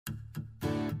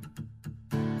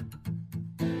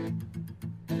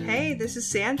Hey, this is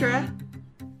Sandra.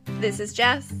 This is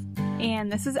Jess.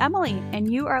 And this is Emily, and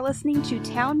you are listening to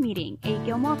Town Meeting, a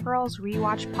Gilmore Girls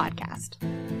rewatch podcast.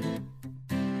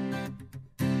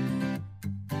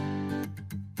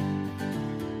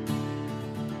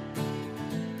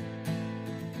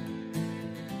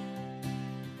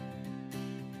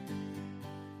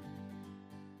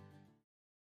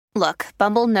 Look,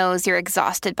 Bumble knows you're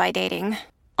exhausted by dating.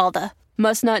 All the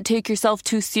must not take yourself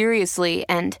too seriously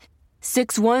and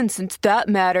 6'1" since that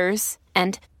matters.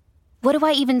 And what do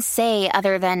I even say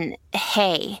other than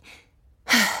hey?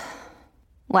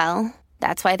 Well,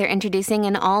 that's why they're introducing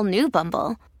an all-new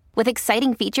Bumble with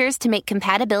exciting features to make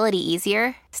compatibility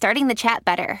easier, starting the chat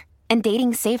better, and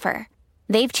dating safer.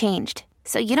 They've changed,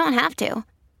 so you don't have to.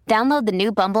 Download the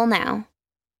new Bumble now.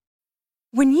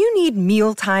 When you need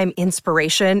mealtime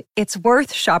inspiration, it's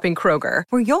worth shopping Kroger,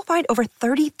 where you'll find over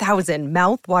 30,000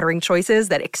 mouth-watering choices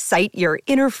that excite your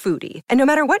inner foodie. And no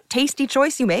matter what tasty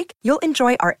choice you make, you'll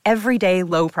enjoy our everyday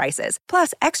low prices,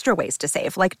 plus extra ways to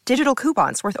save, like digital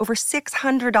coupons worth over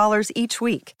 $600 each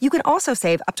week. You can also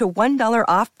save up to $1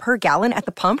 off per gallon at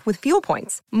the pump with fuel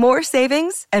points. More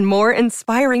savings and more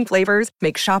inspiring flavors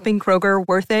make shopping Kroger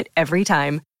worth it every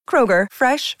time. Kroger,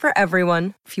 fresh for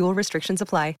everyone. Fuel restrictions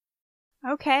apply.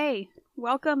 Okay,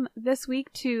 welcome this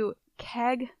week to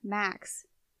Keg Max.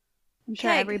 I'm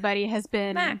sure everybody has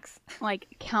been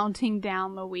counting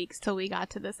down the weeks till we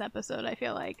got to this episode, I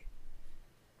feel like.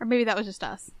 Or maybe that was just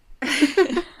us.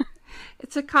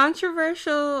 It's a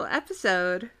controversial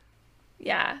episode.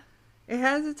 Yeah. It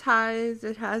has its highs,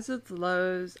 it has its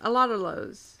lows, a lot of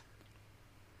lows.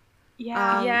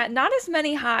 Yeah. Yeah, not as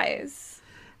many highs.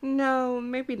 No,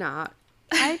 maybe not.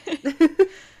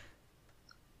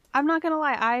 I'm not gonna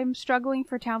lie, I'm struggling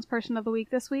for Townsperson of the Week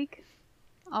this week.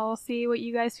 I'll see what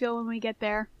you guys feel when we get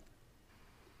there.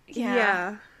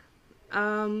 Yeah.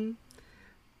 Why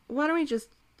don't we just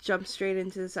jump straight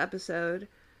into this episode?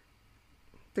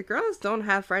 The girls don't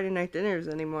have Friday night dinners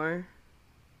anymore.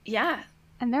 Yeah.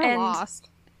 And they're lost.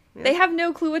 Yeah. They have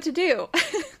no clue what to do.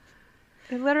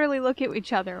 They literally look at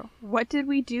each other. What did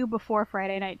we do before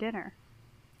Friday night dinner?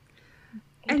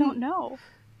 I don't know.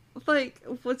 Like,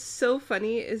 what's so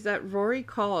funny is that Rory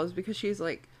calls because she's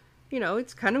like,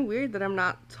 it's kind of weird that I'm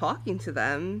not talking to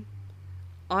them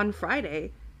on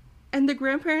Friday. And the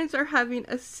grandparents are having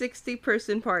a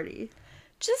 60-person party.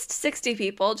 Just 60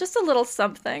 people. Just a little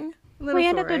something.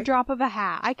 Planned at the drop of a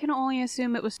hat. I can only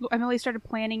assume it was... Emily started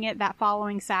planning it that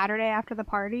following Saturday after the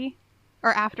party.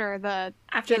 Or after the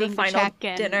final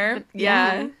dinner.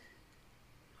 Yeah.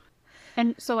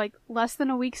 And so, less than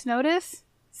a week's notice?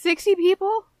 60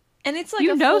 people? And it's like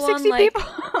 60 people?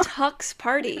 tux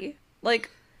party.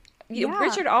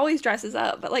 Richard always dresses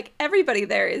up, but everybody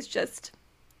there is just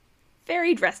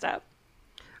very dressed up.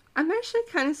 I'm actually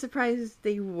kind of surprised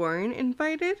they weren't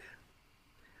invited.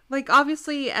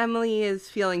 Obviously Emily is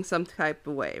feeling some type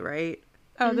of way, right?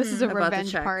 Oh, this is a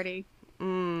revenge party.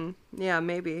 Yeah,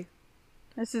 maybe.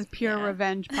 This is pure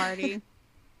revenge party.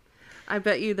 I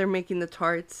bet you they're making the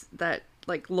tarts that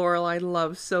Lorelai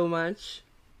loves so much.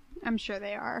 I'm sure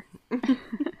they are.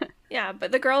 Yeah,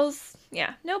 but the girls,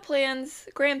 no plans,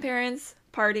 grandparents,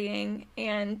 partying,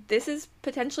 and this is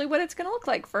potentially what it's going to look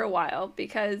like for a while,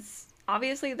 because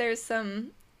obviously there's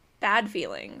some bad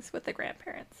feelings with the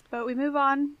grandparents. But we move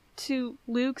on to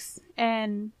Luke's,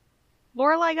 and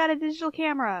Lorelai got a digital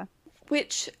camera.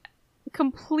 Which...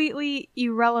 completely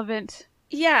irrelevant.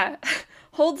 Yeah,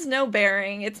 holds no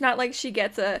bearing. It's not like she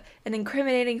gets an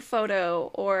incriminating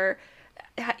photo or...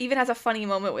 even has a funny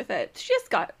moment with it. She's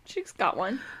got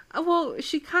one. Well,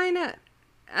 she kind of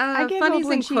funnies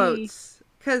in quotes,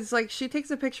 because she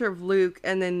takes a picture of Luke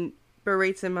and then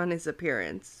berates him on his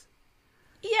appearance.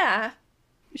 Yeah,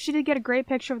 she did get a great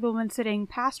picture of the woman sitting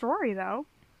past Rory, though.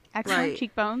 Excellent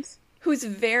cheekbones. Who's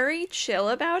very chill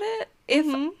about it. If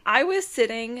I was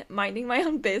sitting minding my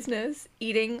own business,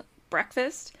 eating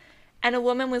breakfast, and a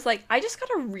woman was like, "I just got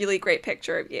a really great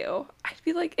picture of you," I'd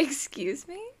be like, "Excuse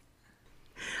me."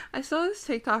 I saw this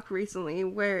TikTok recently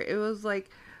where it was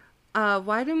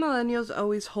why do millennials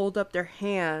always hold up their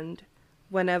hand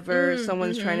whenever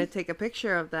someone's trying to take a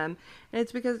picture of them? And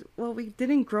it's because, we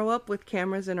didn't grow up with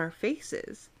cameras in our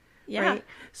faces. Yeah. Right?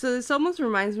 So this almost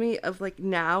reminds me of right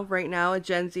now, a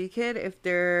Gen Z kid, if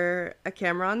there's a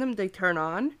camera on them, they turn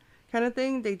on kind of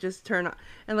thing. They just turn on.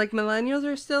 And millennials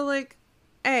are still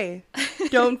hey,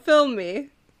 don't film me.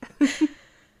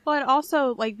 Well, and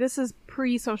also, this is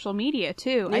pre-social media,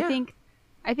 too. Yeah.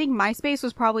 I think MySpace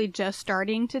was probably just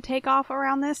starting to take off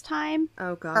around this time.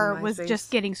 Oh, God, or MySpace was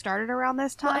just getting started around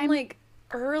this time. Well,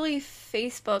 early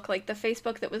Facebook, like the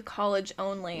Facebook that was college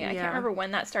only. I can't remember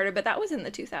when that started, but that was in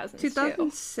the 2000s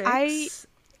 2006.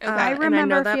 I remember and I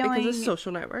know that feeling, because of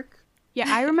Social Network. Yeah,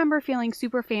 I remember feeling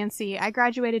super fancy. I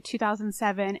graduated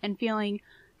 2007 and feeling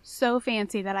so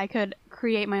fancy that I could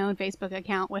create my own Facebook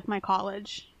account with my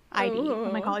college ID,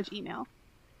 with my college email.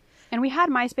 And we had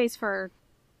MySpace for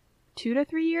 2 to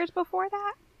 3 years before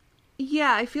that.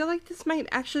 Yeah, I feel like this might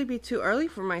actually be too early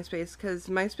for MySpace, because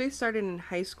MySpace started in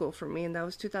high school for me, and that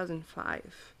was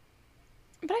 2005.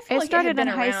 But I feel it like started it had been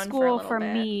in high around school for for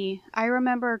me. I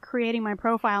remember creating my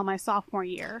profile my sophomore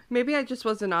year. Maybe I just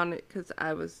wasn't on it because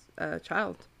I was a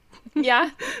child.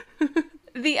 Yeah.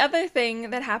 The other thing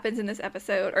that happens in this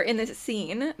episode, or in this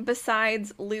scene,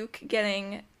 besides Luke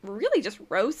getting really just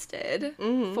roasted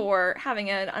for having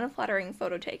an unflattering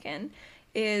photo taken,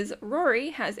 is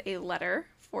Rory has a letter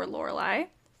for Lorelai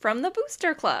from the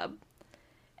Booster Club.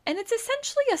 And it's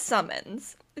essentially a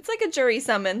summons. It's like a jury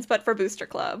summons, but for Booster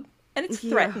Club. And it's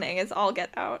threatening as all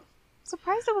get out.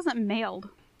 Surprised it wasn't mailed.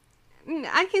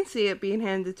 I can see it being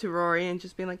handed to Rory and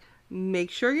just being like, make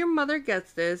sure your mother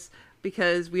gets this,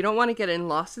 because we don't want to get it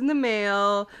lost in the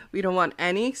mail. We don't want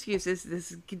any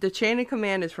excuses. The chain of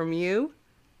command is from you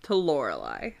to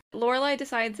Lorelai. Lorelai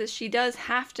decides that she does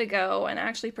have to go and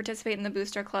actually participate in the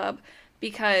Booster Club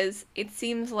because it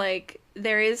seems like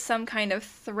there is some kind of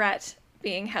threat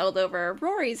being held over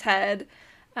Rory's head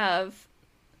of,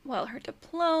 well, her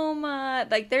diploma.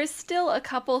 Like, there's still a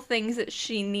couple things that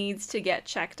she needs to get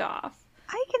checked off.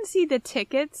 I can see the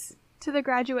tickets to the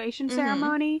graduation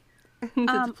ceremony.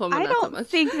 The diploma, I not so don't much.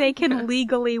 think they can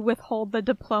legally withhold the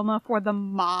diploma for the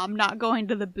mom not going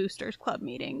to the Boosters Club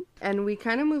meeting. And we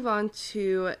kind of move on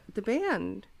to the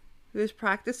band, who's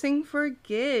practicing for a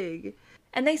gig.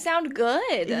 And they sound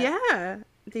good. Yeah.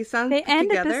 They sound They end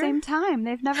together. at the same time.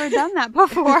 They've never done that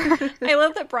before. I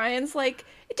love that Brian's like,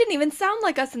 it didn't even sound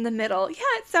like us in the middle. Yeah,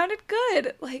 it sounded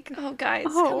good. Like, oh, guys,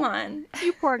 come on.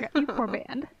 You poor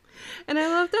band. And I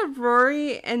love that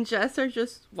Rory and Jess are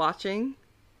just watching.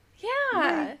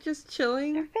 Yeah. Like, just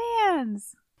chilling. They're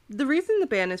fans. The reason the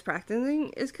band is practicing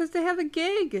is because they have a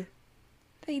gig.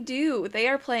 They do. They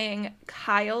are playing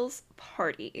Kyle's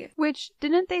Party. Which,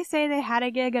 didn't they say they had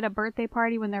a gig at a birthday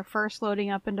party when they're first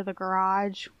loading up into the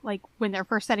garage? Like, when they're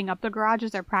first setting up the garage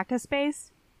as their practice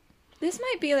space? This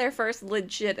might be their first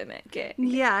legitimate gig.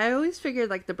 Yeah, I always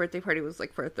figured, like, the birthday party was,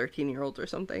 like, for a 13-year-old or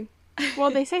something. Well,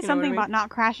 they say You know something what I mean? about not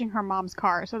crashing her mom's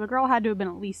car, so the girl had to have been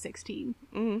at least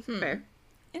 16. Fair.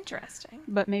 Interesting.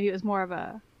 But maybe it was more of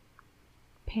a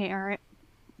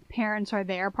parents are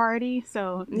there party,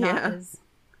 so not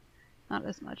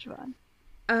as much fun.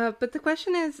 But the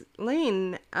question is,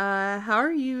 Lane, how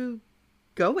are you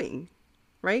going?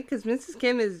 Right? Because Mrs.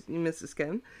 Kim is Mrs.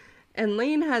 Kim, and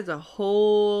Lane has a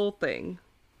whole thing.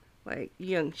 Like,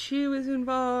 Young Chu is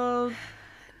involved.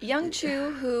 Young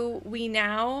Chu, who we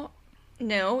now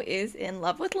know is in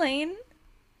love with Lane.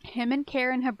 Him and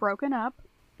Karen have broken up.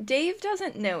 Dave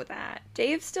doesn't know that.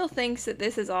 Dave still thinks that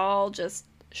this is all just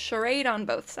charade on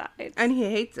both sides. And he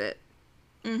hates it.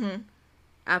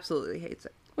 Absolutely hates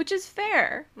it. Which is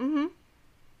fair.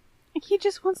 Like, he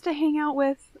just wants to hang out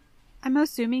with, I'm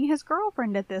assuming, his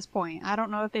girlfriend at this point. I don't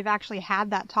know if they've actually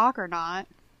had that talk or not.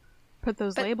 Put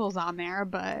those labels on there,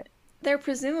 but... They're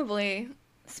presumably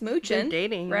smooching. They're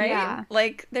dating. Right? Yeah.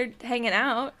 Like, they're hanging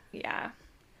out. Yeah.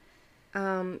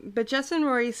 But Jess and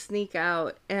Rory sneak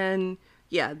out, and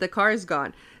yeah, the car is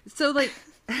gone. So, like,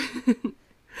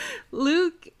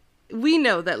 Luke, we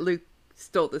know that Luke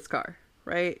stole this car,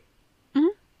 right?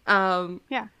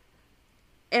 Yeah.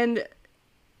 And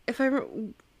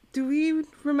do we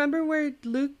remember where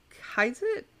Luke hides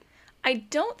it? I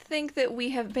don't think that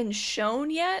we have been shown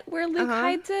yet where Luke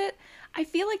hides it. I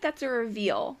feel like that's a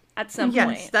reveal at some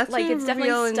point. That's like, a it's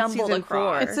reveal definitely in stumbled season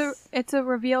across. 4. It's a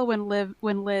reveal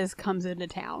when Liz comes into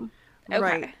town. Okay.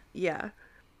 Right, yeah.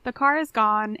 The car is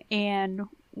gone, and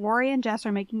Rory and Jess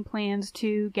are making plans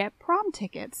to get prom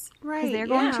tickets. Right, Because they're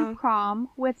going yeah. to prom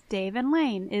with Dave and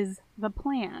Lane, is the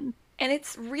plan. And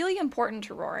it's really important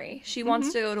to Rory. She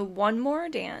wants to go to one more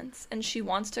dance, and she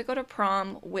wants to go to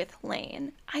prom with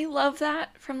Lane. I love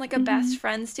that from, like, a best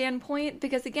friend standpoint,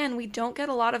 because, again, we don't get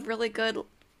a lot of really good,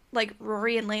 like,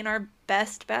 Rory and Lane are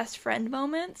best friend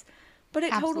moments. But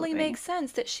it totally Absolutely. makes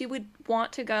sense that she would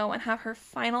want to go and have her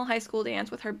final high school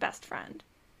dance with her best friend.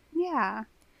 Yeah.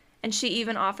 And she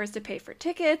even offers to pay for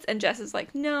tickets, and Jess is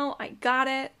like, no, I got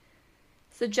it.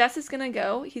 So Jess is going to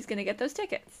go. He's going to get those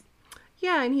tickets.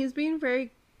 Yeah, and he's being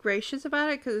very gracious about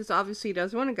it, because obviously he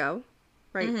doesn't want to go,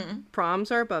 right?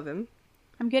 Proms are above him.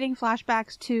 I'm getting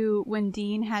flashbacks to when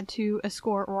Dean had to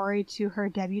escort Rory to her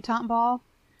debutante ball.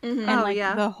 And, Oh, like,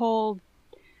 yeah. the whole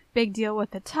big deal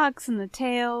with the tux and the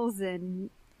tails, and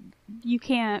you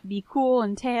can't be cool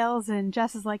in tails, and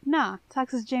Jess is like, nah,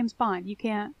 tux is James Bond. You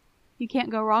can't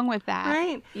go wrong with that.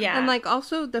 Right. Yeah. And like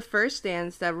also the first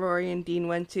dance that Rory and Dean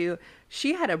went to,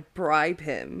 she had to bribe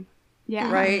him.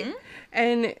 Yeah. Right? Mm-hmm.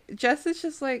 And Jess is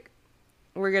just like,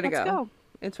 we're gonna go.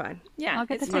 It's fine. Yeah, I'll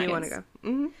get it's the fine. You want to go.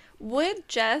 Mm-hmm. Would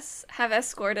Jess have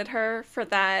escorted her for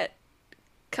that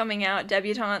coming out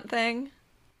debutante thing?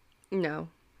 No,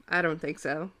 I don't think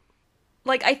so.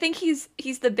 Like, I think he's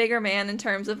the bigger man in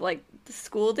terms of, like, the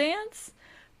school dance,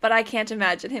 but I can't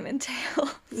imagine him in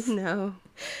tails. No.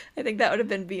 I think that would have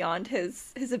been beyond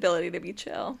his ability to be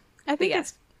chill. I think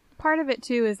it's part of it,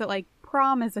 too, is that, like,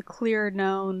 prom is a clear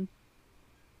known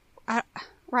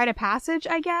rite of passage,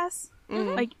 I guess.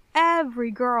 Mm-hmm. Like,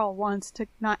 every girl wants to,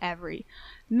 not every,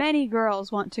 many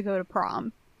girls want to go to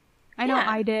prom. I know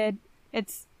I did.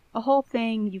 It's a whole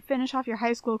thing. You finish off your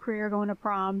high school career going to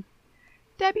prom.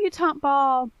 Debutante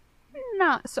ball,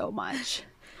 not so much.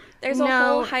 There's a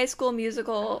whole High School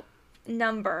Musical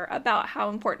number about how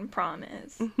important prom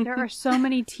is. There are so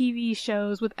many TV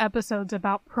shows with episodes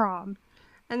about prom.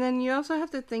 And then you also have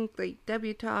to think, like,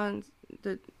 debutantes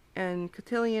and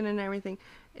cotillion and everything,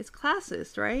 it's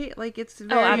classist, right? Like, it's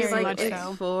very, like,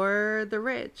 it's for the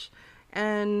rich.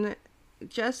 And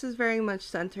Jess is very much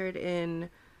centered in,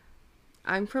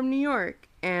 I'm from New York,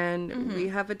 and we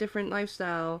have a different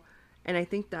lifestyle. And I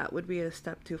think that would be a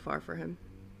step too far for him.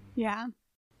 Yeah.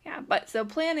 Yeah, but so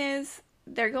plan is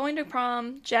they're going to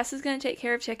prom. Jess is going to take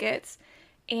care of tickets.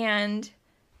 And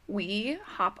we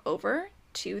hop over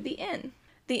to the inn.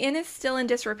 The inn is still in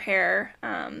disrepair.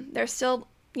 They're still,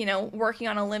 working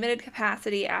on a limited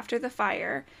capacity after the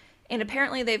fire. And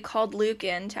apparently they've called Luke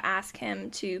in to ask him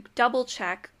to double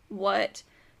check what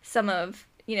some of,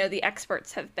 the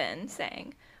experts have been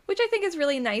saying. Which I think is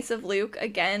really nice of Luke,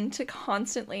 again, to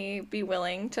constantly be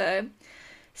willing to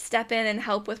step in and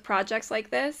help with projects like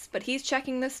this. But he's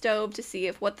checking the stove to see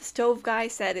if what the stove guy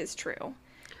said is true.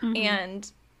 Mm-hmm.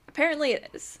 And apparently it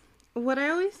is. What I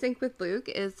always think with Luke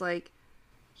is, like,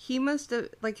 he must have,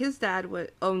 like, his dad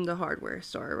would own the hardware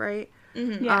store, right?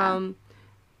 Mm-hmm. Yeah.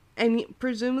 And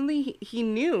presumably he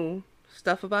knew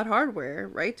stuff about hardware,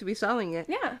 right, to be selling it.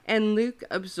 Yeah. And Luke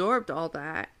absorbed all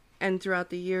that, and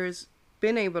throughout the years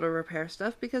been able to repair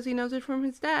stuff because he knows it from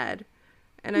his dad.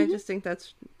 And I just think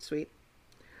that's sweet.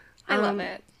 I love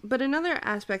it. But another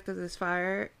aspect of this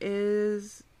fire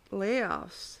is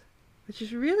layoffs, which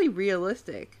is really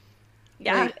realistic.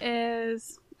 Yeah, it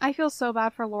is. I feel so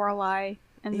bad for Lorelai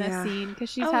in this scene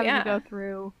because she's having to go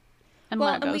through and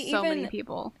let go so many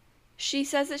people. She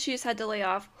says that she just had to lay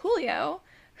off Julio,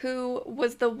 who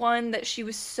was the one that she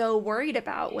was so worried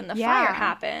about when the fire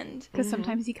happened. Because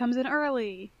sometimes he comes in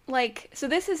early. Like, so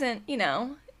this isn't,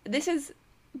 this is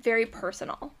very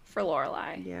personal for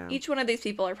Lorelai. Yeah. Each one of these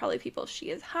people are probably people she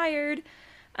has hired,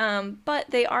 but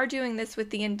they are doing this with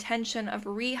the intention of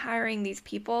rehiring these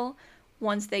people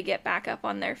once they get back up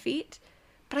on their feet.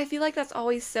 But I feel like that's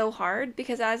always so hard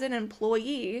because as an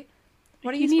employee,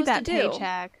 what are you supposed to do?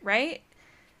 Paycheck. Right?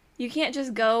 You can't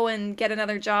just go and get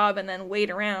another job and then wait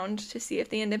around to see if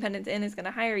the Independence Inn is going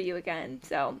to hire you again.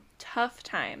 So, tough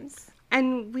times.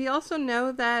 And we also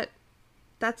know that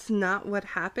that's not what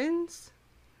happens.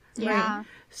 Yeah. Right?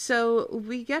 So,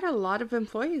 we get a lot of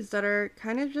employees that are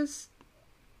kind of just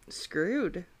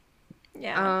screwed.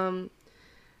 Yeah.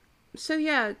 So,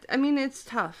 yeah, I mean, it's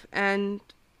tough. And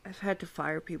I've had to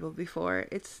fire people before.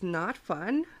 It's not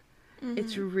fun. Mm-hmm.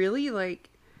 It's really, like,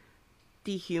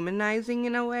 dehumanizing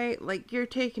in a way. Like, you're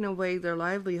taking away their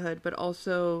livelihood, but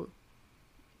also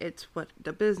it's what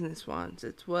the business wants.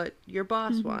 It's what your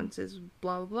boss wants. It's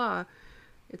blah, blah, blah.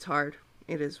 It's hard.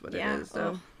 It is what it is,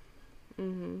 though.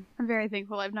 I'm very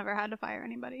thankful I've never had to fire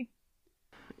anybody.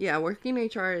 Yeah, working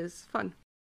HR is fun.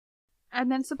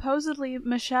 And then supposedly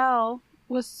Michelle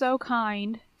was so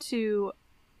kind to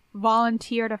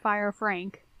volunteer to fire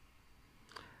Frank.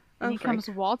 And he comes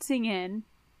waltzing in,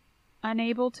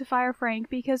 unable to fire Frank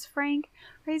because Frank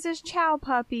raises chow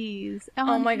puppies.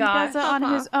 Oh my god. He does it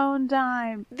on his own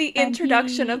dime. The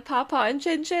introduction of Papa and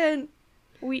Chin Chin.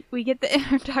 We get the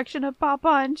introduction of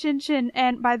Papa and Chin Chin,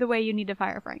 and by the way, you need to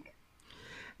fire Frank.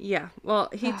 Yeah, well,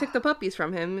 he took the puppies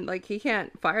from him. Like, he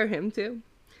can't fire him, too.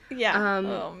 Yeah.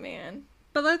 Oh, man.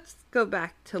 But let's go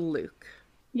back to Luke.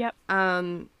 Yep.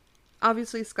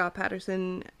 Obviously, Scott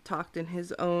Patterson talked in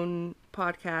his own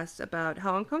podcast about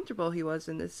how uncomfortable he was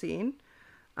in this scene.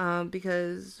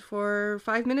 Because for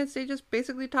 5 minutes, they just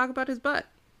basically talk about his butt.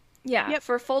 Yeah. Yep.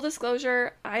 For full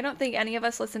disclosure, I don't think any of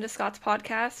us listened to Scott's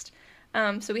podcast.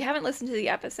 So we haven't listened to the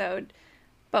episode.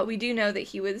 But we do know that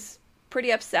he was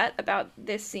pretty upset about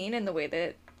this scene and the way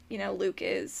that Luke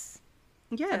is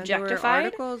objectified. There were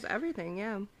articles, everything,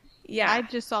 Yeah. I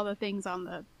just saw the things on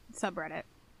the subreddit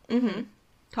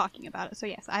talking about it. So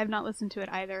yes, I have not listened to it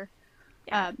either.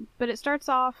 Yeah. But it starts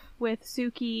off with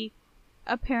Suki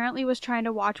apparently was trying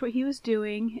to watch what he was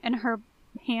doing, and her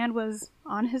hand was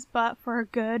on his butt for a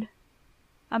good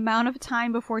amount of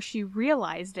time before she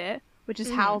realized it, which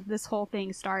is how this whole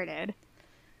thing started.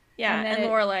 Yeah, and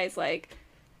Lorelai's like,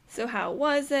 so how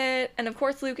was it? And of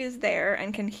course Luke is there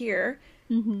and can hear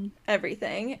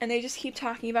everything, and they just keep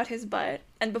talking about his butt.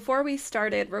 And before we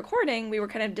started recording, we were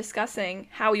kind of discussing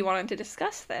how we wanted to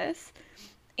discuss this.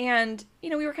 And,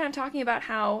 we were kind of talking about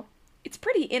how it's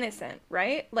pretty innocent,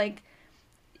 right? Like,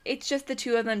 it's just the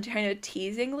two of them kind of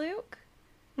teasing Luke.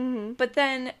 Mm-hmm. But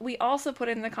then we also put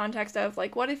it in the context of,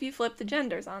 like, what if you flip the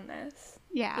genders on this?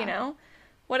 Yeah.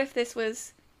 What if this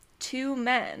was two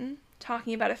men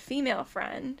talking about a female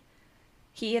friend?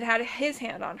 He had his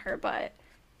hand on her butt.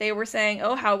 They were saying,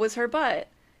 oh, how was her butt?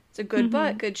 It's a good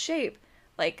butt, good shape.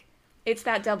 Like, it's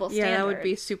that double standard. Yeah, that would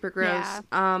be super gross.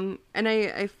 Yeah. And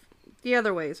I the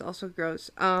other way is also gross.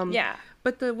 Yeah.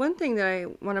 But the one thing that I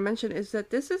want to mention is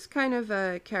that this is kind of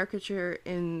a caricature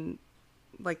in,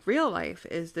 like, real life,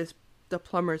 is the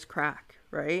plumber's crack,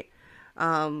 right?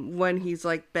 When he's,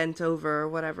 like, bent over or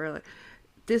whatever. Like,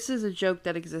 this is a joke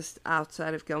that exists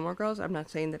outside of Gilmore Girls. I'm not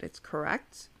saying that it's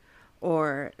correct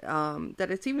or that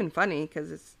it's even funny,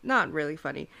 because it's not really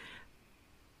funny.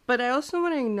 But I also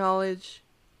want to acknowledge,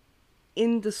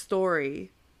 in the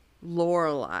story,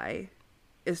 Lorelai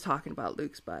is talking about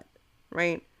Luke's butt,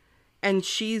 right? And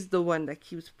she's the one that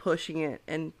keeps pushing it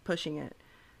and pushing it.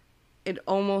 It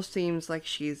almost seems like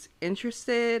she's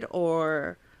interested,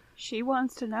 or she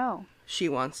wants to know. She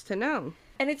wants to know.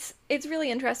 And it's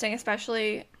really interesting,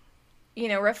 especially,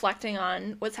 reflecting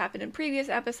on what's happened in previous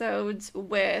episodes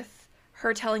with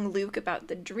her telling Luke about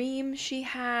the dream she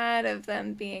had of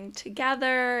them being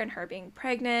together and her being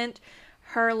pregnant.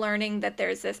 Her learning that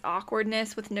there's this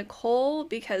awkwardness with Nicole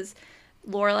because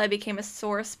Lorelai became a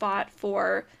sore spot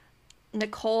for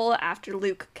Nicole after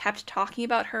Luke kept talking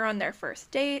about her on their first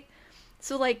date.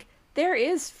 So, like, there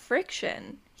is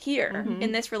friction here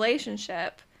in this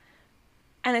relationship,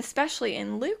 and especially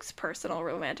in Luke's personal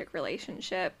romantic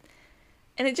relationship.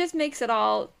 And it just makes it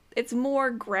all, it's more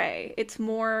gray. It's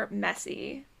more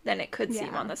messy than it could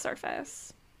seem on the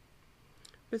surface.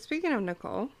 But speaking of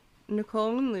Nicole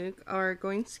and Luke are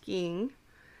going skiing.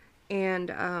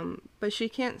 And, but she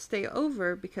can't stay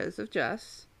over because of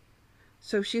Jess.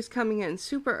 So she's coming in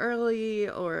super early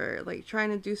or, like, trying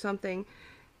to do something.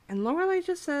 And Lorelai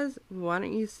just says, why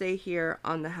don't you stay here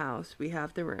on the house? We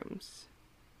have the rooms.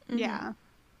 Yeah.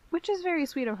 Which is very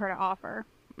sweet of her to offer.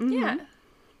 Mm-hmm. Yeah.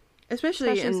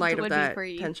 Especially in light of that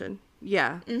tension.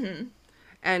 Yeah. Mm-hmm.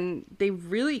 And they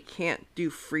really can't do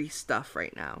free stuff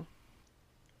right now.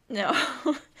 No.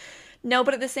 No,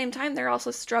 but at the same time, they're also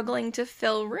struggling to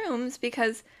fill rooms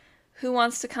because who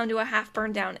wants to come to a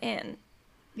half-burned-down inn?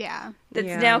 Yeah.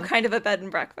 That's now kind of a bed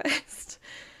and breakfast.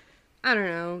 I don't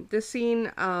know. This scene,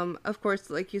 of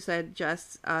course, like you said,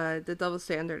 Jess, the double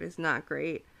standard is not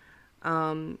great.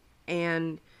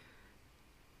 And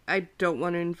I don't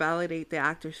want to invalidate the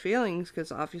actor's feelings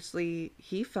because obviously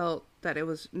he felt that it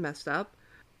was messed up.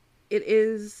 It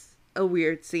is a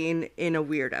weird scene in a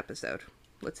weird episode.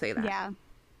 Let's say that. Yeah.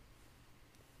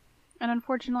 And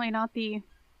unfortunately not the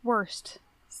worst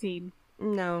scene.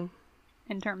 No.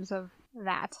 In terms of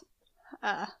that.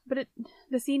 But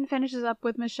the scene finishes up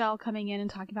with Michelle coming in and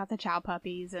talking about the chow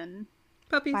puppies and...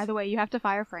 Puppies. By the way, you have to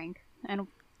fire Frank. And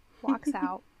walks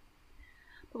out.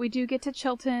 But we do get to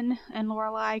Chilton, and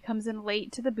Lorelai comes in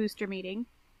late to the booster meeting.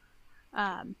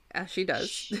 As she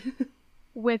does.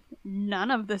 With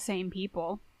none of the same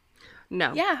people.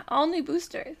 No. Yeah, all new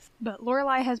boosters. But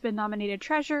Lorelai has been nominated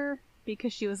treasurer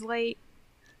because she was late.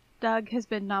 Doug has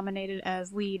been nominated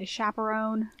as lead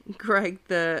chaperone. Greg,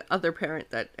 the other parent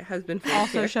that has been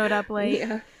also showed up late.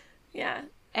 Yeah. Yeah.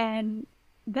 And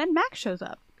then Max shows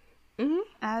up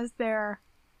as their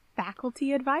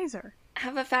faculty advisor.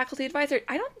 Have a faculty advisor.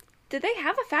 Did they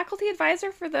have a faculty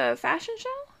advisor for the fashion show?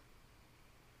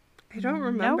 I don't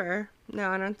remember. Nope. No,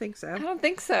 I don't think so. I don't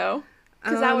think so.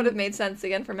 Because that would have made sense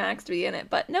again for Max to be in it.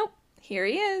 But nope, here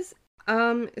he is.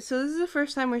 So this is the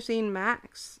first time we're seeing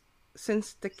Max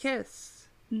since the kiss.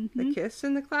 The kiss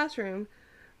in the classroom.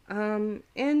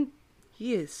 And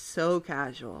he is so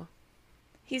casual.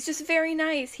 He's just very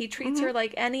nice. He treats her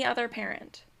like any other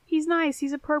parent. He's nice.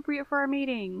 He's appropriate for our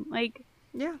meeting. Like...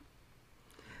 Yeah.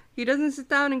 He doesn't sit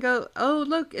down and go, oh,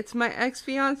 look, it's my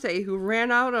ex-fiance who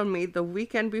ran out on me the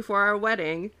weekend before our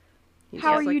wedding.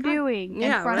 How are you doing?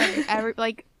 In front of every,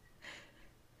 like...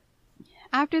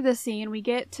 after this scene, we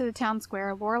get to the town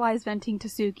square. Lorelai's venting to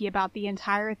Suki about the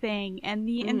entire thing. And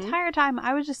the entire time,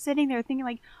 I was just sitting there thinking,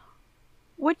 like,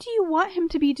 what do you want him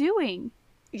to be doing?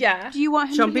 Yeah. Do you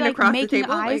want him to be, like, making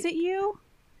eyes at you?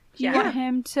 Do you want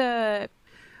him to...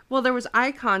 Well, there was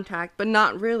eye contact, but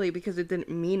not really, because it didn't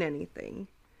mean anything.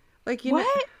 Like, you know...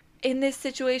 In this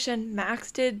situation,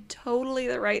 Max did totally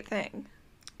the right thing.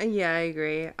 Yeah, I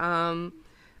agree.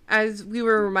 As we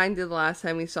were reminded the last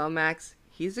time we saw Max,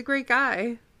 he's a great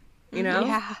guy, you know?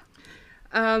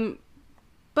 Yeah.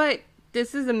 But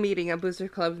this is a meeting, a Booster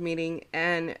Club meeting,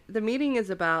 and the meeting is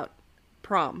about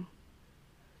prom.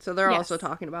 So they're also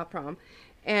talking about prom.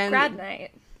 And grad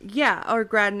night. Yeah, or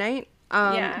grad night.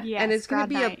 Yes, and it's going to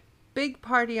be night. a big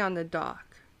party on the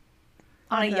dock.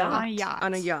 On a yacht.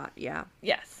 On a yacht, yeah.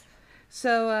 Yes.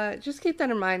 So just keep that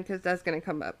in mind, because that's going to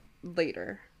come up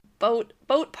later. Boat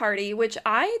party, which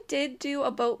I did do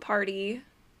a boat party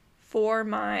for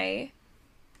my,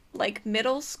 like,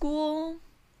 middle school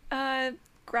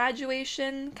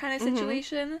graduation kind of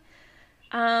situation.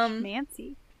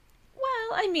 Fancy.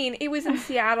 Well, I mean, it was in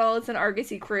Seattle. It's an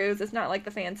Argosy cruise. It's not, like,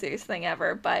 the fanciest thing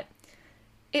ever, but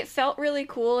it felt really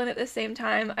cool, and at the same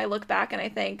time, I look back and I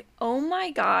think, oh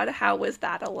my god, how was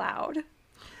that allowed?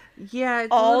 Yeah,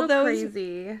 it's all a little those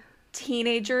crazy.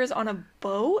 Teenagers on a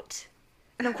boat?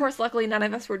 And of course, luckily, none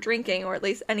of us were drinking, or at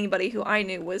least anybody who I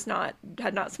knew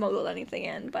had not smuggled anything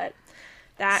in, but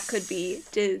that could be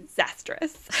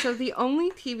disastrous. So the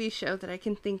only TV show that I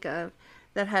can think of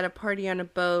that had a party on a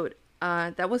boat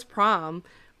that was prom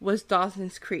was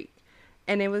Dawson's Creek.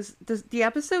 And it was, the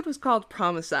episode was called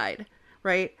Promicide,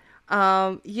 right?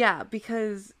 Yeah,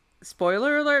 because,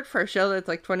 spoiler alert for a show that's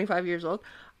like 25 years old,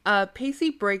 Pacey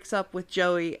breaks up with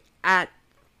Joey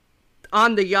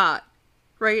on the yacht,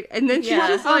 right? And then she's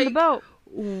just on like, the boat.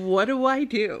 What do I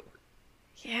do?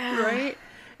 Yeah. Right?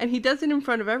 And he does it in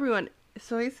front of everyone.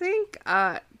 So I think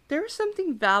there's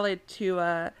something valid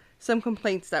to some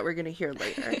complaints that we're going to hear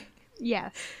later.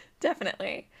 Yes.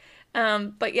 Definitely.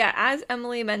 But yeah, as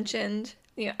Emily mentioned,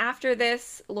 you know, after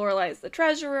this, Lorelai's the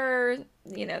treasurer.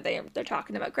 You know, they're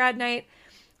talking about grad night.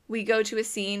 We go to a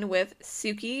scene with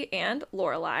Suki and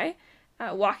Lorelai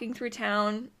walking through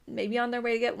town, maybe on their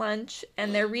way to get lunch,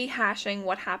 and they're rehashing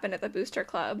what happened at the Booster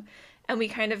Club. And we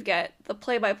kind of get the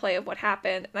play-by-play of what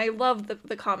happened. And I love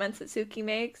the comments that Suki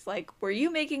makes, like, were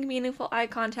you making meaningful eye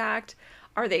contact?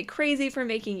 Are they crazy for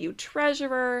making you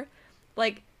treasurer?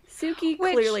 Like, Suki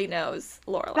clearly knows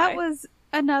Lorelai. That was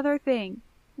another thing.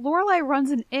 Lorelai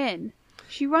runs an inn.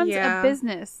 She runs a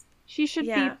business. She should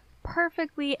be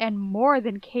perfectly and more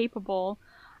than capable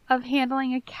of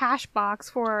handling a cash box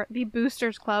for the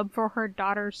Boosters Club for her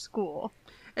daughter's school.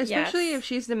 Especially if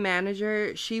she's the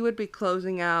manager, she would be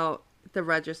closing out the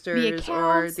registers, the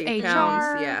accounts, or the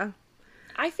accounts. HR. Yeah.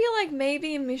 I feel like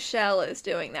maybe Michelle is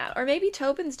doing that, or maybe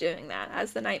Tobin's doing that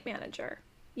as the night manager.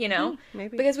 You know?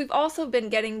 Maybe. Because we've also been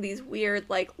getting these weird,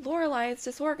 like, Lorelai is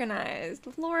disorganized,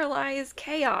 Lorelai is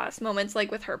chaos moments,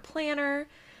 like with her planner,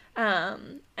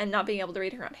 and not being able to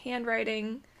read her own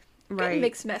handwriting. Right. Getting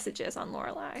mixed messages on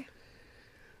Lorelai.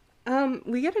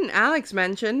 We get an Alex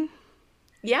mention.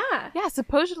 Yeah. Yeah,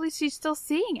 supposedly she's still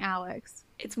seeing Alex.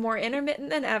 It's more intermittent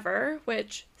than ever,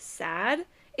 which, sad.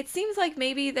 It seems like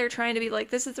maybe they're trying to be like,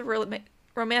 this is a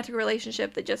romantic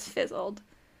relationship that just fizzled.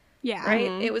 Yeah. Right?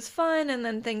 Mm-hmm. It was fun, and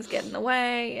then things get in the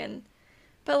way,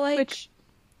 but like,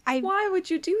 why would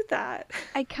you do that?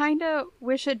 I kind of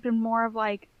wish it'd been more of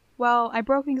like, well, I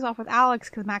broke things off with Alex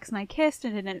because Max and I kissed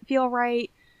and it didn't feel right.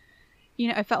 You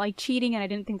know, I felt like cheating and I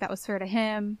didn't think that was fair to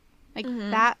him. Like,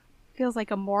 that feels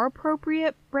like a more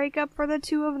appropriate breakup for the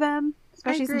two of them.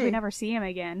 Especially since we never see him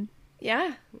again.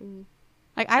 Yeah.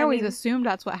 Like, I always assumed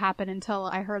that's what happened until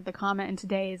I heard the comment in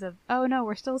today's of, oh no,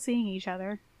 we're still seeing each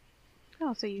other.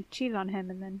 Oh, so you cheated on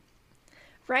him and then...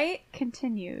 Right?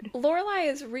 Continued.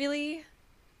 Lorelai is really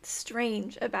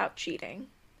strange about cheating.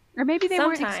 Or maybe they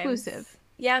weren't exclusive.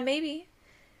 Yeah, maybe.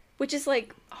 Which is,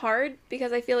 like, hard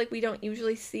because I feel like we don't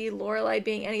usually see Lorelai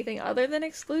being anything other than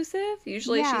exclusive.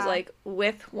 Usually she's, like,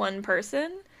 with one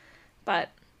person. But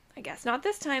I guess not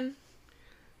this time.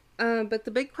 But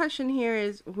the big question here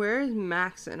is, where is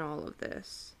Max in all of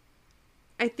this?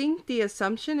 I think the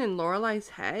assumption in Lorelai's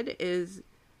head is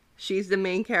she's the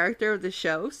main character of the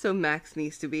show, so Max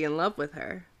needs to be in love with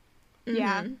her.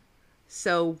 Yeah.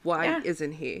 So why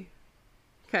isn't he?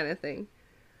 Kind of thing.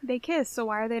 They kiss, so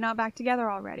why are they not back together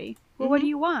already? Well, what do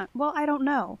you want? Well, I don't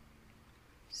know.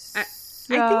 I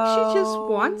think she just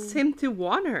wants him to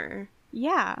want her.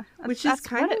 Yeah. Which that's is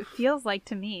kind what of it feels like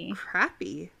to me.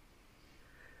 Crappy.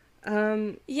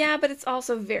 Yeah, but it's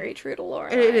also very true to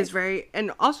Lorelai. It is very,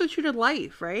 and also true to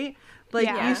life, right? Like,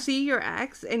 you see your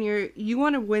ex and you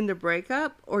want to win the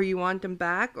breakup, or you want them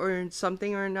back, or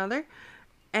something or another,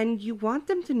 and you want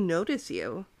them to notice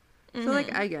you. So,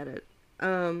 like, I get it.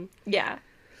 Yeah.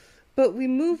 But we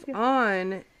move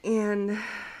on, and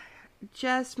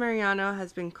Jess Mariano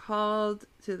has been called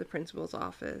to the principal's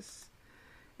office,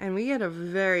 and we get a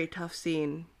very tough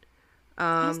scene.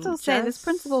 I still say this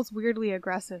principal's weirdly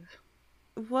aggressive.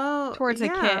 Well, towards a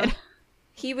kid.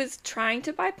 He was trying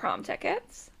to buy prom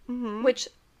tickets, which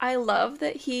I love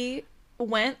that he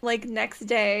went like next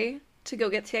day to go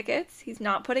get tickets. He's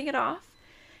not putting it off.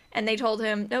 And they told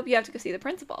him, nope, you have to go see the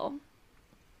principal.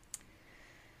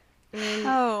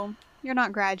 Oh, you're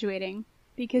not graduating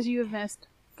because you have missed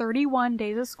 31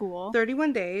 days of school.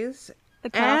 31 days. The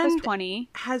cutoff is 20.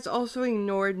 Has also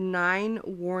ignored 9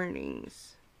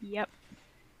 warnings. Yep.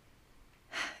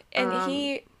 And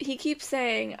he keeps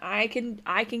saying, I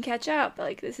can catch up.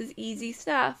 Like, this is easy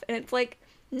stuff. And it's like,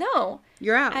 no.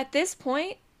 You're out. At this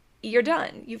point, you're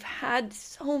done. You've had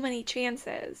so many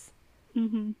chances.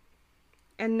 Mm-hmm.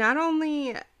 And not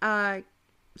only,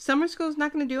 summer school is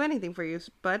not going to do anything for you,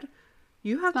 but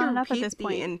you have to repeat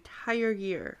the entire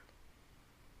year.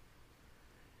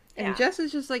 And Jess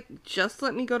is just like, just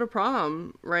let me go to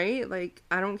prom, right? Like,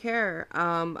 I don't care.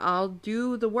 I'll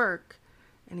do the work.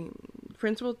 And the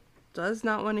principal does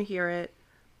not want to hear it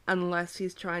unless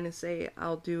he's trying to say,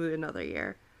 I'll do another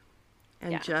year.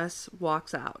 And Jess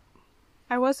walks out.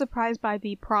 I was surprised by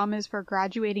the prom is for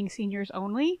graduating seniors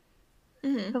only.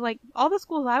 But, like, all the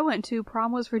schools I went to,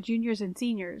 prom was for juniors and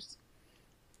seniors.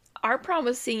 Our prom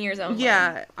was seniors only.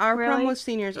 Yeah, our prom was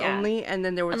seniors only, and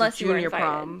then there was a junior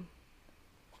prom.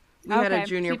 We had a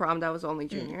junior prom that was only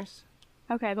juniors.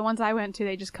 Okay, the ones I went to,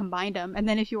 they just combined them. And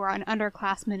then if you were an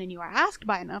underclassman and you were asked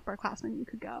by an upperclassman, you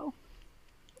could go.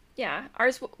 Yeah,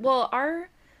 our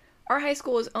high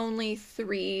school was only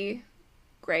 3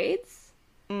 grades.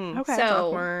 Okay.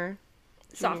 So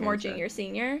sophomore, junior,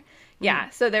 senior.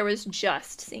 Yeah, so there was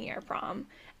just senior prom.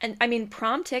 And, I mean,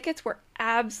 prom tickets were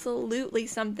absolutely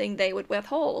something they would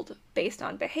withhold based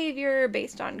on behavior,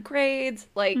 based on grades.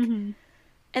 Like, and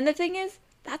the thing is,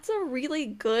 that's a really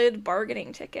good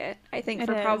bargaining ticket, I think,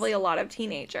 for probably a lot of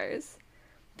teenagers.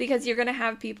 Because you're going to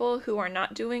have people who are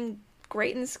not doing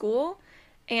great in school,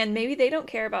 and maybe they don't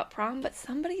care about prom, but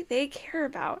somebody they care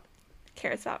about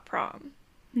cares about prom.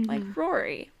 Like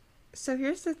Rory. So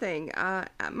here's the thing.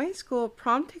 At my school,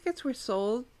 prom tickets were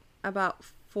sold about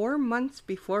 4 months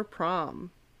before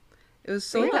prom. It was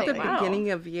sold at the beginning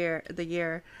of the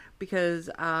year because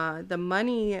the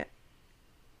money,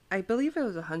 I believe it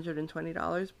was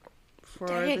 $120 for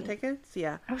the tickets.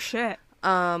 Yeah. Oh shit.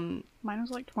 Mine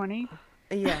was like 20.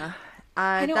 Yeah.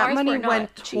 That money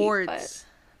went towards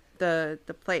the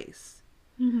place.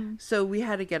 So we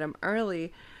had to get them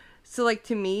early. So, like,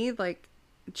 to me, like,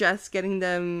 just getting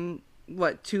them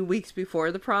 2 weeks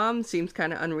before the prom seems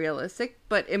kind of unrealistic,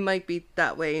 but it might be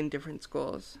that way in different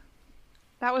schools.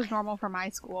 That was normal for my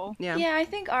school. Yeah, I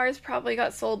think ours probably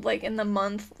got sold like in the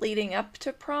month leading up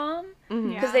to prom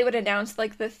because they would announce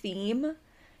like the theme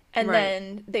and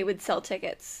then they would sell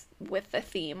tickets with the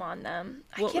theme on them.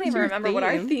 I can't even remember what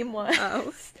our theme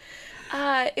was.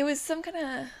 It was some kind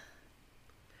of...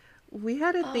 We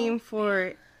had a theme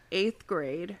for 8th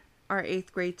grade, our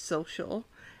 8th grade social.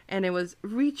 And it was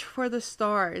reach for the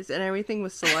stars, and everything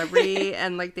was celebrity,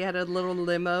 and like they had a little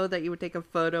limo that you would take a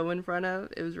photo in front of.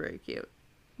 It was very cute.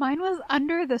 Mine was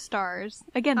under the stars.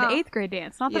 Again, the 8th grade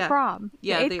dance, not the prom.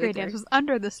 Yeah, the 8th grade dance was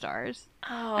under the stars.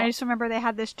 Oh. I just remember they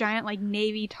had this giant like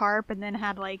navy tarp, and then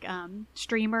had like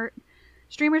streamers,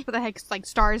 but they had like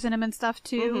stars in them and stuff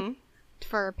too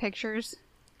for pictures.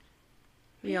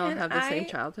 We all have the same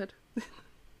childhood.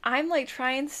 I'm like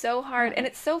trying so hard, and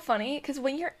it's so funny because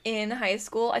when you're in high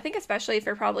school, I think especially if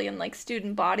you're probably in like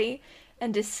student body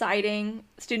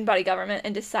government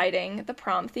and deciding the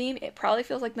prom theme, it probably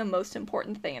feels like the most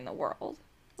important thing in the world,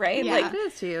 right? Yeah, like, it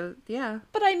is to you. Yeah.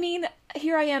 But I mean,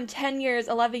 here I am 10 years,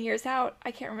 11 years out, I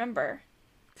can't remember.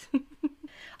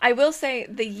 I will say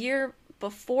the year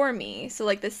before me, so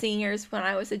like the seniors when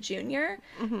I was a junior,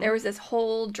 there was this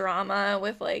whole drama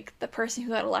with like the person who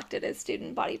got elected as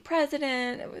student body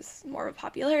president. It was more of a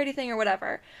popularity thing or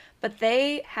whatever, but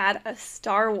they had a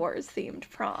Star Wars themed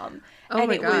prom,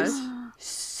 and it was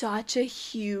such a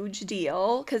huge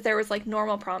deal because there was like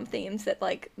normal prom themes that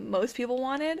like most people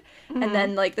wanted, and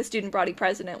then like the student body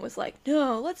president was like,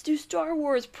 no, let's do Star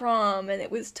Wars prom, and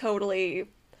it was totally...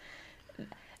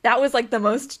 That was like the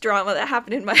most drama that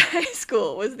happened in my high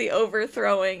school, was the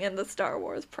overthrowing and the Star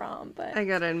Wars prom. But I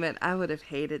gotta admit, I would have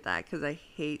hated that because I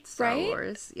hate Star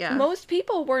Wars. Yeah, most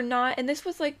people were not, and this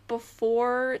was like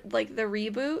before like the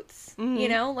reboots. You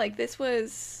know, like this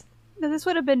was. No, this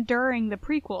would have been during the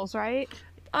prequels, right?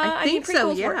 I think prequels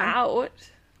so. Yeah, were out.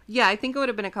 Yeah, I think it would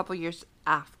have been a couple years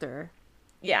after.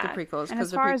 Yeah, the prequels, and as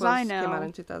because the far prequels as I know, came out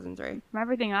in 2003. From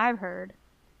everything I've heard,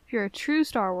 if you're a true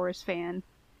Star Wars fan,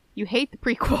 you hate the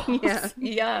prequels. Yeah.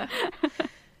 Yeah.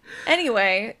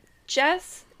 Anyway,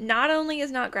 Jess not only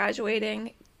is not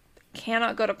graduating,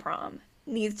 cannot go to prom,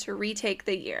 needs to retake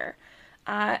the year.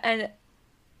 And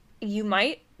you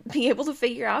might be able to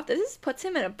figure out that this puts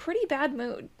him in a pretty bad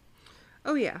mood.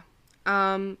 Oh, yeah.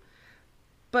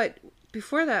 But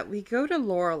before that, we go to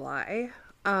Lorelai,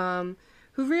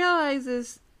 who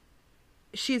realizes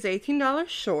she's $18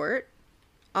 short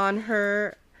on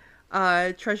her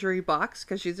treasury box,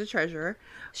 because she's a treasurer.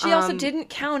 She also didn't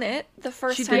count it the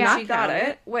first time she got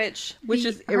it, which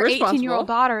is her irresponsible. 18-year-old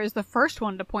daughter is the first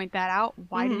one to point that out.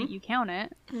 Why didn't you count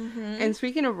it? And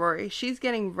speaking of Rory, she's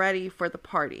getting ready for the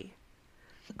party.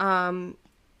 And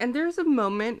there's a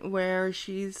moment where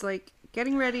she's like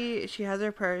getting ready. She has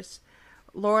her purse.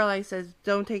 Lorelai says,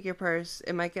 "Don't take your purse.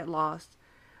 It might get lost."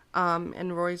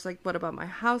 And Rory's like, "What about my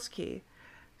house key?"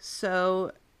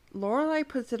 So Lorelai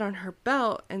puts it on her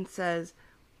belt and says,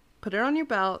 "Put it on your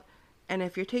belt, and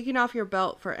if you're taking off your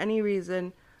belt for any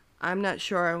reason, I'm not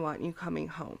sure I want you coming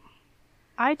home."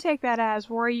 I take that as,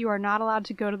 Rory, you are not allowed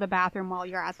to go to the bathroom while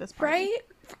you're at this party. Right?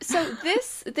 So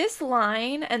this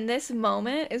line and this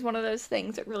moment is one of those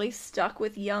things that really stuck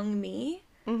with young me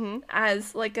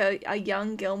as like a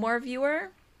young Gilmore viewer.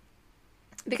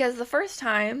 Because the first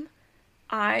time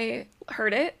I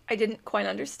heard it, I didn't quite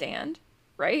understand,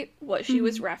 right, what she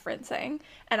was referencing.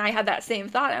 And I had that same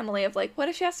thought, Emily, of like, what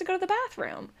if she has to go to the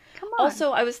bathroom? Come on.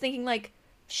 Also, I was thinking, like,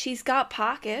 she's got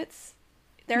pockets.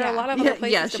 There are a lot of other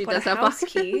places to put a house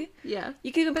key. Yeah.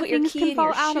 You can even But put your things key can in fall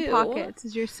your out shoe. of pockets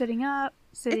as you're sitting up,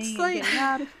 It's like, and getting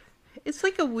up. it's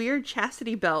like a weird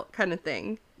chastity belt kind of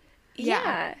thing.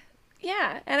 Yeah.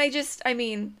 And I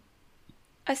mean,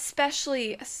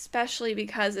 especially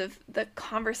because of the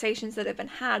conversations that have been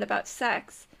had about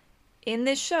sex in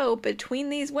this show between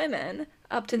these women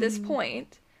up to this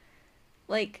point,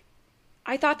 like,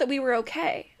 I thought that we were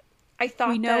okay. I thought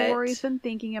we know that Rory's been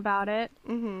thinking about it.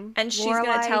 and she's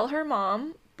gonna tell her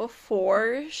mom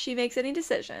before she makes any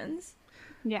decisions.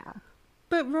 Yeah.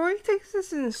 But Rory takes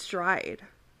this in stride.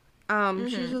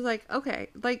 She's just like, okay,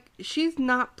 like, she's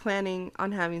not planning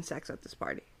on having sex at this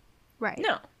party. Right.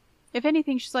 No. If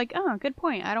anything, she's like, oh, good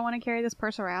point. I don't want to carry this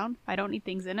purse around. I don't need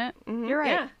things in it. You're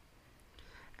right. Yeah.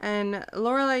 And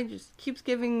Lorelai just keeps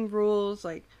giving rules,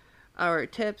 like, or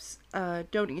tips.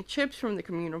 Don't eat chips from the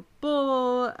communal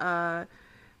bowl.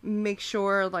 Make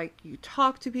sure, like, you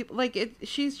talk to people. Like,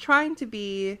 she's trying to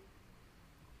be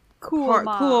Cool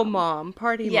mom,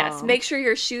 party mom. Yes, make sure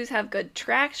your shoes have good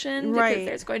traction, because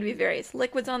there's going to be various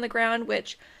liquids on the ground,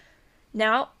 which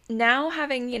now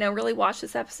having, really watched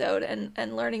this episode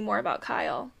and learning more about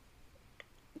Kyle.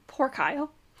 Poor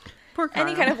Kyle.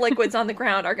 Any kind of liquids on the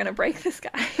ground are going to break this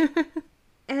guy.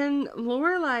 And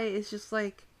Lorelai is just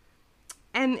like,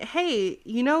 and hey,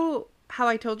 you know how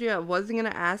I told you I wasn't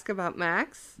going to ask about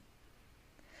Max?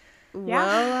 Yeah.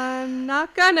 Well, I'm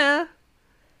not gonna.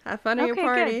 Have fun at your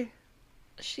party.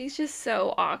 Good. She's just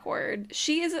so awkward.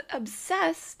 She is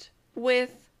obsessed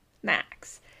with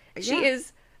Max. Yeah. She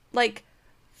is, like,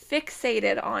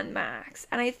 fixated on Max.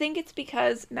 And I think it's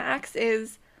because Max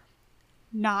is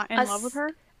not in love with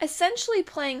her? Essentially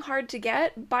playing hard to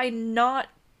get by not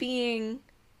being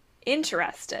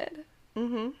interested.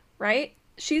 Right?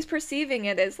 She's perceiving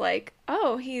it as like,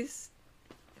 oh, he's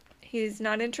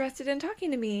not interested in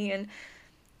talking to me, and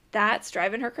that's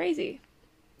driving her crazy.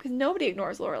 Because nobody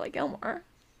ignores Lorelai Gilmore.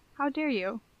 How dare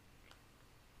you?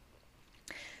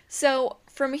 So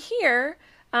from here,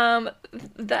 the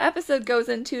episode goes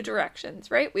in two directions,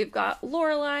 right? We've got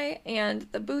Lorelai and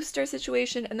the booster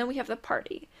situation, and then we have the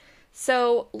party.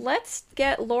 So let's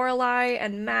get Lorelai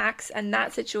and Max and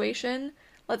that situation.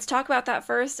 Let's talk about that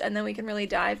first, and then we can really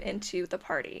dive into the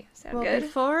party. Sound good?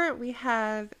 Before we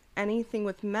have anything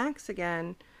with Max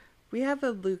again, we have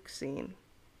a Luke scene.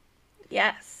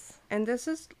 Yes. And this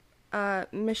is,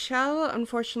 Michelle,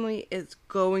 unfortunately, is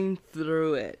going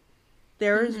through it.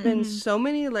 There's been so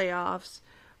many layoffs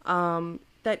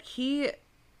that he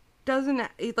doesn't,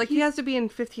 like, he has to be in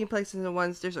 15 places at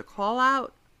once. There's a call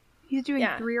out. He's doing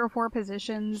 3 or 4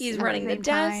 positions. He's running the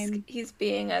desk. Time. He's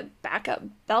being a backup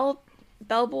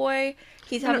bellboy.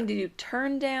 He's having to do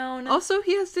turn down. Also,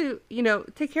 he has to,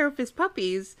 take care of his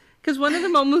puppies because one of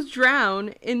them almost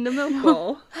drowned in the milk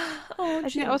bowl. I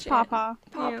think it was Papa.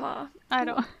 Papa. Yeah. I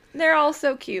don't. They're all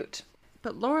so cute.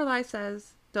 But Lorelai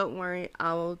says, "Don't worry,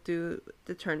 I will do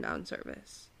the turn down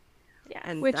service." Yeah,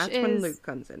 and Which that's is when Luke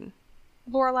comes in.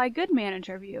 Lorelai good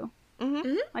manager view.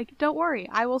 Mm-hmm. Like, don't worry,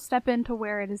 I will step into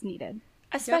where it is needed.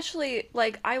 Especially,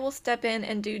 like, I will step in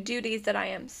and do duties that I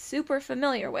am super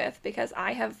familiar with because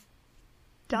I have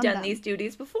done these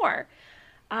duties before.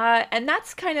 And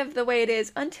that's kind of the way it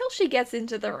is until she gets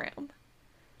into the room.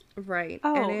 Right.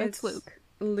 Oh, and it's Luke.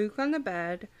 Luke on the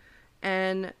bed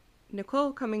and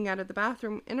Nicole coming out of the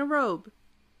bathroom in a robe.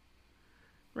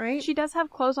 Right? She does have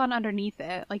clothes on underneath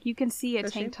it. Like, you can see a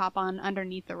Does tank she? top on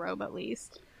underneath the robe, at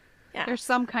least. Yeah. There's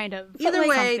some kind of... Either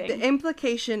way, something. the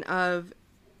implication of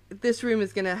this room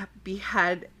is going to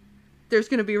there's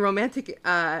going to be romantic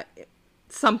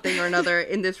something or another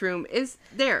in this room is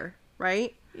there,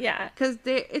 right? Yeah. Because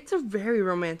it's a very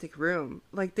romantic room.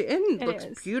 Like, the inn looks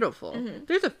beautiful. Mm-hmm.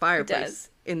 There's a fireplace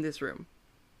in this room.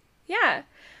 Yeah.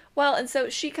 Well, and so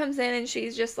she comes in and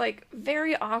she's just, like,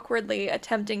 very awkwardly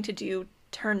attempting to do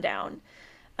turn down,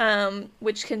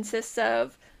 which consists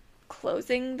of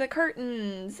closing the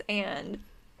curtains and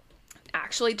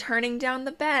actually turning down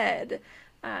the bed.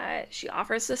 She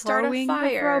offers to start Throwing a fire.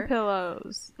 the throw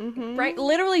pillows. Mm-hmm. Right?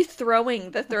 Literally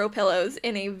throwing the throw pillows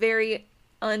in a very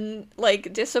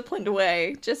disciplined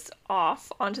way, just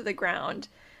off onto the ground.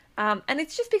 And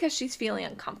it's just because she's feeling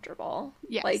uncomfortable.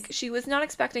 Yes. Like, she was not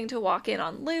expecting to walk in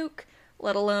on Luke,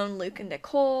 let alone Luke and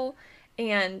Nicole,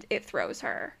 and it throws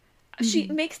her. Mm-hmm. She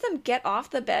makes them get off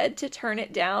the bed to turn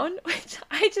it down, which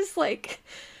I just, like...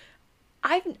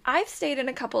 I've stayed in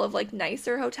a couple of, like,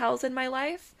 nicer hotels in my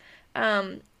life,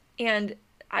 and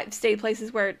I've stayed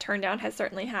places where turn down has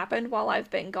certainly happened while I've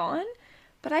been gone,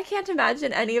 but I can't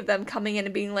imagine any of them coming in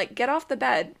and being like, get off the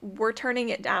bed, we're turning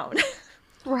it down.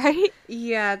 Right?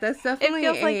 Yeah, that's definitely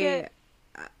it feels like it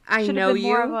I should know have been you.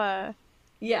 more of a...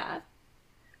 Yeah.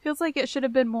 Feels like it should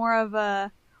have been more of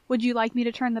a, would you like me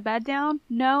to turn the bed down?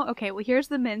 No? Okay, well, here's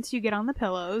the mints. You get on the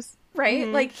pillows. Right?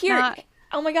 Mm-hmm. Like, here, Not...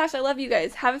 oh my gosh, I love you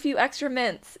guys. Have a few extra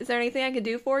mints. Is there anything I can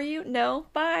do for you? No?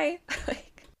 Bye.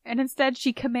 And instead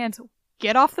she commands,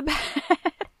 get off the bed.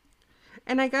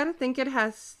 And I gotta think it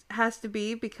has to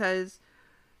be because,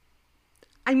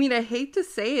 I mean, I hate to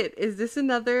say it, is this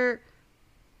another,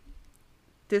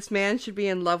 this man should be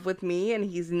in love with me and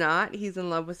he's not, he's in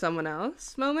love with someone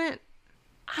else moment?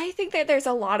 I think that there's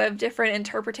a lot of different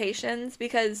interpretations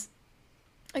because,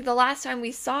 like, the last time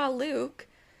we saw Luke,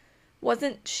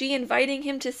 wasn't she inviting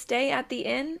him to stay at the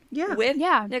inn with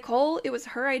Nicole? It was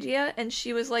her idea, and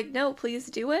she was like, no, please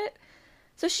do it.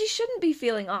 So she shouldn't be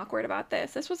feeling awkward about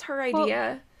this. This was her idea.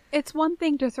 Well, it's one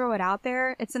thing to throw it out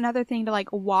there. It's another thing to,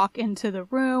 like, walk into the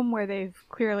room where they've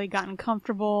clearly gotten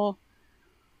comfortable.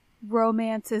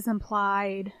 Romance is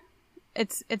implied.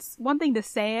 It's one thing to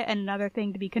say it and another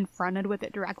thing to be confronted with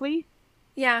it directly.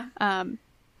 Yeah.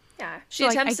 Yeah. She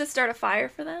attempts to start a fire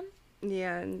for them.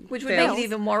 Yeah. Which would make it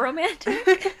even more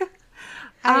romantic.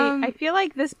 I feel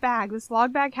like this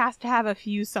log bag has to have a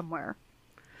fuse somewhere.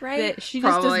 Right? That she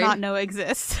just does not know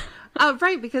exists.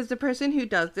 Right, because the person who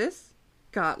does this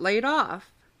got laid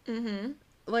off. Mm-hmm.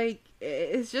 Like,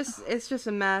 it's just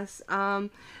a mess. And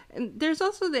there's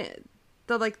also the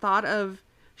like thought of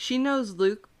she knows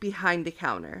Luke behind the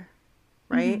counter,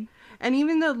 right? Mm-hmm. And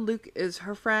even though Luke is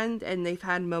her friend and they've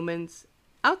had moments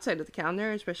outside of the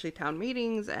counter, especially town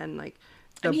meetings and like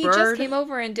he just came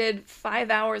over and did 5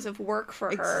 hours of work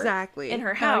for her in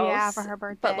her house. Oh, yeah, for her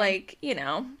birthday. But like, you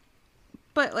know,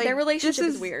 but like their relationship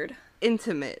is weird.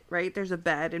 Intimate, right? There's a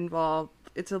bed involved.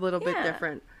 It's a little bit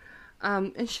different.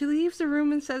 And she leaves the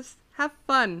room and says, "Have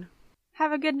fun.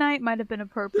 Have a good night." Might have been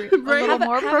appropriate. Right? A little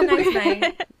more appropriate. Have a nice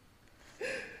night.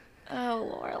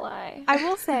 Oh, Lorelai. I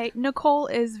will say, Nicole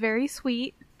is very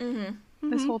sweet. Mm-hmm.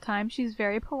 This whole time. She's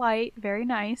very polite, very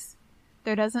nice.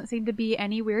 There doesn't seem to be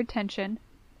any weird tension.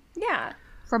 Yeah.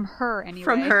 From her, anyway.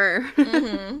 From her.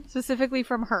 Mm-hmm. Specifically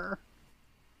from her.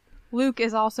 Luke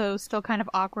is also still kind of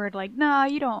awkward, like, nah,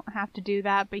 you don't have to do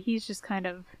that, but he's just kind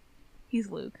of...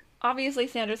 He's Luke. Obviously,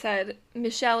 Sandra said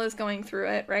Michelle is going through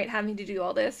it, right? Having to do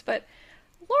all this, but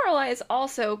Lorelai is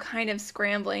also kind of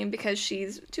scrambling because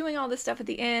she's doing all this stuff at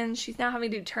the end. She's now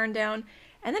having to do turn down.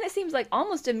 And then it seems like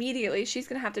almost immediately she's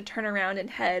going to have to turn around and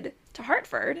head to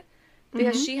Hartford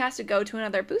because she has to go to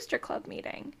another Booster Club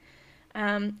meeting.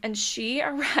 And she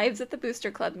arrives at the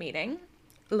Booster Club meeting.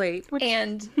 Late.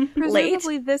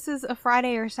 Presumably this is a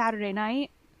Friday or Saturday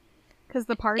night? Because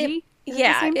the party?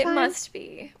 It must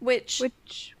be.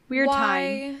 Which Weird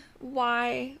time.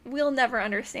 Why? We'll never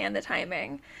understand the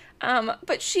timing.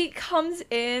 But she comes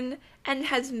in and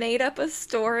has made up a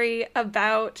story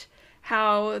about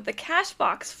how the cash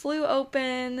box flew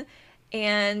open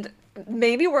and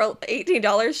maybe we're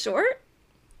 $18 short.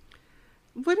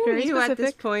 Wouldn't you at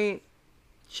this point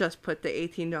just put the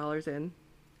 $18 in?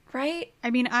 Right? I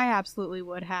mean, I absolutely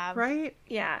would have. Right?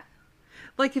 Yeah.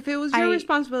 Like, if it was your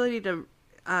responsibility to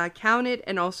count it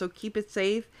and also keep it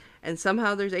safe, and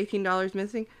somehow there's $18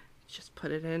 missing, just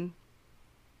put it in.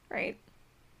 Right.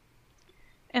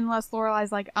 Unless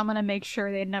Lorelai's like, I'm gonna make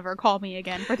sure they never call me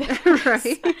again for this.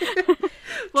 Right.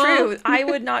 True. I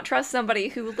would not trust somebody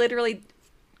who literally,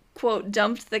 quote,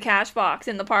 dumped the cash box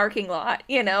in the parking lot,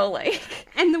 you know, like.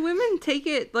 And the women take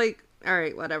it like, all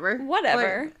right, whatever.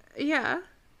 Whatever. Like, yeah.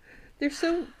 They're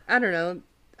so, I don't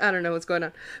know what's going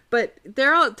on. But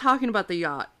they're all talking about the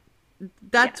yacht.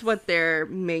 That's what their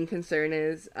main concern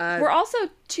is. We're also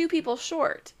 2 people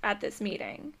short at this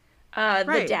meeting. Right.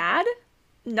 The dad,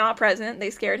 not present. They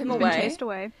scared him away. Chased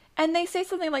away. And they say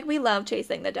something like, we love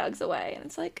chasing the Dougs away. And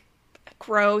it's like,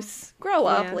 gross. Grow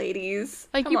up, ladies.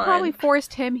 Like, Come you on. probably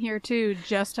forced him here, too,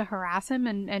 just to harass him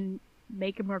and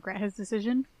make him regret his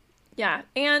decision. Yeah,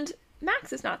 and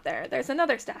Max is not there. There's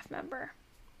another staff member.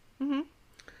 Mm-hmm.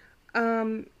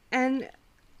 And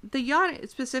the yacht,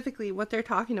 specifically, what they're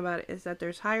talking about is that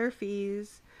there's higher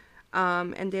fees,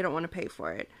 and they don't want to pay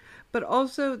for it. But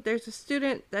also, there's a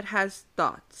student that has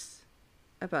thoughts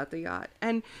about the yacht.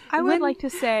 And I would like to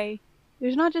say,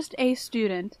 there's not just a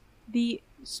student. The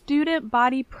student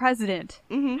body president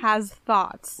has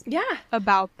thoughts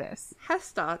about this. Has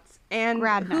thoughts. And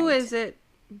Grad who night. is it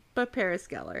but Paris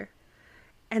Geller?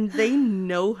 And they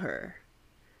know her.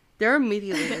 They're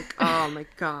immediately like, oh my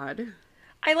god.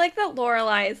 I like that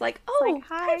Lorelai is like, oh, like,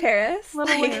 hi, Paris.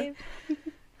 Little Like,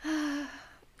 wave.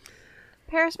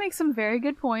 Paris makes some very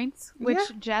good points,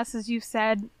 which, Jess, as you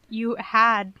said, you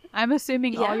had. I'm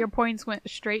assuming all your points went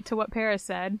straight to what Paris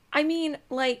said. I mean,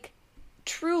 like,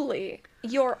 truly,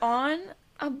 you're on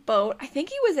a boat. I think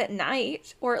he was at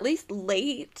night, or at least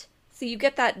late. So you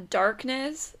get that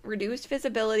darkness, reduced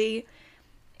visibility.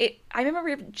 I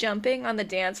remember jumping on the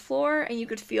dance floor, and you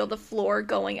could feel the floor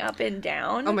going up and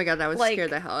down. Oh my god, that would like, scare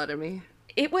the hell out of me.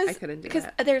 It was, I couldn't do because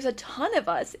that. there's a ton of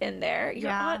us in there.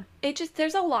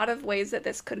 There's a lot of ways that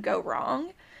this could go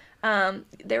wrong.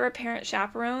 There were parent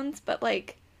chaperones, but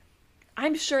like,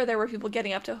 I'm sure there were people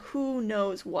getting up to who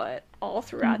knows what all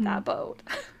throughout that boat.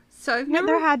 So I've never...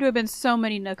 There had to have been so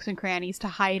many nooks and crannies to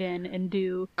hide in and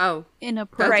do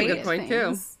inappropriate that's a good point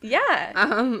things. too.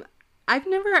 Yeah. I've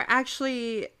never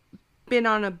actually been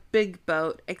on a big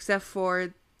boat except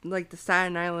for like the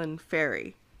Staten Island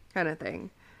ferry kind of thing.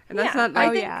 And that's not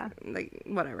like, like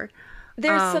whatever.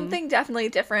 There's something definitely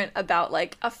different about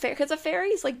like a ferry, because a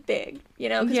ferry's like big, you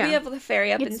know, because we have the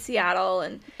ferry up in Seattle,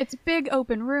 and it's big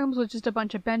open rooms with just a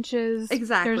bunch of benches.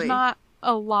 Exactly. There's not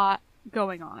a lot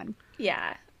going on.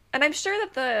 Yeah. And I'm sure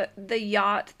that the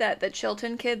yacht that the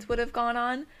Chilton kids would have gone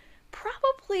on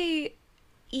probably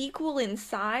equal in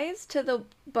size to the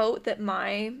boat that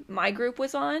my group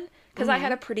was on, because I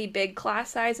had a pretty big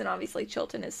class size, and obviously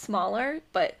Chilton is smaller,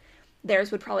 but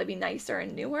theirs would probably be nicer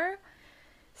and newer.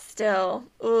 Still,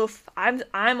 oof, I'm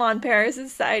on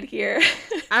Paris's side here.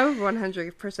 I would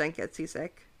 100% get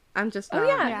seasick. I'm just not. Oh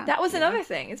yeah, that was another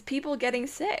thing. It's people getting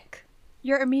sick.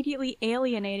 You're immediately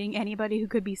alienating anybody who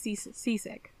could be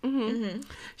seasick.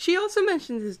 She also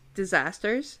mentions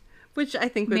disasters, which I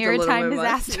think was maritime a little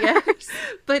bit disasters. less.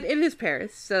 Yeah. But it is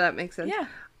Paris, so that makes sense. Yeah.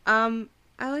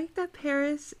 I like that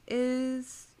Paris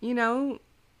is, you know,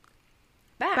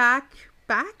 back.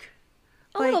 A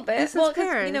Like, little bit. this is Well, because,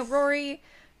 Paris. you know, Rory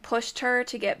pushed her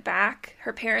to get back.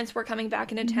 Her parents were coming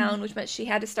back into town, which meant she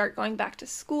had to start going back to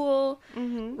school.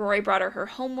 Rory brought her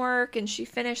homework, and she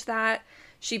finished that.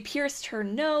 She pierced her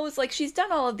nose. Like, she's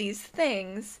done all of these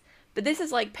things, but this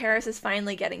is like Paris is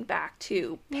finally getting back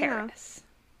to Paris.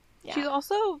 Yeah. She's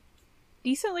also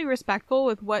decently respectful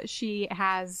with what she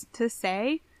has to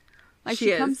say. Like,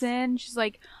 she comes in, she's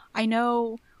like, I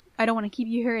know I don't want to keep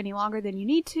you here any longer than you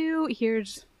need to.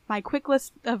 Here's my quick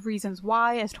list of reasons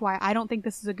why, as to why I don't think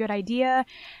this is a good idea,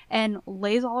 and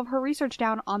lays all of her research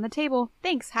down on the table.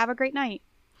 Thanks, have a great night.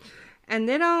 And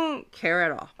they don't care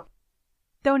at all.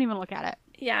 Don't even look at it.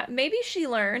 Yeah, maybe she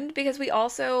learned, because we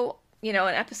also, you know,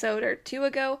 an episode or two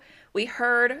ago, we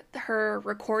heard her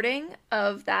recording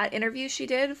of that interview she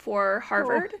did for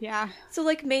Harvard. Oh, yeah. So,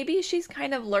 like, maybe she's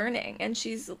kind of learning, and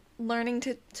she's learning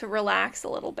to relax a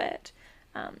little bit.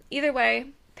 Either way,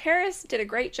 Paris did a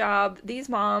great job. These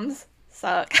moms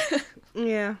suck.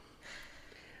 Yeah.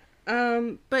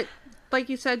 But like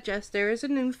you said, Jess, there is a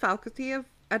new faculty of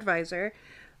advisor.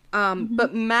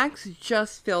 But Max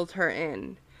just filled her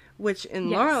in, which in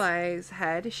Yes. Lorelai's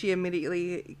head, she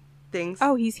immediately thinks,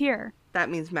 Oh, he's here. that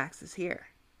means Max is here.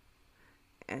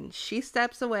 And she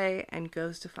steps away and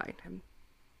goes to find him.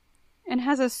 And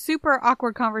has a super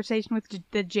awkward conversation with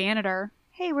the janitor.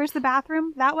 Hey, where's the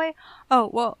bathroom? That way? Oh,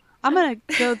 well, I'm going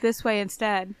to go this way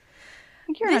instead.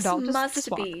 Like, you're an adult. This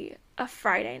must walk. be a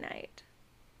Friday night.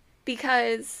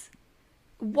 Because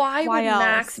why would else?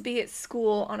 Max be at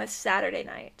school on a Saturday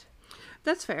night?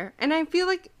 That's fair. And I feel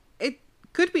like it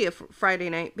could be a Friday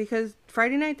night because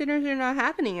Friday night dinners are not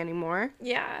happening anymore.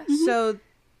 Yeah. So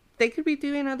they could be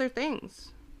doing other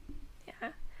things. Yeah.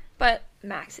 But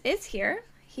Max is here.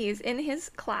 He's in his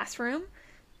classroom,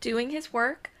 doing his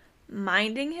work,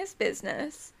 minding his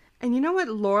business. And you know what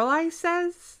Lorelai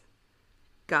says?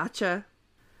 Gotcha.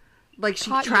 Like she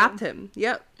Caught trapped you. him.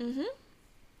 Yep.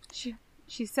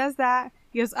 She says that.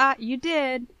 He goes, you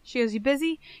did. She goes, you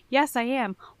busy? Yes, I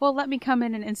am. Well, let me come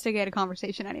in and instigate a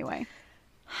conversation anyway.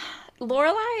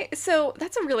 Lorelai, so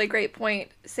that's a really great point,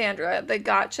 Sandra, the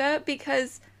gotcha,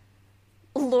 because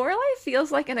Lorelai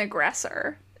feels like an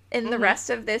aggressor in the rest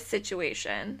of this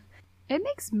situation. It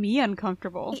makes me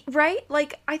uncomfortable. Right?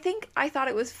 Like, I thought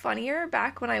it was funnier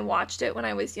back when I watched it when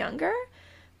I was younger,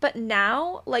 but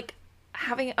now, like,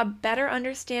 having a better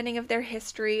understanding of their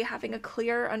history, having a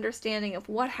clearer understanding of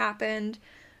what happened,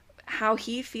 how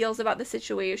he feels about the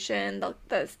situation,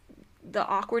 the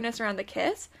awkwardness around the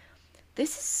kiss,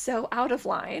 this is so out of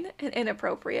line and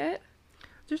inappropriate.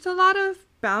 There's a lot of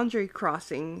boundary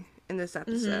crossing in this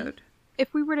episode.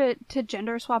 If we were to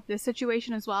gender swap this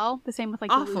situation as well, the same with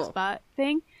like the Awful. loose butt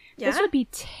thing, Yeah. this would be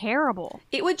terrible.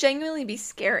 It would genuinely be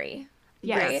scary.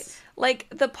 Yes. Right? Like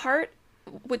the part,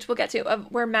 which we'll get to,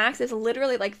 of where Max is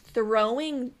literally like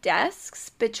throwing desks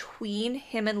between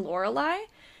him and Lorelai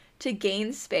to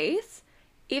gain space.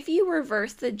 If you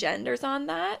reverse the genders on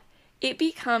that, it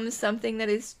becomes something that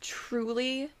is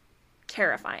truly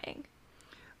terrifying.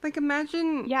 Like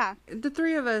imagine the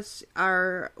three of us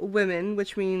are women,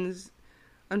 which means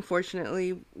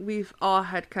unfortunately we've all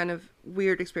had kind of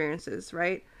weird experiences,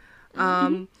 right?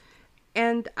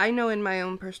 And I know in my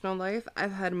own personal life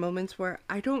I've had moments where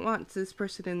I don't want this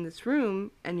person in this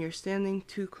room and you're standing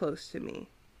too close to me,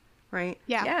 right?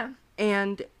 Yeah.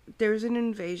 And there's an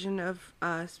invasion of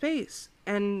space,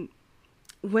 and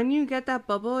when you get that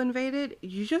bubble invaded,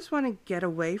 you just want to get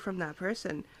away from that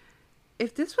person.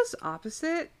 If this was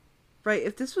opposite, right?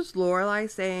 If this was Lorelai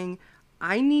saying,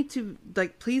 I need to,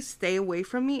 like, please stay away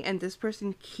from me, and this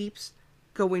person keeps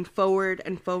going forward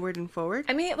and forward and forward.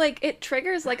 I mean, like, it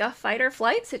triggers like a fight or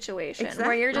flight situation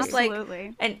where you're just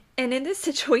Absolutely. like, and in this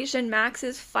situation,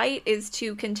 Max's fight is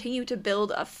to continue to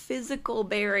build a physical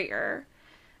barrier.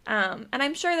 And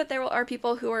I'm sure that there are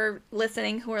people who are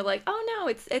listening who are like, oh no,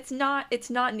 it's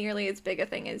not nearly as big a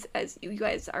thing as you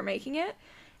guys are making it.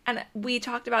 And we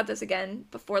talked about this again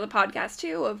before the podcast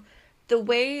too, of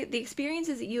the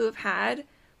experiences that you have had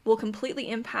will completely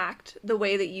impact the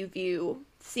way that you view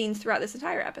scenes throughout this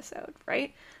entire episode,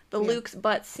 right? Luke's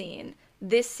butt scene,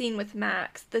 this scene with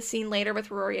Max, the scene later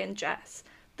with Rory and Jess.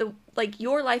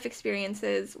 Your life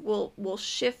experiences will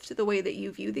shift the way that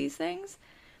you view these things.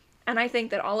 And I think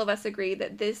that all of us agree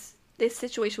that this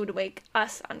situation would make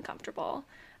us uncomfortable.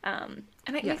 And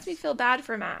it makes me feel bad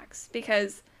for Max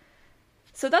because...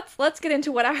 So let's get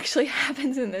into what actually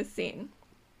happens in this scene.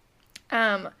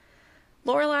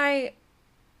 Lorelai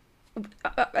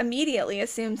immediately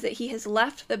assumes that he has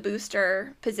left the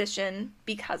booster position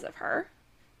because of her.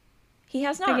 He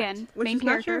has not. Again, Which main is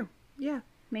not character. true. Yeah.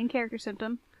 Main character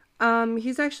symptom.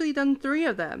 He's actually done 3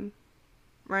 of them,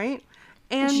 right?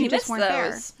 And She just missed weren't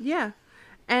there. those. yeah.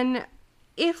 And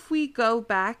if we go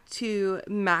back to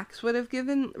Max would have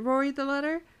given Rory the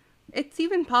letter, it's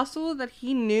even possible that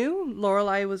he knew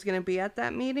Lorelai was going to be at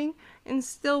that meeting and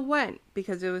still went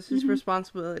because it was his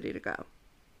responsibility to go.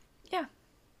 Yeah.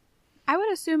 I would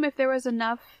assume if there was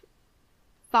enough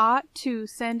thought to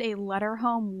send a letter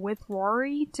home with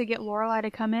Rory to get Lorelai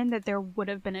to come in, that there would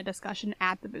have been a discussion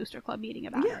at the Booster Club meeting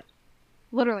about it.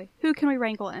 Literally, who can we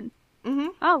wrangle in?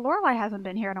 Oh, Lorelai hasn't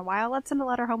been here in a while. Let's send a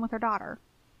letter home with her daughter.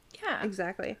 Yeah.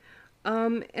 Exactly.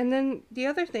 And then the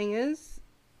other thing is,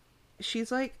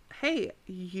 she's like, hey,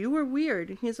 you were weird.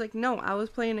 And he's like, no, I was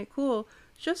playing it cool,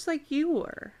 just like you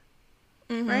were.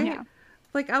 Right? Yeah.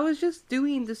 Like, I was just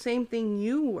doing the same thing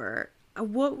you were.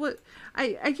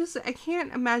 I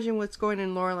can't imagine what's going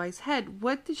in Lorelai's head.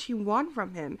 What did she want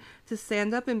from him? To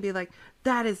stand up and be like,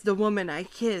 that is the woman I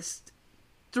kissed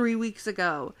 3 weeks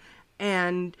ago.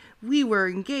 And we were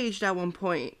engaged at one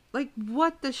point. Like,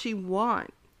 what does she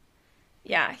want?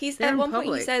 Yeah. At one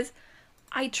point he says,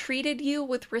 I treated you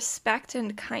with respect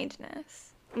and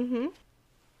kindness. Mm-hmm.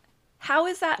 How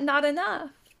is that not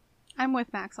enough? I'm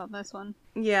with Max on this one.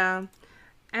 Yeah.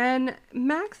 And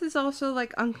Max is also,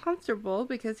 like, uncomfortable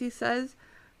because he says,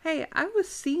 hey, I was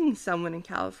seeing someone in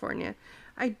California.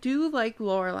 I do like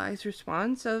Lorelai's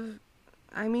response of,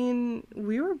 I mean,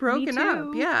 we were broken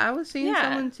up. Yeah, I was seeing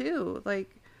someone too.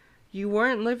 Like, you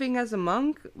weren't living as a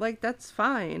monk. Like, that's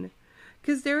fine.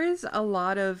 Because there is a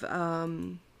lot of,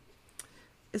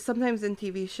 sometimes in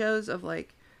TV shows of,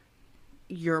 like,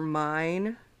 you're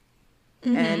mine.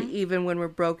 Mm-hmm. And even when we're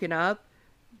broken up,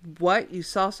 what? You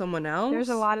saw someone else? There's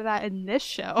a lot of that in this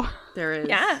show. There is.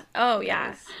 Yeah. Oh,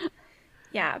 yeah.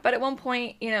 Yeah, but at one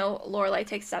point, you know, Lorelai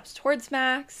takes steps towards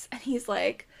Max, and he's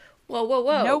like, whoa, whoa,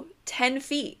 whoa, nope. 10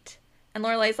 feet. And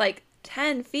Lorelai's like,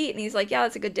 10 feet? And he's like, yeah,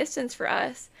 that's a good distance for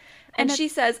us. And she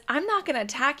says, I'm not going to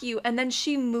attack you. And then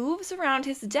she moves around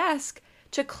his desk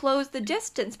to close the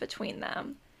distance between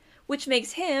them, which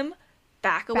makes him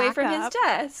back away from his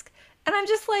desk. And I'm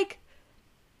just like,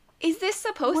 is this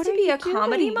supposed to be a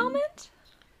comedy moment?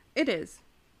 It is.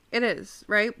 It is,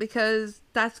 right? Because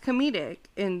that's comedic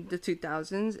in the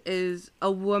 2000s, is a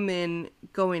woman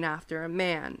going after a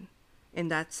man in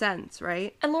that sense,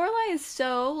 right? And Lorelai is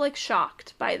so, like,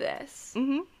 shocked by this.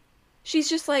 Mm-hmm. She's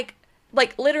just like,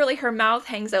 literally her mouth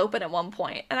hangs open at one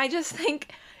point. And I just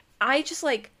think,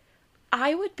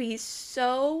 I would be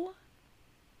so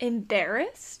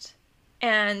embarrassed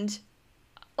and,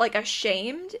 like,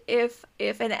 ashamed if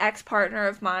an ex-partner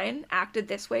of mine acted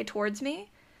this way towards me.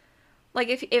 Like,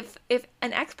 if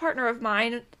an ex-partner of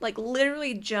mine, like,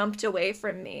 literally jumped away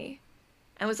from me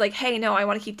and was like, hey, no, I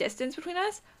want to keep distance between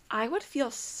us, I would feel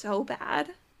so bad.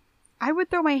 I would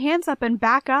throw my hands up and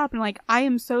back up and, like, I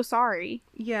am so sorry.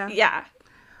 Yeah. Yeah.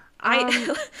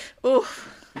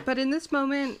 Oof. But in this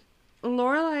moment,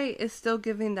 Lorelai is still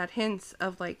giving that hint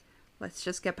of, like, let's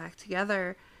just get back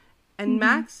together. And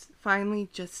Max finally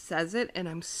just says it, and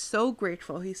I'm so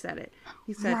grateful he said it.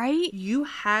 He said, right? You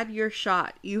had your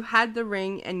shot. You had the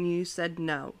ring, and you said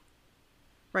no.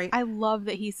 Right? I love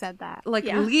that he said that. Like,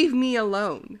 leave me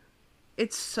alone.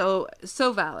 It's so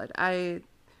valid. I've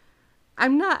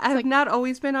not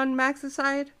always been on Max's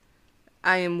side.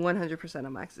 I am 100%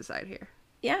 on Max's side here.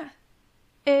 Yeah.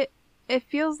 It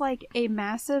feels like a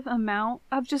massive amount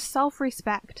of just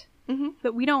self-respect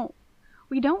that we don't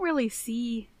really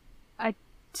see a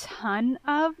ton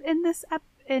of in this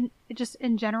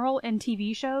in general in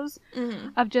TV shows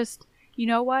of just, you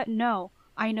know what? No,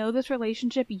 I know this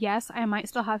relationship. Yes, I might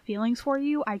still have feelings for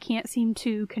you. I can't seem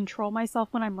to control myself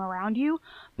when I'm around you,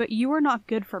 but you are not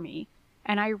good for me.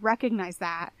 And I recognize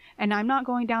that, and I'm not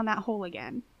going down that hole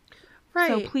again. Right.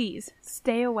 So please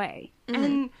stay away.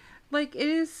 And like, it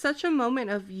is such a moment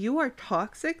of, you are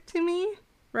toxic to me,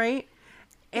 right?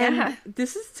 And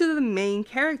this is to the main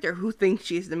character, who thinks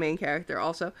she's the main character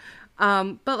also.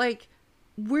 But like,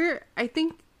 I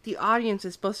think the audience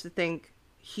is supposed to think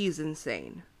he's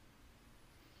insane.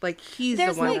 Like, he's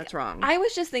the one that's wrong. I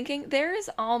was just thinking, there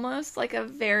is almost like a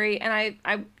very, and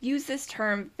I use this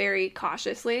term very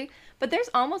cautiously, but there's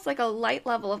almost like a light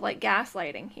level of, like,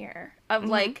 gaslighting here. Of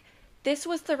like, this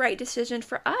was the right decision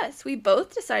for us. We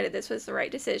both decided this was the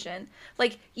right decision.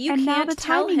 Like, you can't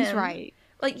tell him. Right.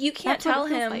 Like, you can't tell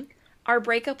him our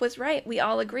breakup was right. We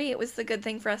all agree it was the good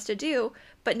thing for us to do,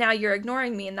 but now you're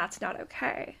ignoring me and that's not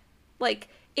okay. Like,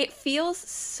 it feels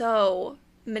so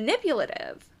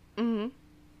manipulative.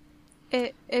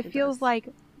 It feels like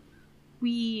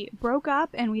we broke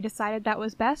up and we decided that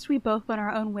was best. We both went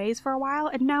our own ways for a while,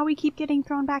 and now we keep getting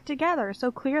thrown back together. So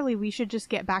clearly we should just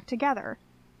get back together.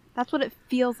 That's what it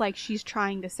feels like she's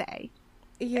trying to say.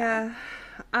 Yeah.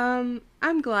 I'm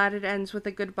glad it ends with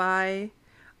a goodbye.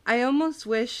 I almost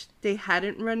wish they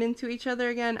hadn't run into each other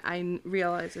again. I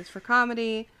realize it's for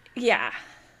comedy. Yeah.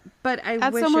 But I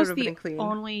wish it would have been clean. That's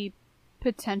almost the only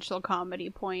potential comedy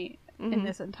point in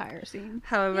this entire scene.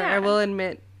 However, I will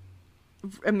admit,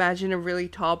 imagine a really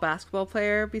tall basketball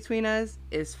player between us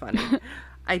is funny.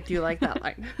 I do like that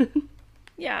line.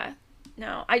 Yeah.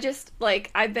 No, I just, like,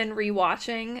 I've been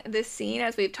rewatching this scene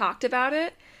as we've talked about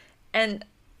it, and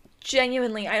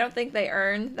genuinely, I don't think they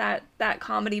earned that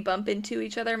comedy bump into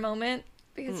each other moment,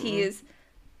 because he is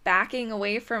backing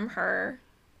away from her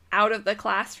out of the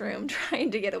classroom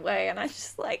trying to get away, and I'm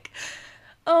just like,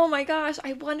 oh my gosh,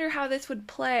 I wonder how this would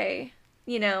play,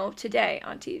 you know, today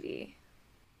on TV.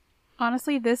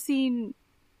 Honestly, this scene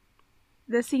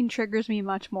triggers me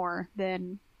much more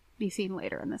than the scene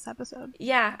later in this episode.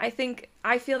 Yeah, I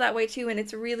feel that way too, and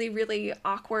it's really, really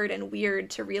awkward and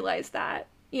weird to realize that,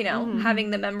 you know,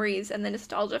 having the memories and the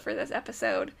nostalgia for this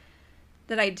episode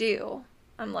that I do.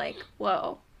 I'm like,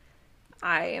 whoa,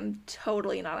 I am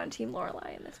totally not on Team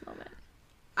Lorelai in this moment.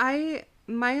 I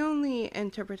my only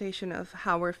interpretation of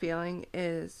how we're feeling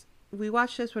is we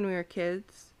watched this when we were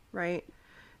kids, right?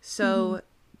 So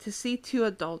to see two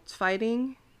adults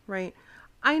fighting, right?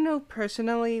 I know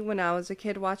personally when I was a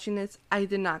kid watching this, I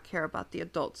did not care about the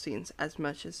adult scenes as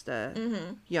much as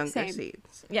the younger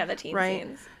scenes. Yeah, the teen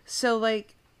scenes. So,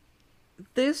 like,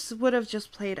 this would have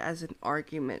just played as an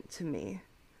argument to me.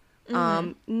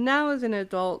 Now as an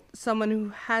adult, someone who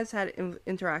has had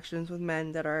interactions with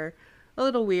men that are a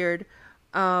little weird,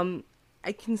 I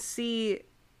can see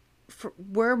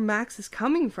where Max is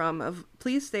coming from of,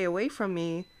 please stay away from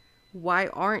me. Why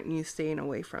aren't you staying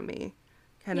away from me?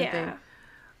 Kind of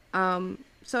thing.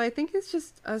 So I think it's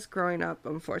just us growing up,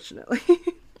 unfortunately.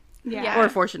 Or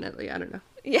fortunately, I don't know.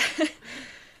 Yeah.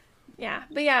 Yeah.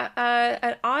 But yeah,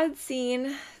 an odd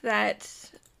scene that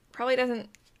probably doesn't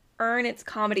earn its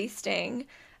comedy sting.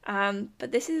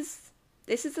 But this is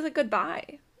a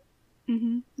goodbye.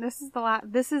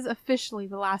 This is officially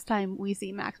the last time we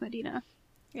see Max Medina.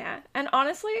 Yeah. And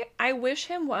honestly, I wish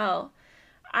him well.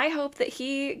 I hope that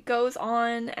he goes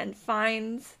on and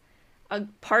finds a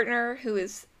partner who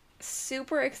is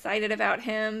super excited about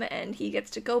him, and he gets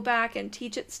to go back and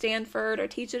teach at Stanford or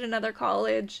teach at another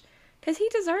college, because he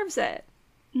deserves it.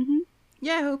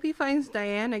 Yeah, I hope he finds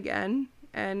Diane again,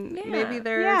 and maybe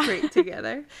they're great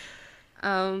together.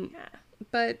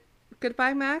 But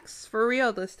goodbye, Max, for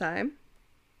real this time.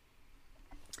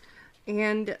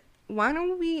 And why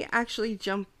don't we actually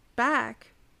jump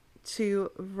back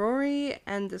to Rory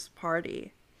and this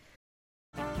party?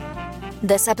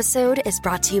 This episode is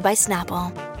brought to you by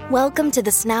Snapple. Welcome to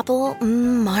the Snapple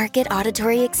Market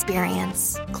Auditory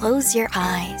Experience. Close your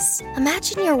eyes.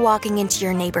 Imagine you're walking into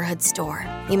your neighborhood store.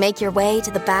 You make your way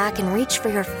to the back and reach for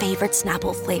your favorite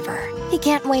Snapple flavor. You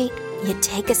can't wait. You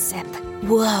take a sip.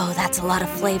 Whoa, that's a lot of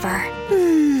flavor.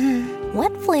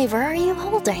 What flavor are you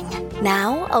holding?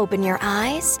 Now open your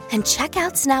eyes and check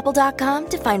out Snapple.com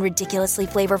to find ridiculously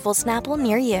flavorful Snapple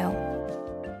near you.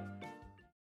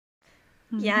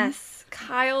 Yes.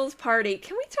 Kyle's party.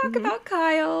 Can we talk about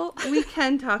Kyle? We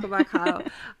can talk about Kyle.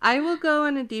 I will go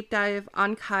on a deep dive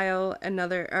on Kyle,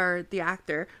 the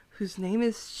actor whose name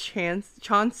is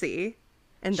Chauncey,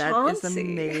 and that is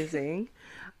amazing.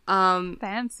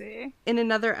 Fancy. In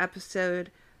another episode,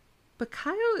 but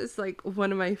Kyle is like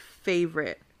one of my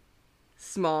favorite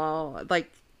small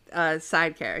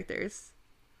side characters.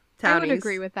 Townies. I would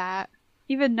agree with that.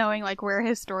 Even knowing like where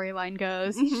his storyline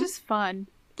goes, he's just fun.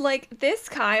 Like, this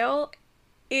Kyle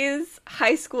is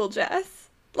high school Jess.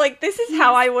 Like, this is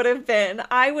how I would have been.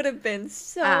 I would have been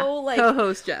so,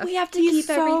 co-host Jess. We have to He's keep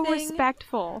everything... so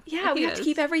respectful. Yeah, we have to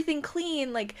keep everything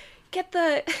clean. Like, get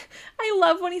the... I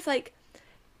love when he's like,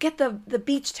 get the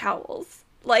beach towels.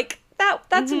 Like,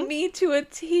 that's me to a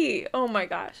T. Oh my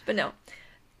gosh. But no.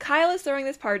 Kyle is throwing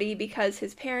this party because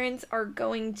his parents are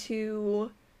going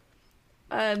to...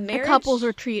 a couples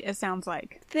retreat, it sounds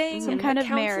like. Some kind of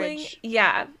marriage.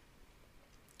 Yeah.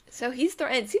 So he's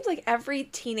it seems like every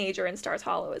teenager in Stars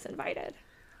Hollow is invited.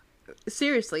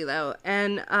 Seriously, though.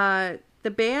 And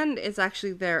the band is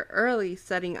actually there early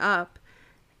setting up.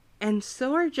 And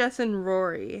so are Jess and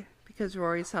Rory, because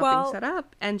Rory's helping set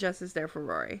up, and Jess is there for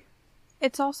Rory.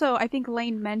 It's also, I think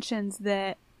Lane mentions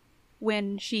that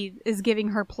when she is giving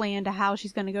her plan to how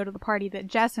she's going to go to the party, that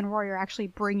Jess and Rory are actually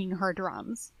bringing her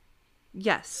drums.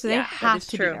 Yes. So they have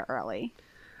to be there early.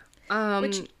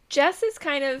 Which Jess is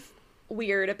kind of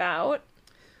weird about.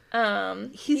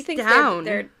 He thinks down.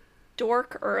 They're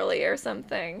dork early or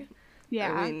something.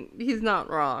 Yeah. I mean, he's not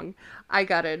wrong. I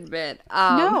gotta admit.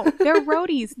 No, they're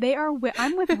roadies. They are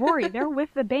I'm with Rory. They're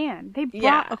with the band. They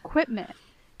brought equipment.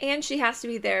 And she has to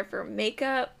be there for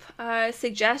makeup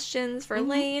suggestions for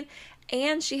Lane.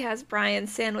 And she has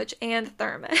Brian's sandwich and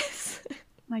thermos.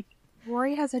 Like,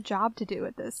 Rory has a job to do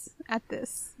at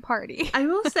this party. I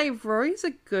will say Rory's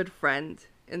a good friend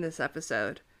in this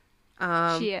episode.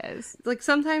 She is. Like,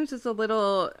 sometimes it's a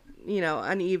little,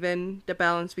 uneven, the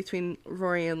balance between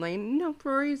Rory and Lane. No,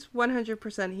 Rory's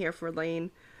 100% here for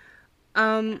Lane.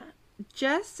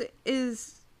 Jess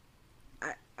is,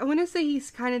 I want to say he's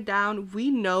kind of down.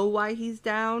 We know why he's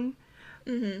down.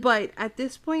 But at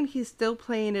this point, he's still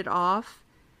playing it off.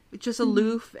 Just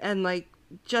aloof, and,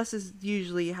 Jess is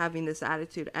usually having this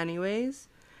attitude anyways.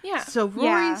 Yeah. So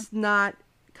Rory's not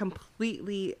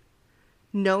completely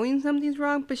knowing something's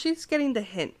wrong, but she's getting the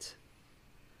hint.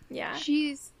 Yeah.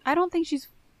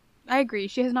 I agree.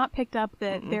 She has not picked up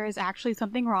that there is actually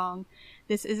something wrong.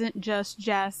 This isn't just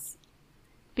Jess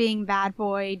being bad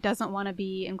boy, doesn't want to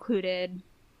be included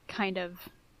kind of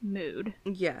mood.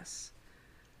 Yes.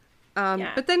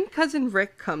 But then Cousin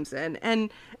Rick comes in,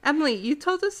 and Emily, you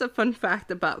told us a fun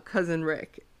fact about Cousin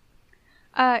Rick.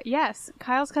 Yes.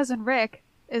 Kyle's cousin Rick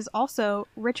is also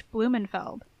Rich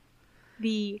Blumenfeld,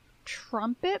 the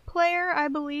trumpet player, I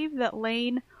believe, that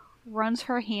Lane runs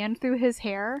her hand through his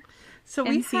hair. So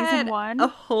we had a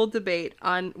whole debate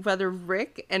on whether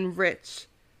Rick and Rich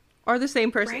are the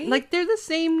same person. Right? Like, they're the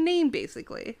same name,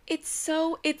 basically. It's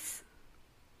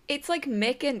like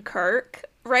Mick and Kirk,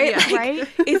 right? Yeah. Like,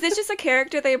 Right? Is this just a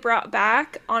character they brought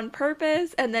back on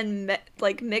purpose and then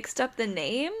mixed up the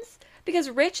names? Because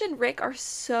Rich and Rick are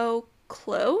so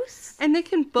close. And they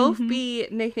can both be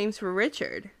nicknames for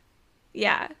Richard.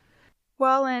 Yeah.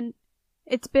 Well, and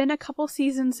it's been a couple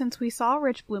seasons since we saw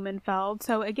Rich Blumenfeld.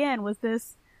 So again, was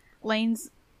this Lane's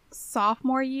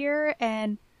sophomore year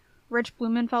and Rich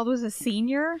Blumenfeld was a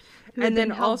senior who And had then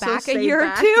been held also back a stayed year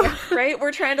back. or two? Yeah. Right?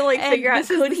 We're trying to And figure out,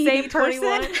 this is could the he same be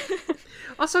 21?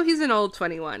 Also, he's an old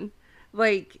 21.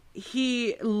 Like,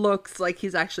 he looks like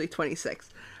he's actually 26.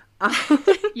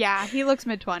 Yeah, he looks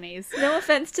mid-20s. No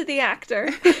offense to the actor.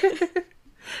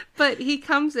 But he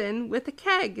comes in with a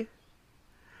keg.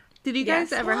 Did you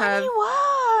guys ever have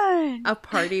 21! a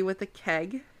party with a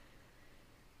keg?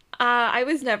 I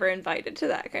was never invited to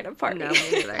that kind of party. No,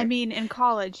 me neither. I mean, in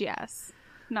college, yes.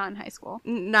 Not in high school.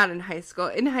 Not in high school.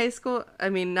 In high school, I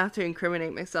mean, not to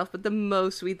incriminate myself, but the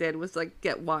most we did was, like,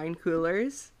 get wine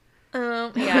coolers.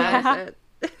 Yeah. That was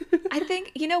it. I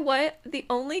think, you know what? The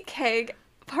only keg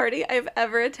party I've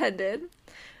ever attended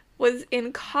was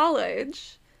in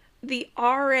college. The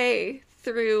RA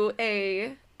threw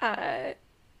a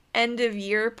end of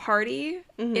year party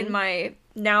in my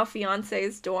now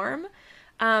fiance's dorm,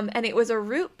 and it was a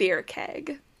root beer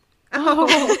keg.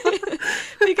 Oh.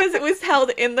 Because it was held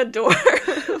in the dorm.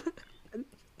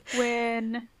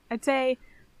 When, I'd say,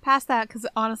 past that, because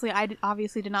honestly,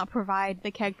 obviously did not provide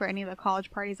the keg for any of the college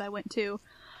parties I went to.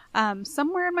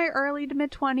 Somewhere in my early to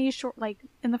mid-20s, like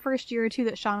in the first year or two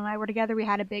that Sean and I were together, we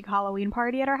had a big Halloween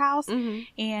party at our house,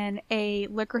 and a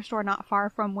liquor store not far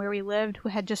from where we lived who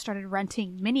had just started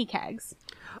renting mini kegs.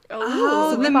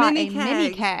 Oh, So we the bought mini a mini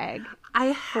keg.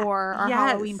 keg for our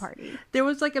Halloween party. There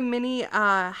was like a mini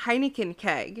Heineken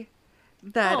keg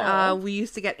that we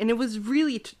used to get, and it was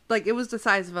really it was the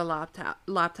size of a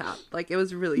laptop. Like, it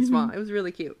was really small. It was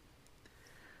really cute.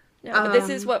 No, but this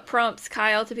is what prompts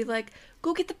Kyle to be like,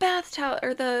 go get the bath towel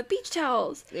or the beach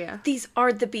towels. Yeah. These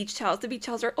are the beach towels. The beach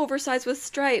towels are oversized with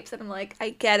stripes. And I'm like, I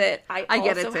get it. I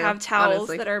get it also too, have towels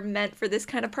honestly. that are meant for this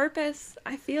kind of purpose.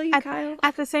 I feel you, Kyle.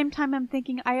 At the same time, I'm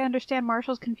thinking I understand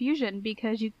Marshall's confusion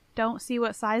because you don't see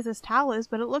what size this towel is,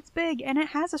 but it looks big and it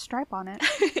has a stripe on it.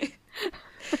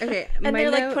 Okay, And they're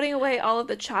like putting away all of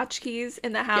the tchotchkes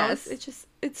in the house. Yes.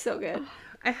 It's so good.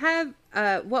 I have.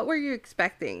 What were you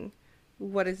expecting?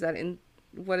 What is that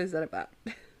about?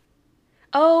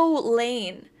 Oh,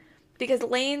 Lane. Because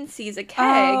Lane sees a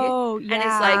keg and is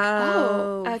like,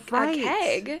 a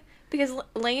keg. Because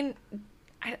Lane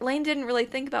didn't really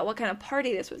think about what kind of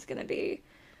party this was going to be.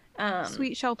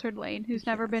 Sweet sheltered Lane, who's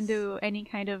never been to any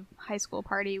kind of high school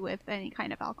party with any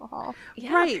kind of alcohol.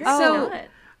 Yeah, Right. So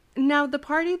So now the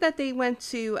party that they went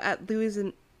to at Louis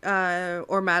and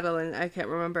or Madeline, I can't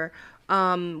remember,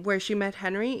 where she met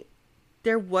Henry,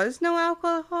 there was no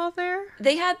alcohol there?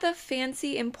 they had the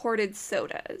fancy imported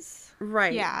sodas.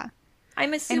 Right. Yeah.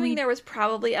 I'm assuming there was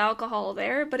probably alcohol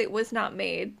there, but it was not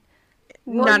made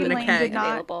Not in a Lane keg. did not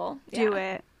available. do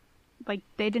it. Like,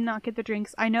 they did not get the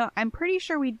drinks. I'm pretty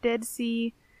sure we did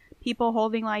see people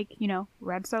holding, like,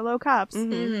 red Solo cups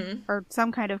or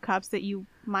some kind of cups that you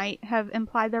might have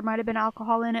implied there might have been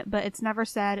alcohol in it, but it's never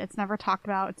said, it's never talked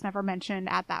about, it's never mentioned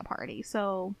at that party.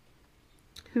 So,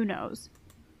 who knows?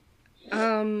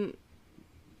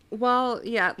 Well,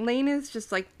 yeah, Lane is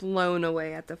just like blown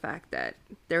away at the fact that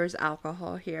there's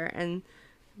alcohol here. And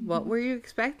what were you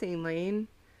expecting, Lane?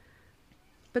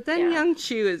 But then Young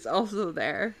Chu is also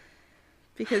there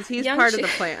because he's part of the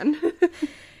plan.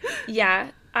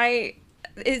 Yeah.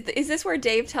 Is this where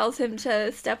Dave tells him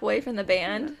to step away from the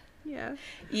band? Yeah.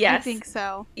 Yes. I think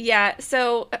so. Yeah,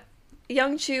 so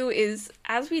Young Chu is,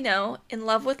 as we know, in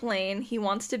love with Lane. He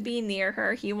wants to be near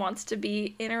her. He wants to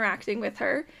be interacting with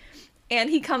her. And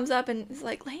he comes up and is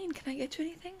like, Lane, can I get you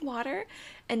anything? Water?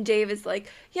 And Dave is like,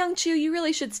 Young Chu, you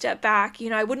really should step back.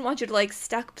 I wouldn't want you to, like,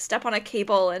 step on a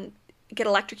cable and get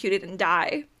electrocuted and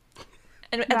die.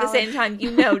 And at the same time,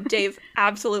 Dave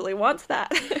absolutely wants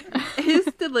that. His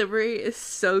delivery is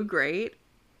so great.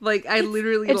 Like, I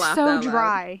literally laughed out loud. It's so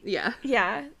dry. Yeah.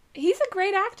 Yeah. He's a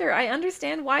great actor. I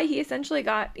understand why he essentially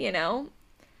got,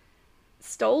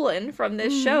 stolen from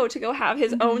this show to go have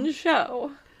his own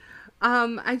show.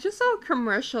 I just saw a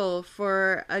commercial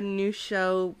for a new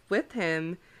show with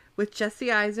him, with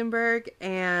Jesse Eisenberg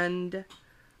and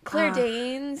Claire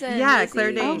Danes and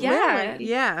Claire Danes. Yeah. Really?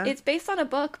 Yeah. It's based on a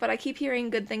book, but I keep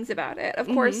hearing good things about it. Of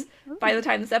course, by the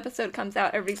time this episode comes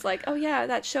out, everybody's like, oh yeah,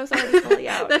 that show's already fully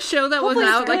out. That show that was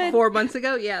out like 4 months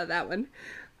ago? Yeah, that one.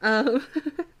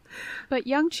 But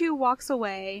Young-Chu walks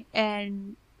away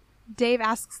and Dave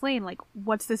asks Lane, like,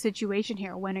 what's the situation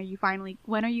here? When are you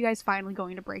guys finally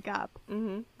going to break up?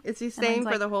 Mm-hmm. Is he staying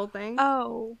for the whole thing?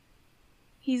 Oh,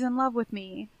 he's in love with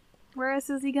me. Where else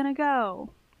is he gonna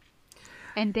go?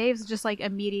 And Dave's just like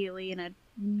immediately in a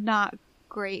not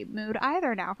great mood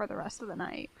either now for the rest of the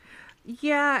night.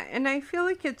 Yeah, and I feel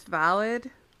like it's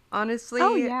valid, honestly.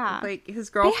 Oh, yeah. Like, his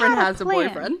girlfriend has a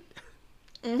boyfriend.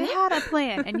 They had a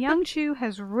plan, and Young-Chu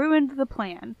has ruined the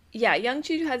plan. Yeah,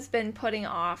 Young-Chu has been putting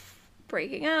off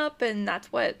breaking up, and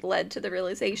that's what led to the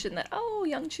realization that, oh,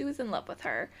 Young-Chu is in love with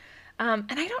her. And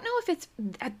I don't know if it's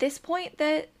at this point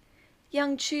that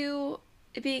Young-Chu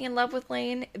being in love with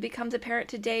Lane becomes apparent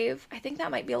to Dave. I think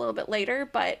that might be a little bit later,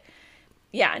 but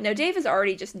yeah, no, Dave is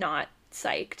already just not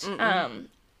psyched.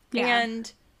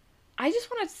 And I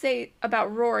just wanted to say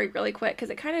about Rory really quick, because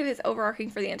it kind of is overarching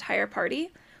for the entire party.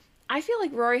 I feel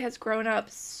like Rory has grown up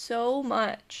so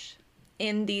much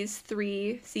in these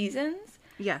 3 seasons.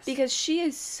 Yes. Because she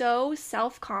is so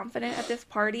self-confident at this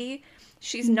party.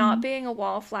 She's not being a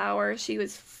wallflower. She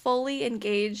was fully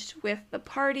engaged with the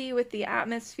party, with the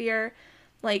atmosphere.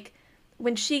 Like,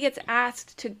 when she gets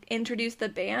asked to introduce the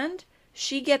band,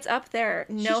 she gets up there,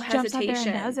 no hesitation. Jumps up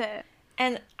there and does it.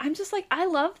 And I'm just like, I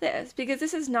love this, because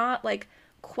this is not like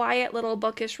quiet little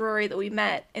bookish Rory that we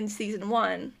met in season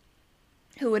 1,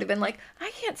 who would have been like, I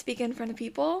can't speak in front of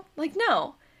people. Like,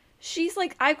 no. She's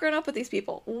like, I've grown up with these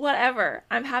people. Whatever.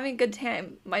 I'm having a good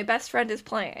time. My best friend is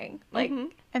playing. Like,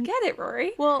 and get it,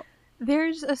 Rory. Well,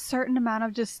 there's a certain amount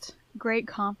of just great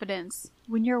confidence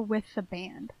when you're with the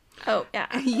band. Oh, yeah.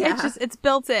 It's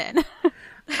built in.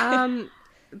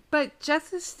 But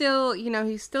Jess is still,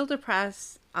 he's still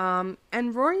depressed. And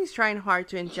Rory's trying hard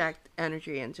to inject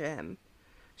energy into him.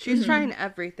 She's trying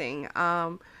everything.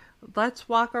 Let's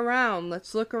walk around.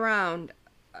 Let's look around.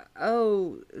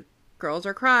 Girls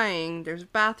are crying. There's a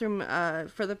bathroom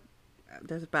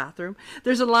there's a bathroom.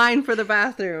 There's a line for the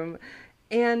bathroom.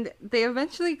 And they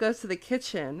eventually go to the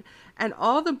kitchen, and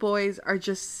all the boys are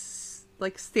just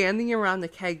like standing around the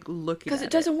keg looking at it. Because it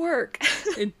doesn't work.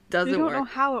 It doesn't work. They don't know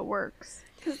how it works.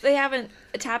 Because they haven't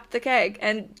tapped the keg,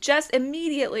 and Jess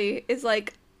immediately is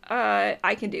like,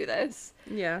 I can do this.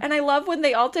 Yeah. And I love when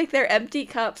they all take their empty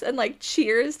cups and like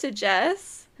cheers to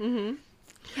Jess. Mm-hmm.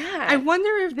 Yeah. I wonder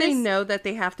if they know that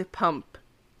they have to pump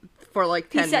for like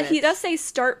 10 minutes. He does say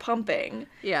start pumping.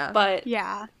 Yeah. But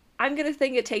yeah, I'm going to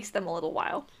think it takes them a little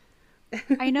while.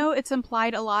 I know it's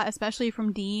implied a lot, especially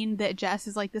from Dean, that Jess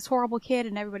is like this horrible kid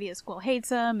and everybody at school hates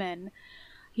him and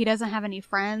he doesn't have any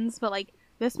friends. But like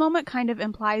this moment kind of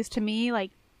implies to me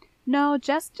like, no,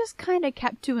 Jess just kind of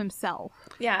kept to himself.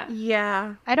 Yeah.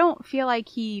 Yeah. I don't feel like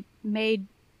he made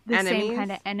the Enemies? same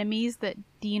kind of enemies that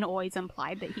Dean always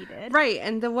implied that he did. Right,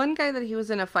 and the one guy that he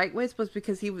was in a fight with was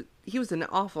because he was an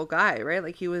awful guy, right?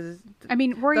 Like he was. I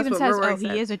mean, Rory even says, Rory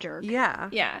he is a jerk. Yeah.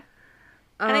 Yeah.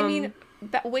 And I mean,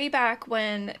 way back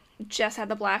when Jess had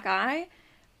the black eye,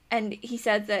 and he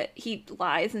said that he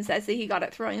lies and says that he got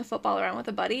it throwing a football around with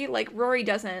a buddy, like Rory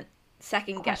doesn't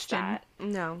second guess that.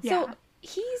 No. So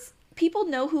people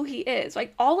know who he is.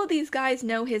 Like all of these guys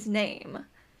know his name.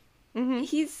 Mm-hmm.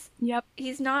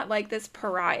 He's not like this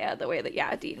pariah the way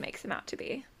that Dean makes him out to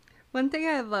be. One thing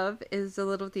I love is the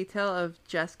little detail of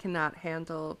Jess cannot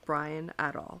handle Brian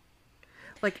at all.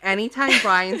 Like anytime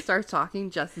Brian starts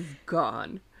talking, Jess is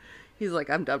gone. He's like,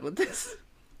 I'm done with this.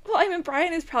 Well, I mean,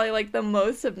 Brian is probably like the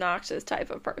most obnoxious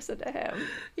type of person to him.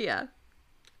 Yeah.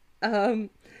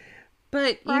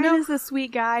 But Brian is the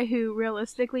sweet guy who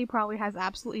realistically probably has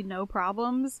absolutely no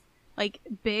problems. Like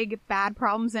big bad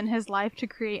problems in his life to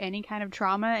create any kind of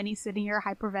trauma, and he's sitting here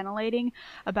hyperventilating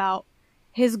about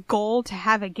his goal to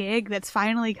have a gig that's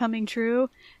finally coming true,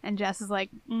 and Jess is like,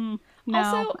 no,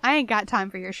 also, I ain't got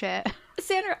time for your shit.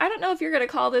 Sandra, I don't know if you're gonna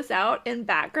call this out in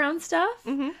background stuff,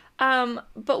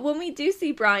 but when we do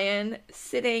see Brian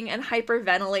sitting and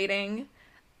hyperventilating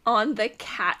on the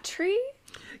cat tree,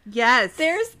 yes,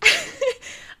 there's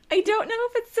I don't know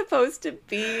if it's supposed to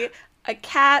be a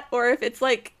cat or if it's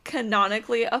like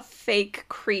canonically a fake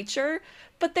creature,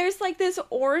 but there's like this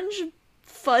orange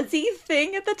fuzzy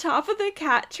thing at the top of the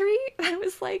cat tree. I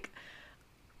was like,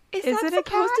 is that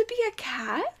supposed to be a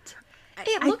cat?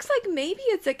 It looks like maybe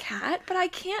it's a cat, but I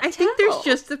can't tell. I think there's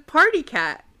just a party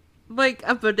cat, like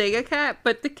a bodega cat,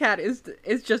 but the cat is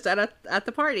just at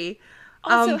the party.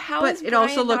 Also, how is Brian it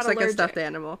also looks not like a stuffed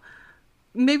animal.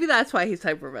 Maybe that's why he's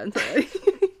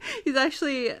hyperventilating. He's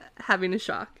actually having a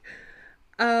shock.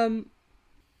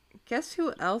 Guess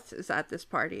who else is at this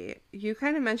party? You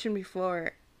kind of mentioned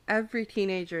before, every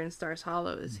teenager in Stars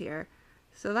Hollow is here.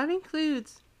 So that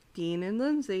includes Dean and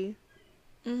Lindsay.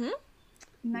 Mm-hmm.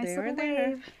 Nice little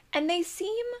wave. And they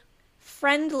seem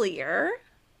friendlier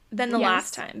than the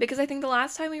last time. Because I think the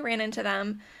last time we ran into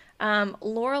them,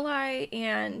 Lorelai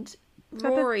and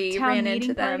Rory ran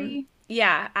into them.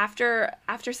 Yeah, after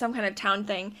some kind of town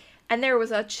thing. And there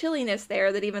was a chilliness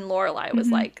there that even Lorelai was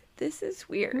like, this is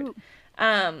weird.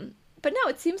 But no,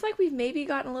 it seems like we've maybe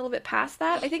gotten a little bit past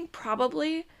that. I think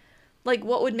probably, like,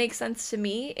 what would make sense to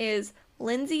me is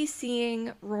Lindsay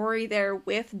seeing Rory there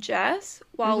with Jess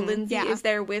while Lindsay is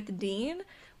there with Dean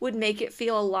would make it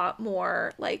feel a lot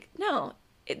more like, no,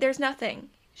 there's nothing.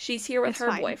 She's here with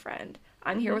her boyfriend.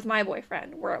 I'm here with my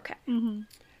boyfriend. We're okay.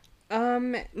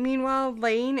 Meanwhile,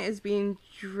 Lane is being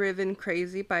driven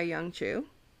crazy by Young Chu.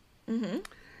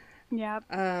 Yep.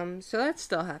 So that's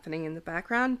still happening in the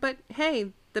background. But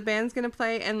hey, the band's gonna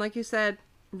play, and like you said,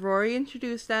 Rory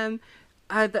introduced them.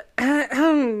 Yeah.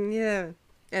 And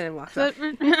then walks up.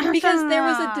 Because there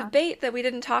was a debate that we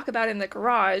didn't talk about in the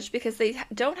garage because they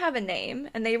don't have a name,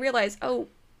 and they realized, oh,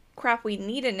 crap, we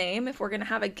need a name if we're going to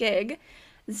have a gig.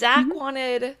 Zach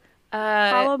wanted...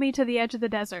 follow me to the edge of the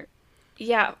desert.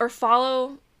 Yeah, or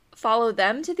follow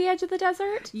them to the edge of the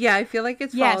desert? Yeah, I feel like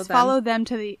it's follow them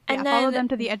to the follow them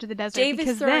to the edge of the desert. Dave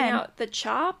is throwing out the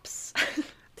chops.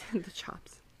 The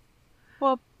chops.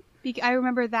 Well, I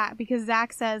remember that because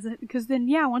Zach says, because then,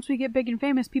 once we get big and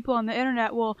famous, people on the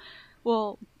internet will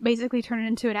basically turn it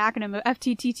into an acronym of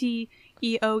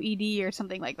FTTTEOED or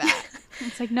something like that.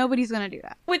 It's like, nobody's going to do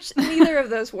that. Which neither of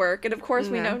those work. And of course,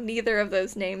 we know neither of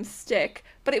those names stick.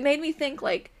 But it made me think,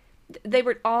 like, they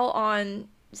were all on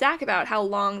Zach about how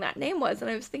long that name was. And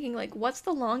I was thinking, like, what's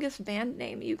the longest band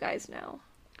name you guys know?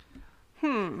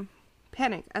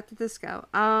 Panic at the Disco.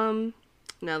 No,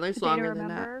 there's longer than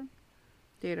that.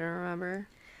 Do you remember?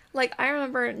 Like, I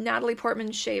remember Natalie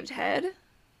Portman's Shaved Head.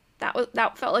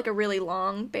 That felt like a really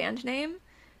long band name,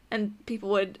 and people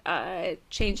would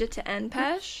change it to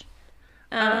NPesh.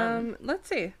 Let's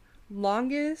see.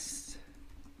 Longest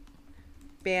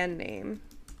band name.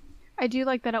 I do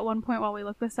like that at one point while we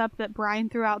look this up that Brian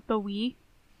threw out the we.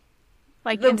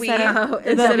 Like the instead of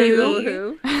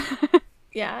who.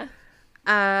 Yeah.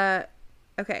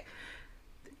 Okay.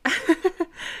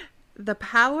 The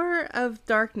power of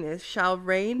darkness shall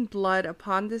rain blood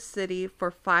upon the city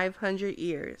for 500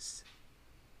 years.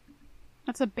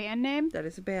 That's a band name? That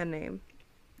is a band name.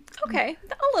 Okay.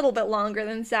 A little bit longer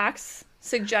than Zach's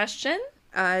suggestion.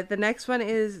 The next one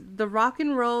is the Rock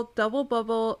and Roll Double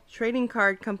Bubble Trading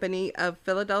Card Company of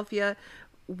Philadelphia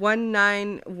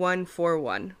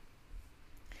 19141.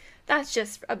 That's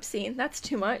just obscene. That's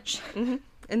too much.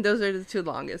 And those are the two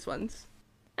longest ones.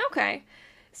 Okay.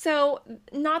 So,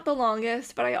 not the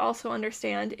longest, but I also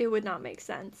understand it would not make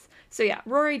sense. So yeah,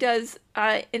 Rory does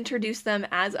introduce them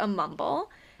as a mumble.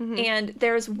 And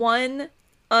there's one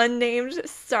unnamed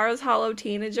Stars Hollow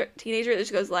teenager that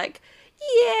just goes like,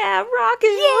 yeah, rock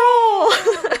and roll!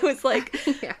 I was like,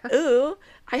 ooh,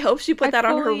 I hope she put that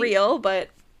on her reel, but...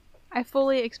 I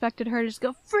fully expected her to just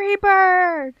go,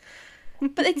 Freebird!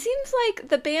 But it seems like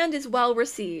the band is well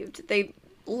received. They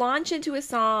launch into a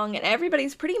song and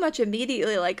everybody's pretty much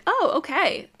immediately like, oh,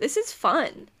 okay, this is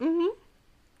fun.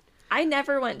 I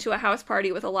never went to a house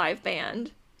party with a live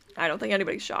band. I don't think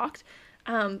anybody's shocked.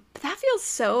 But that feels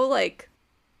so like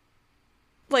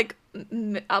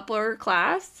upper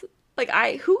class. Like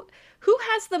who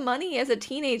has the money as a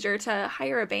teenager to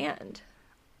hire a band?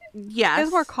 Yes. It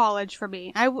was more college for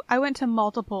me. I went to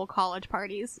multiple college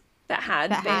parties that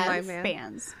had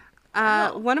bands.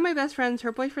 One of my best friends,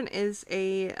 her boyfriend is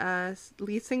a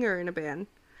lead singer in a band,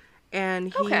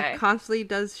 and he constantly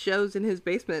does shows in his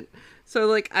basement. So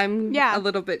like I'm a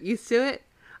little bit used to it.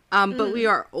 But we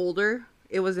are older.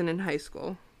 It wasn't in high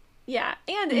school. Yeah,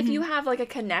 and if you have like a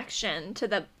connection to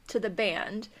the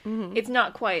band, it's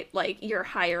not quite like you're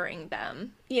hiring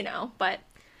them, but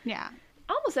yeah,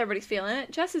 almost everybody's feeling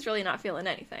it. Jess is really not feeling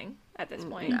anything at this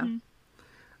point. No.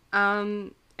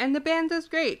 And the band does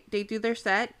great. They do their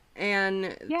set.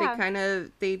 And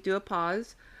they do a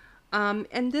pause.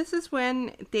 And this is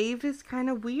when Dave is kind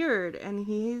of weird. And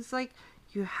he's like,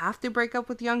 you have to break up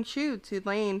with Young Chu to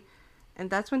Lane. And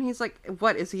that's when he's like,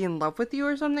 what, is he in love with you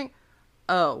or something?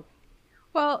 Oh.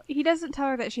 Well, he doesn't tell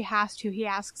her that she has to. He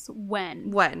asks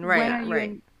when. When, right,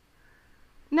 right.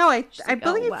 No, I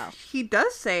believe he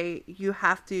does say you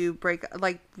have to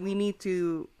we need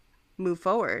to move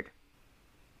forward.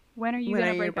 When are you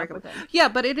going to break up with him? Yeah,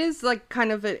 but it is like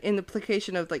kind of an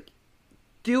implication of like,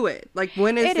 do it. Like,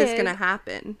 when is this going to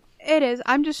happen? It is.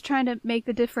 I'm just trying to make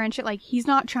the differentiate. Like, he's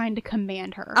not trying to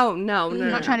command her. Oh, no. He's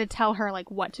not trying to tell her,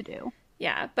 like, what to do.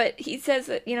 Yeah, but he says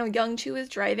that, Young-Choo is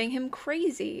driving him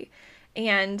crazy.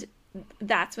 And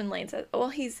that's when Lane says, well,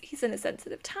 he's in a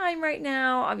sensitive time right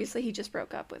now. Obviously, he just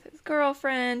broke up with his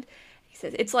girlfriend. He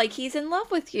says, it's like he's in love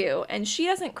with you. And she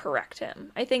doesn't correct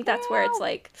him. I think that's where it's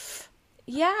like,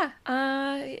 yeah,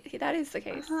 that is the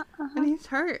case. And he's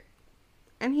hurt.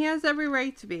 And he has every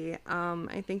right to be.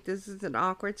 I think this is an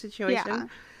awkward situation. Yeah.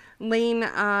 Lane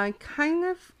kind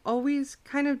of always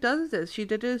does this. She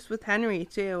did this with Henry,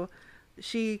 too.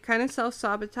 She kind of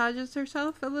self-sabotages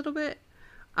herself a little bit.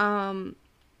 And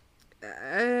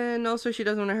also she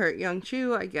doesn't want to hurt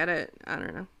Young-Choo. I get it. I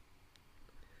don't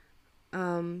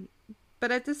know.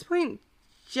 But at this point,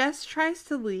 Jess tries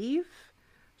to leave.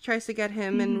 Tries to get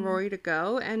him and Rory to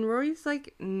go. And Rory's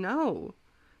like, no.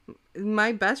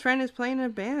 My best friend is playing in a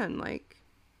band. Like,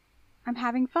 I'm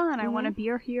having fun. I want to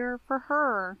be here for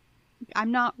her.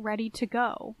 I'm not ready to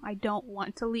go. I don't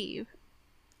want to leave.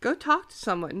 Go talk to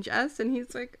someone, Jess. And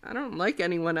he's like, I don't like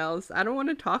anyone else. I don't want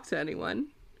to talk to anyone.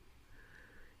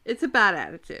 It's a bad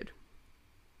attitude.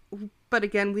 But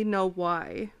again, we know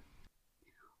why.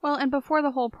 Well, and before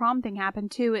the whole prom thing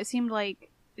happened, too, it seemed like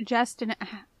Jess did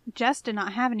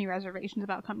not have any reservations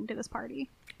about coming to this party.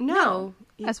 No.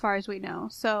 As far as we know.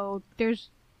 So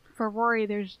for Rory,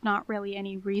 there's not really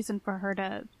any reason for her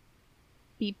to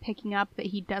be picking up that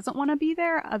he doesn't want to be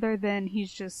there, other than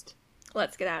he's just...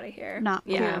 Let's get out of here. Not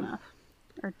cool enough.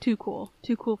 Or too cool.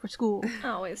 Too cool for school.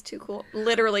 Always too cool.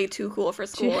 Literally too cool for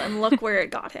school. And look where it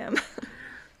got him.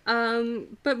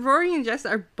 But Rory and Jess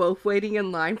are both waiting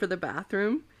in line for the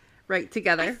bathroom, right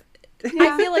together.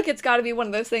 I feel like it's got to be one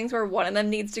of those things where one of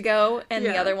them needs to go, and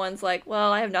the other one's like,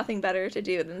 well, I have nothing better to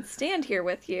do than stand here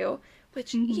with you.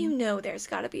 Which, there's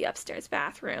got to be upstairs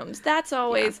bathrooms. That's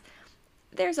always...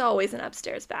 There's always an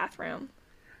upstairs bathroom.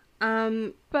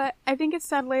 But I think it's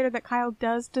said later that Kyle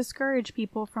does discourage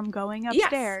people from going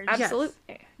upstairs. Yes, absolutely.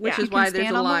 Yes. Which is why there's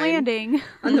a line on the landing.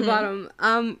 on the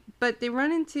bottom. But they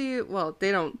run into, well,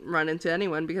 they don't run into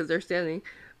anyone because they're standing,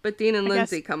 but Dean and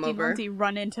Lindsay come over. Lindsay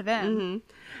run into them.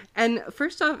 And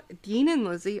first off, Dean and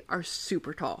Lindsay are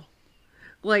super tall.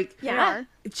 Like,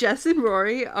 Jess and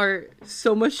Rory are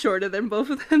so much shorter than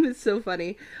both of them. It's so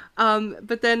funny.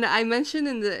 But then I mentioned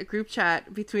in the group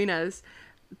chat between us,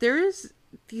 there is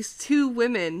these two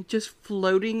women just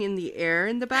floating in the air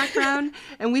in the background.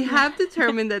 And we have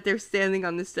determined that they're standing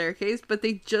on the staircase, but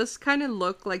they just kind of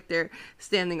look like they're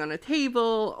standing on a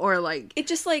table, or like... It's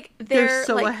just like their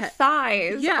so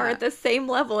thighs are at the same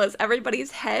level as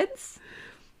everybody's heads.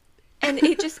 And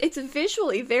it's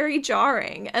visually very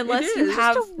jarring unless you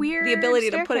have the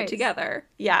ability to put it together.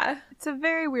 Yeah. It's a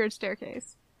very weird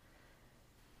staircase.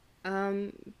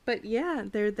 But yeah,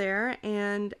 they're there,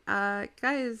 and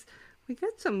guys, we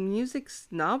got some music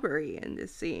snobbery in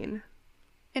this scene.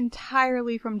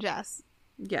 Entirely from Jess.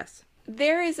 Yes.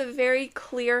 There is a very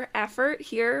clear effort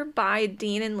here by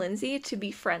Dean and Lindsay to be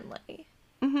friendly.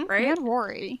 Right? And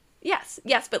Rory. Yes,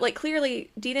 but like clearly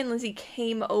Dean and Lindsay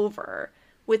came over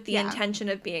with the intention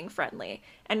of being friendly.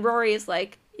 And Rory is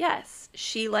like, yes,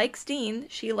 she likes Dean,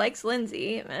 she likes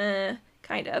Lindsay,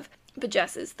 kind of. But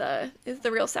Jess is the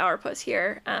real sourpuss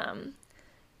here.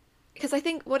 Because I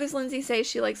think, what does Lindsay say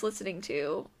she likes listening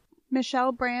to?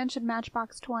 Michelle Branch and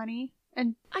Matchbox 20.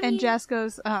 And Jess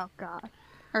goes, oh God.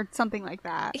 Or something like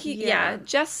that.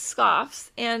 Jess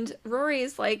scoffs. And Rory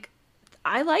is like,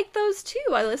 I like those too.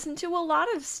 I listen to a lot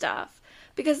of stuff.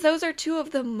 Because those are two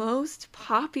of the most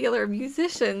popular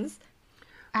musicians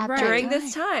during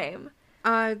this time.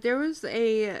 There was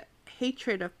a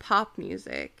hatred of pop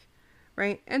music,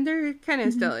 right? And there kind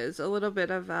of still is a little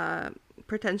bit of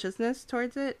pretentiousness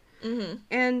towards it.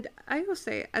 And I will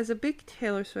say, as a big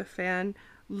Taylor Swift fan,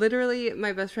 literally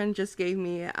my best friend just gave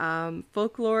me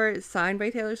Folklore signed by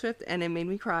Taylor Swift, and it made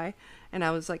me cry. And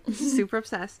I was like super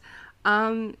obsessed.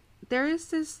 There is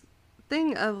this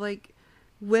thing of like,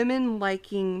 women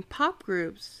liking pop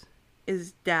groups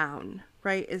is down,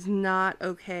 right? Is not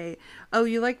okay. Oh,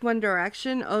 you like One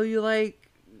Direction? Oh, you like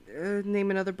name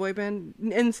another boy band?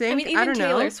 NSYNC? I mean, even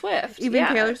Taylor Swift. Even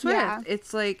Taylor Swift.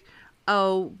 It's like,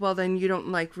 oh, well then you don't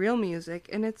like real music.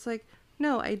 And it's like,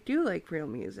 no, I do like real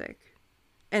music.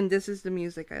 And this is the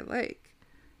music I like.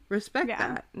 Respect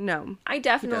that. No. I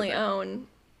definitely own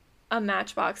a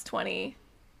Matchbox 20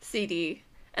 CD.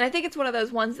 And I think it's one of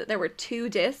those ones that there were 2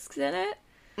 discs in it.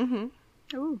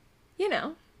 Ooh.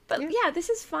 But this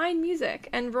is fine music.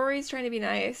 And Rory's trying to be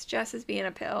nice. Jess is being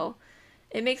a pill.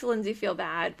 It makes Lindsay feel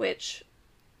bad, which,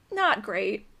 not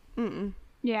great.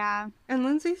 Yeah. And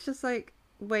Lindsay's just like,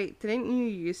 wait, didn't you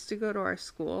used to go to our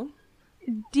school?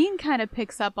 Dean kind of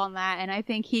picks up on that, and I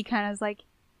think he kind of is like,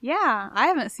 yeah, I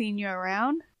haven't seen you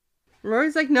around.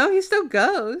 Rory's like, no, he still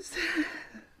goes.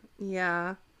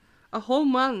 Yeah. A whole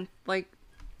month, like,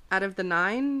 out of the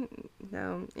 9?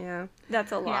 No, yeah.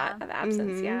 That's a lot of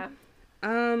absence, yeah.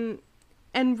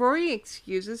 And Rory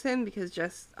excuses him because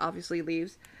Jess obviously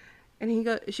leaves.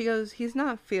 And she goes, he's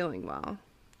not feeling well.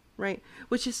 Right?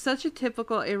 Which is such a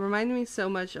typical, it reminded me so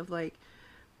much of, like,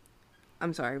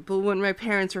 I'm sorry, but when my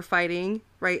parents were fighting,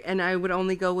 right, and I would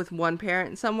only go with one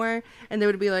parent somewhere, and they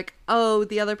would be like, oh,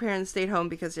 the other parent stayed home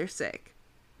because they're sick.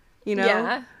 You know?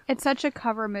 Yeah. It's such a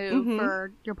cover move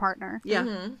for your partner. Yeah.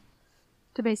 Mm-hmm.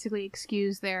 To basically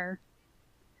excuse their...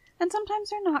 And sometimes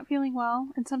they're not feeling well,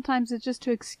 and sometimes it's just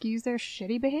to excuse their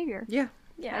shitty behavior. Yeah.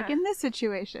 Yeah. Like in this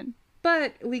situation.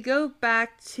 But we go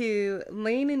back to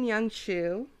Lane and Young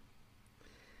Chu,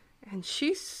 and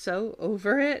she's so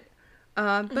over it.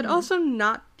 But also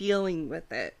not dealing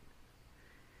with it.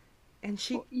 And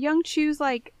she... Well, Young Chu's,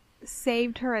 like,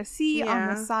 saved her a seat on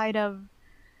the side of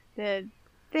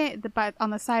on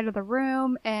the side of the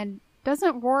room, and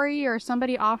doesn't Rory or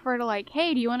somebody offer to, like,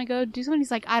 hey, do you want to go do something?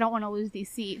 He's like, I don't want to lose these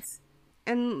seats.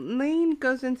 And Lane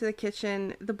goes into the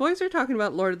kitchen. The boys are talking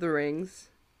about Lord of the Rings,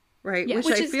 right? Yeah. Which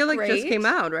Which I is feel like just great. came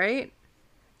out, right?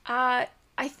 I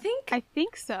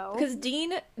think so. because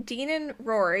Dean and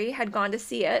Rory had gone to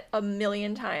see it a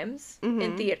million times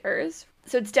in theaters,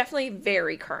 so it's definitely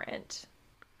very current.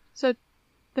 So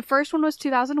the first one was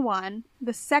 2001.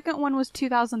 The second one was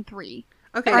 2003.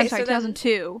 Okay. Or, I'm so sorry, then-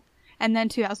 2002. And then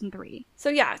 2003. So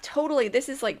yeah, totally. This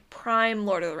is like prime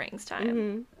Lord of the Rings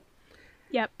time.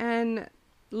 Yep. And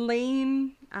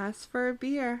Lane asks for a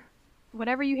beer.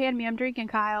 Whatever you hand me, I'm drinking,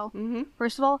 Kyle.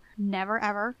 First of all, never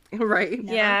ever. Right?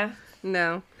 Yeah.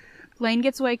 No. Lane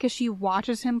gets away because she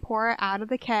watches him pour it out of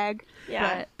the keg.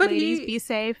 Yeah. But ladies, be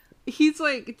safe. He's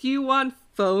like, do you want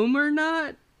foam or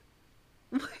not?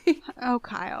 Oh,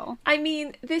 Kyle. I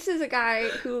mean, this is a guy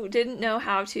who didn't know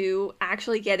how to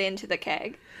actually get into the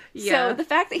keg. Yeah. So the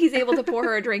fact that he's able to pour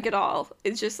her a drink at all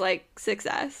is just like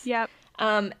success. Yep.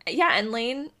 Yeah, and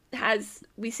Lane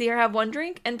we see her have one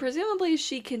drink, and presumably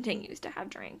she continues to have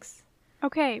drinks.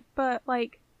 Okay, but,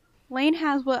 like, Lane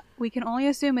has what we can only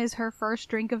assume is her first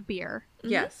drink of beer.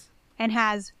 Yes. And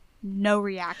has no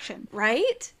reaction.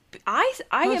 Right? I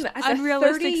am, as a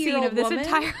Unrealistic scene 30-year-old of this woman,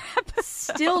 entire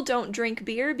episode. still don't drink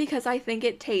beer because I think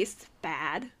it tastes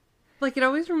bad. Like, it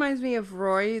always reminds me of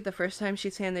Rory the first time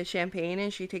she's handed champagne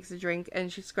and she takes a drink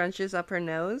and she scrunches up her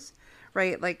nose,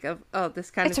 right? Like,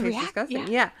 this kind It's of a tastes disgusting.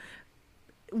 yeah.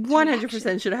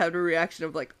 100% should have had a reaction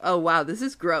of like, oh wow, this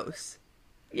is gross.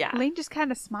 Yeah. Lane just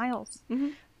kind of smiles.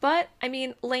 But, I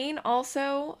mean, Lane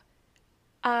also,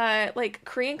 like,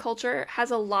 Korean culture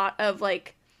has a lot of,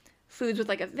 like, foods with,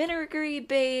 like, a vinegary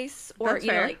base, or, That's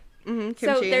you know, fair. like, Kimchi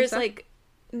so and there's, stuff. like,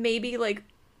 maybe the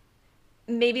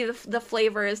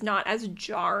flavor is not as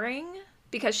jarring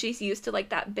because she's used to, like,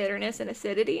 that bitterness and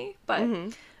acidity, but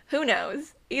who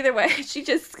knows? Either way, she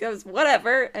just goes,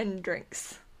 whatever, and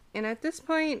drinks. And at this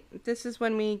point, this is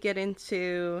when we get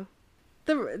into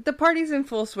the party's in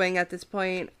full swing at this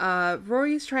point.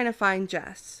 Rory's trying to find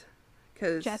Jess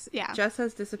because Jess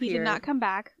has disappeared. He did not come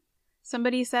back.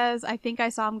 Somebody says, I think I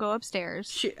saw him go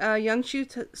upstairs. Young Chu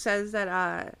says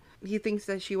that he thinks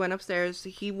that she went upstairs.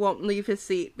 He won't leave his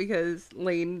seat because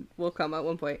Lane will come at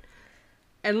one point.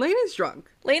 And Lane is drunk.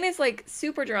 Lane is, like,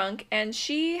 super drunk, and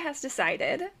she has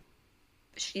decided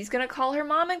she's gonna call her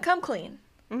mom and come clean.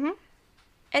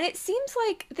 And it seems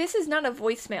like this is not a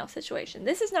voicemail situation.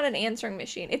 This is not an answering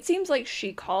machine. It seems like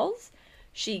she calls,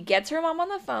 she gets her mom on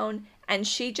the phone, and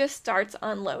she just starts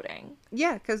unloading.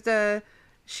 Yeah, because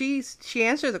she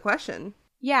answered the question.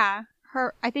 Yeah.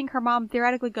 I think her mom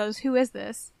theoretically goes, who is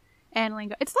this? And Lane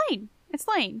goes, it's Lane. It's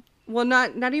Lane. Well,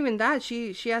 not even that.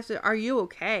 She asked, "Are you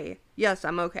okay?" Yes,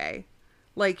 I'm okay.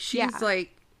 Like she's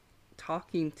like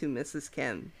talking to Mrs.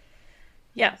 Kim.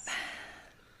 Yes.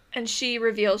 And she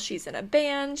reveals she's in a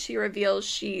band. She reveals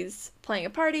she's playing a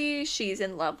party. She's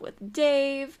in love with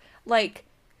Dave. Like,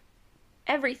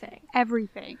 everything.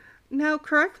 Everything. Now,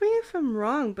 correct me if I'm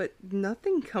wrong, but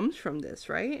nothing comes from this,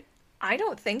 right? I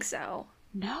don't think so.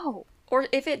 No. Or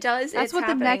if it does, That's it's what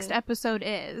happening. the next episode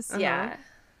is. Yeah.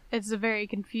 It's a very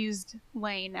confused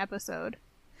Lane episode.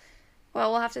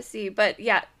 Well, we'll have to see. But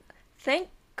yeah, thank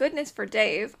goodness for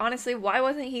Dave. Honestly, why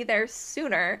wasn't he there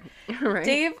sooner? Right.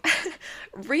 Dave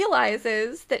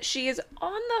realizes that she is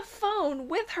on the phone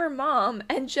with her mom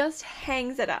and just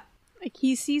hangs it up. Like,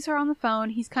 he sees her on the phone.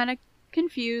 He's kind of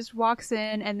confused, walks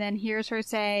in, and then hears her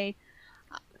say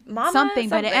Mama, something,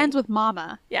 but it ends with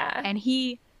mama. Yeah. And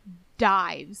he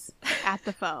dives at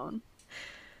the phone.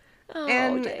 Oh,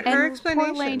 and Dave. her And explanation.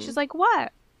 poor Lane, she's like,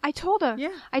 what? I told her.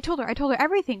 Yeah. I told her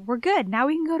everything. We're good. Now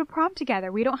we can go to prom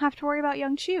together. We don't have to worry about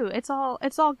Young Chu. It's all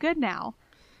good now.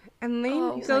 And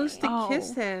Lane goes to Lane.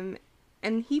 kiss him,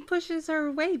 and he pushes her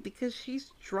away because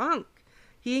she's drunk.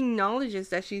 He acknowledges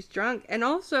that she's drunk, and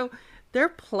also they're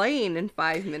playing in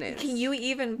 5 minutes. Can you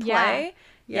even play?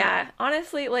 Yeah.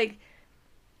 Honestly, like,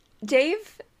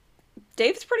 Dave's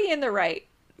pretty in the right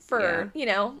for,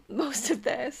 most of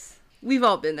this. We've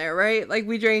all been there, right? Like,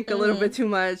 we drank a little bit too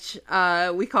much.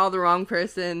 We called the wrong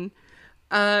person.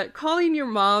 Calling your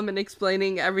mom and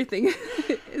explaining everything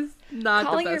is not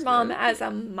calling the best your mom move. as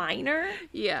a minor.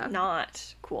 Yeah.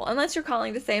 Not cool. Unless you're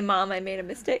calling to say, Mom, I made a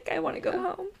mistake. I want to go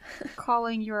home.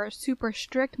 Calling your super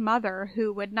strict mother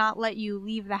who would not let you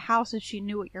leave the house if she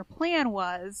knew what your plan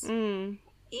was.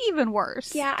 Even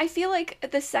worse. Yeah, I feel like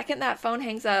the second that phone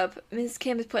hangs up, Ms.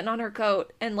 Kim is putting on her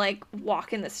coat and, like,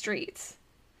 walking the streets.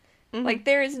 Like,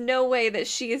 there is no way that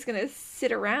she is going to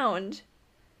sit around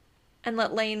and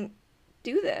let Lane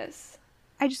do this.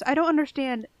 I don't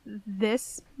understand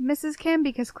this Mrs. Kim,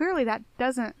 because clearly that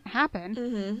doesn't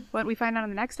happen. What we find out in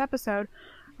the next episode,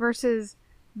 versus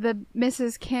the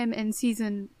Mrs. Kim in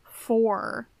season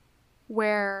 4,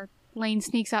 where Lane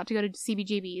sneaks out to go to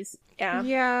CBGB's.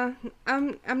 Yeah.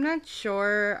 I'm not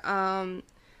sure.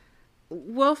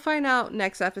 We'll find out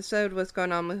next episode what's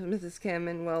going on with Mrs. Kim,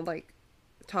 and we'll, like,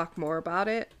 talk more about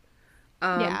it.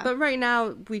 But right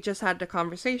now, we just had the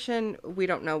conversation. We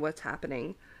don't know what's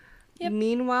happening. Yep.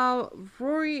 Meanwhile,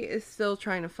 Rory is still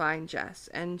trying to find Jess,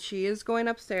 and she is going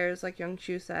upstairs, like Young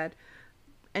Chu said,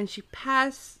 and she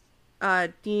passed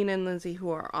Dean and Lindsay, who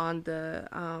are on the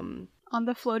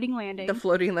floating landing. The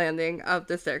floating landing of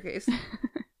the staircase.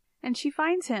 And she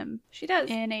finds him. She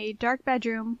does. In a dark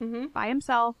bedroom, by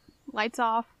himself, lights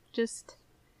off, just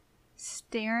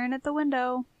staring at the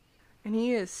window. And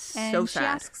he is so sad. And she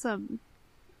asks him,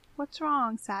 "What's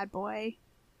wrong, sad boy?"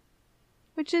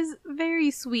 Which is very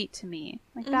sweet to me.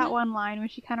 Like that one line where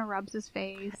she kind of rubs his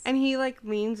face. And he, like,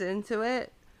 leans into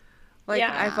it. Like,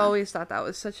 Yeah. I've always thought that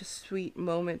was such a sweet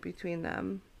moment between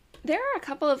them. There are a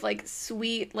couple of, like,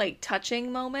 sweet, like,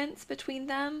 touching moments between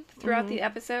them throughout the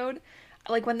episode.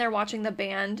 Like, when they're watching the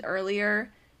band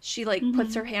earlier, she, like,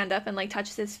 puts her hand up and, like,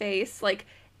 touches his face. Like,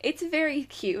 it's very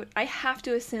cute. I have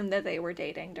to assume that they were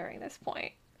dating during this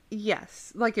point.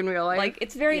 Yes, like in real life. Like,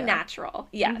 it's very natural.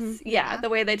 Yes. Yeah, the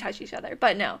way they touch each other.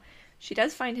 But no, she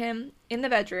does find him in the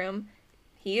bedroom.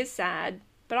 He is sad,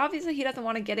 but obviously he doesn't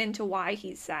want to get into why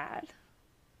he's sad.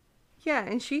 Yeah,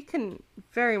 and she can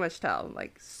very much tell,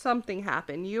 like, something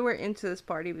happened. You were into this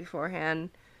party beforehand.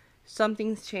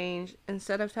 Something's changed.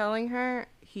 Instead of telling her,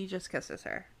 he just kisses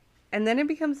her. And then it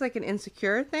becomes, like, an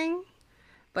insecure thing.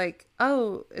 Like,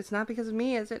 oh, it's not because of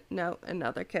me, is it? No,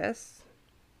 another kiss.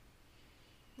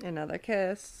 Another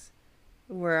kiss.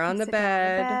 We're on the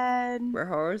bed. We're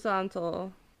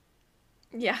horizontal.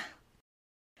 Yeah.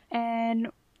 And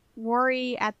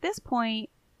Rory, at this point,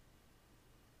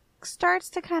 starts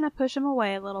to kind of push him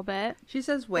away a little bit. She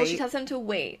says wait. Well, she tells him to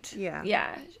wait. Yeah.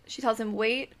 Yeah. She tells him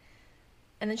wait,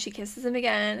 and then she kisses him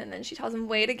again, and then she tells him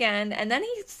wait again, and then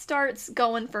he starts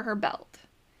going for her belt.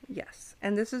 Yes.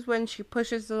 And this is when she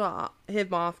pushes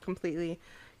him off completely.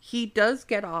 He does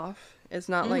get off. It's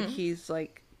not like he's,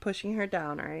 like, pushing her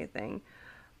down or anything.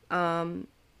 And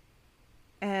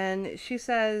she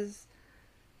says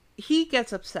he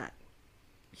gets upset.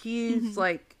 He's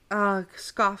like,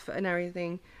 scoff and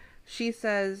everything. She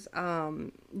says,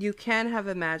 you can have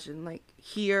imagined, like,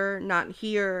 here, not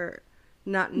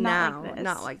now, like this.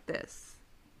 not like this.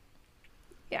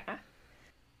 Yeah.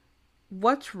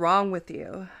 What's wrong with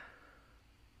you?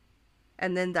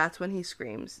 And then that's when he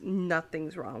screams,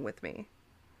 nothing's wrong with me.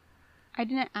 I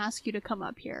didn't ask you to come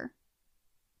up here.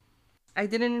 I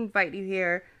didn't invite you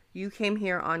here. You came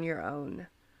here on your own.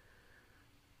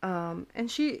 And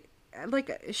she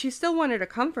still wanted to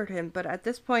comfort him, but at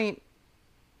this point,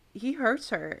 he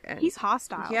hurts her. And he's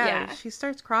hostile. Yeah. She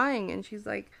starts crying, and she's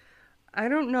like, I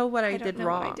don't know what I did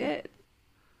wrong. What I did.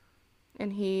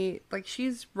 And he, like,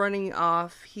 she's running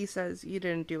off. He says, you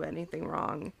didn't do anything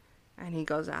wrong. And he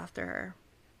goes after her.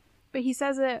 But he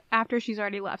says it after she's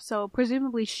already left, so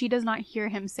presumably she does not hear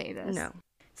him say this. No.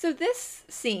 So this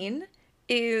scene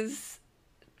is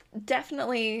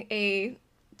definitely a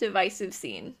divisive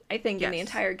scene, I think, in the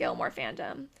entire Gilmore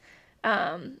fandom.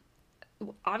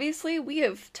 Obviously, we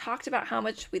have talked about how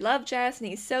much we love Jess, and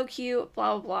he's so cute,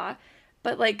 blah, blah, blah.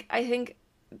 But, like, I think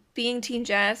being Team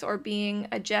Jess or being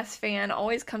a Jess fan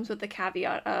always comes with the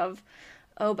caveat of,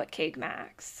 oh, but Keg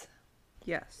Max.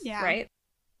 Yes. Yeah. Right?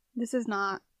 This is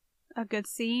not a good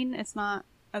scene. It's not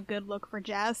a good look for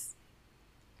Jess.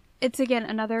 It's, again,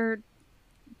 another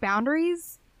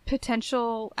boundaries,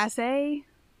 potential essay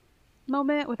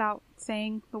moment without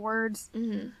saying the words.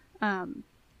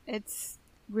 It's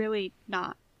really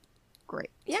not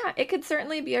great. Yeah, it could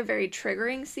certainly be a very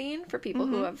triggering scene for people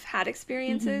who have had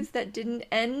experiences that didn't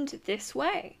end this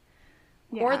way,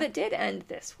 or that did end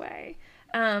this way.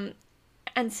 And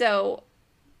so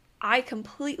I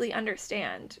completely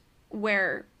understand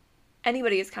where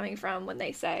anybody is coming from when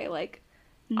they say, like,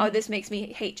 oh, this makes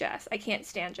me hate Jess. I can't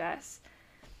stand Jess.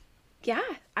 Yeah,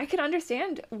 I can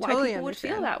understand why people would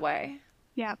feel that way.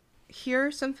 Yeah. Here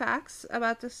are some facts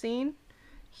about the scene.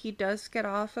 He does get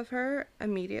off of her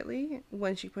immediately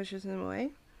when she pushes him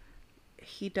away.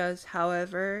 He does,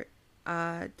 however,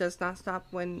 does not stop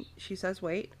when she says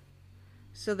wait.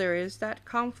 So there is that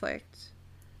conflict.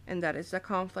 And that is the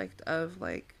conflict of,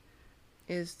 like,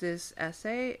 is this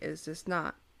essay? Is this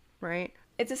not? Right?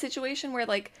 It's a situation where,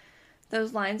 like,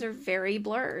 those lines are very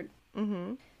blurred.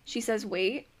 She says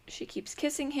wait. She keeps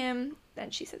kissing him.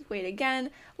 Then she says wait again.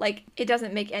 Like, it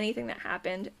doesn't make anything that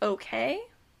happened okay.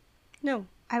 No.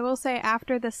 I will say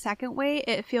after the second wait,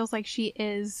 it feels like she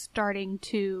is starting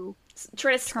to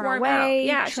try to turn squirm away, out.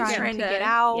 Yeah, trying she's trying to get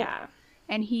out. Yeah.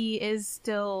 And he is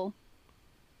still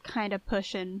kind of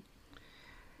pushing,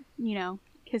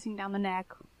 kissing down the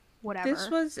neck, whatever. This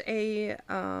was a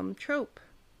trope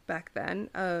back then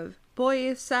of boy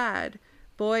is sad,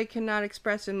 boy cannot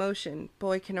express emotion,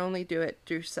 boy can only do it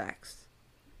through sex,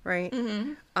 right?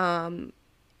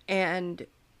 And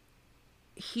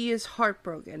he is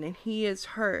heartbroken and he is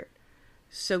hurt,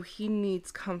 so he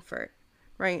needs comfort,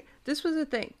 right? This was a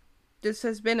thing. This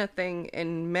has been a thing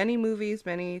in many movies,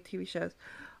 many TV shows.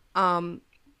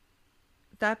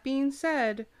 That being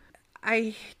said,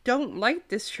 I don't like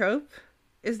this trope.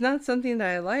 It's not something that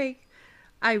I like.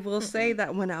 I will say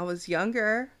that when I was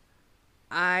younger,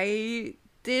 I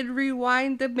did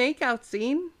rewind the makeout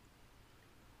scene,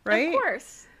 right? Of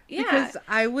course. Yeah. Because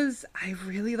I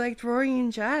really liked Rory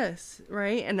and Jess,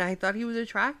 right? And I thought he was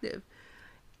attractive.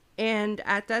 And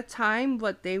at that time,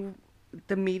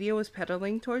 the media was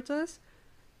peddling towards us,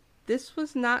 this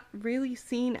was not really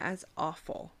seen as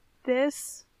awful.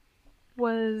 This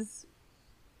was,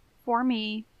 for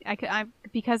me,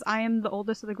 because I am the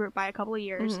oldest of the group by a couple of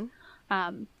years,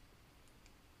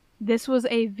 this was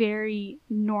a very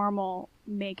normal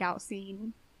makeout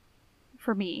scene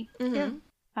for me. Yeah.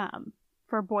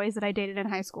 For boys that I dated in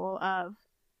high school, of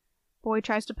boy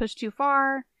tries to push too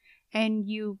far and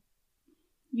you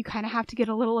kind of have to get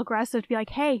a little aggressive to be like,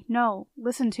 hey, no,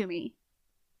 listen to me.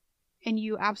 And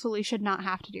you absolutely should not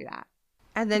have to do that.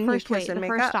 And then the first wait, the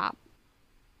first stop.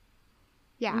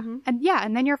 Yeah.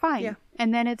 And then you're fine. Yeah.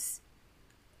 And then it's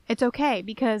okay,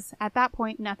 because at that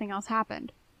point nothing else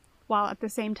happened. While at the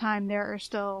same time there are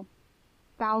still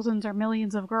thousands or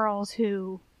millions of girls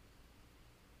who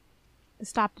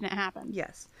stopped and it happened.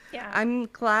 Yes. Yeah. I'm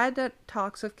glad that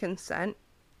talks of consent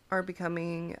are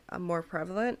becoming more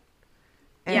prevalent.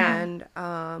 And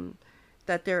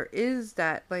that there is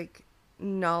that, like,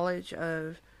 knowledge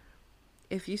of,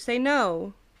 if you say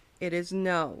no, it is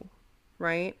no,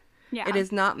 right? Yeah. It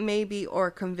is not maybe or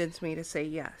convince me to say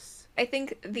yes. I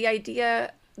think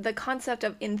the concept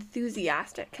of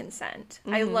enthusiastic consent,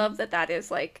 I love that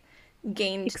is, like,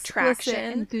 gained explicit,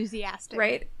 traction. Enthusiastic.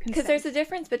 Right? Because there's a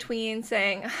difference between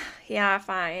saying, yeah,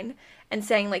 fine, and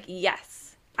saying, like,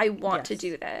 yes, I want to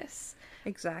do this.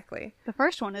 Exactly. The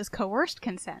first one is coerced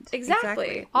consent.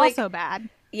 Exactly. Also bad.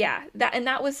 Yeah,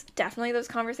 that was definitely, those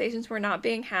conversations were not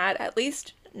being had, at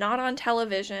least not on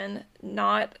television,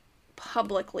 not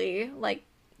publicly, like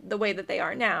the way that they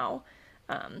are now,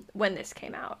 when this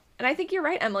came out. And I think you're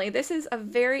right, Emily. This is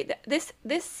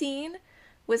this scene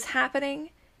was happening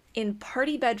in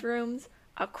party bedrooms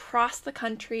across the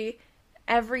country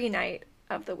every night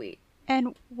of the week.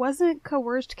 And wasn't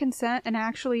coerced consent an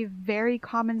actually very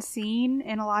common scene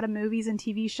in a lot of movies and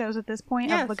TV shows at this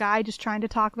point, of the guy just trying to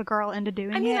talk the girl into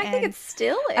doing it? I mean, I think it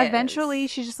still is. Eventually,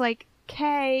 she's just like,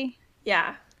 "Okay."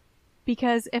 Yeah.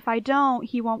 Because if I don't,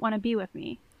 he won't want to be with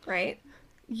me. Right?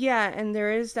 Yeah, and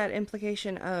there is that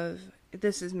implication of,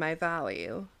 this is my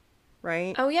value,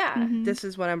 right? Oh, yeah. This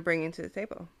is what I'm bringing to the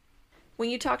table. When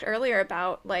you talked earlier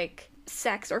about, like,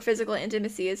 sex or physical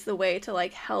intimacy is the way to,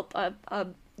 like, help a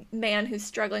man who's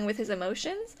struggling with his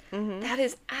emotions, that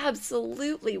is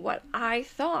absolutely what I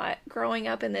thought growing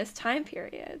up in this time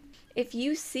period. If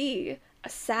you see a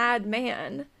sad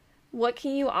man, what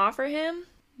can you offer him?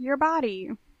 Your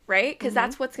body. Right? Because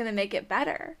that's what's going to make it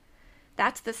better.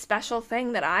 That's the special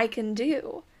thing that I can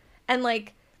do. And,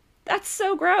 like, that's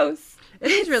so gross.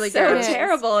 It is really so gross.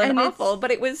 terrible and awful,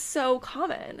 but it was so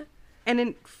common. And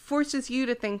it forces you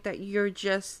to think that you're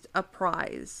just a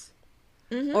prize,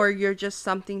 or you're just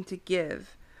something to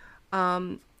give.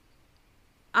 I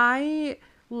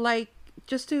like,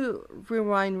 just to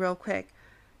rewind real quick,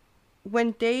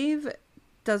 when Dave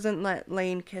doesn't let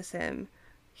Lane kiss him,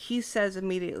 he says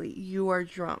immediately, "You are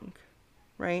drunk,"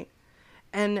 right?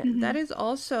 And that is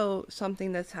also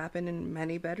something that's happened in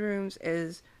many bedrooms,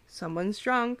 is someone's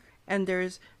drunk and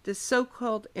there's this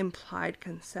so-called implied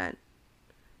consent,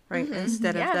 right?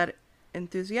 Instead of that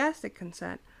enthusiastic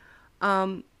consent.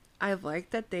 I like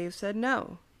that Dave said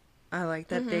no. I like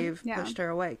that Dave pushed her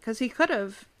away, because he could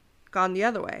have gone the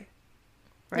other way,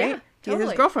 right? Yeah, totally.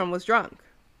 His girlfriend was drunk,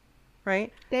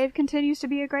 right? Dave continues to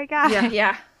be a great guy.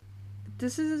 Yeah.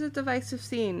 This is a divisive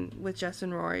scene with Jess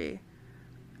and Rory.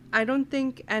 I don't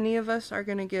think any of us are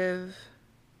going to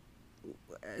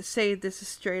say this is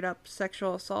straight up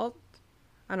sexual assault.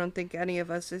 I don't think any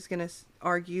of us is going to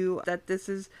argue that this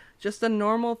is just a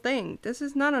normal thing. This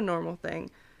is not a normal thing.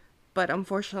 But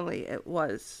unfortunately, it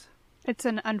was. Was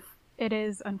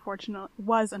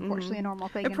unfortunately a normal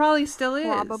thing. It probably still is.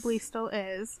 Probably still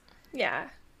is. Yeah.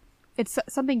 It's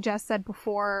something Jess said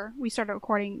before we started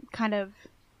recording. Kind of,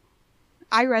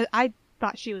 I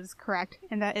thought she was correct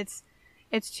in that it's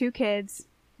two kids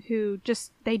who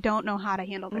just, they don't know how to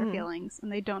handle their feelings,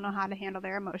 and they don't know how to handle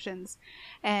their emotions.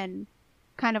 And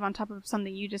kind of on top of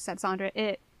something you just said, Sandra,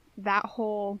 that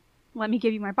whole, let me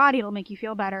give you my body, it'll make you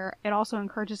feel better, it also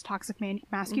encourages toxic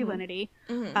masculinity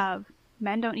of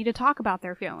men don't need to talk about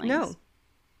their feelings. No.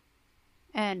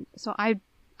 And so I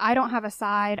don't have a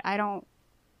side. I don't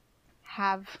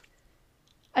have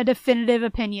a definitive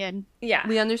opinion. Yeah.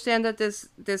 We understand that this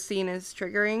scene is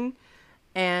triggering,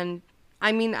 and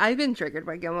I mean, I've been triggered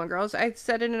by Gilmore Girls. I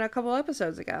said it in a couple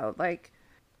episodes ago. Like,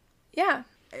 yeah,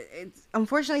 it's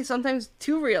unfortunately sometimes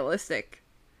too realistic,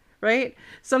 right?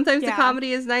 Sometimes the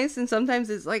comedy is nice, and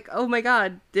sometimes it's like, oh my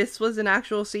god, this was an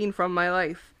actual scene from my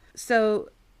life. So,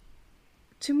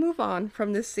 to move on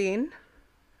from this scene,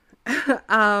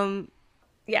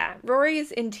 yeah,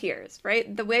 Rory's in tears,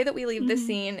 right? The way that we leave this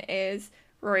scene is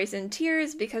Rory's in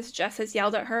tears because Jess has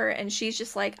yelled at her, and she's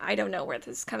just like, I don't know where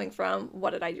this is coming from.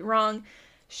 What did I do wrong?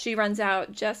 She runs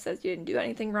out. Jess says you didn't do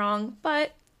anything wrong.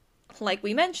 But, like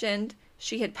we mentioned,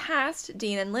 she had passed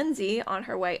Dean and Lindsay on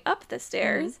her way up the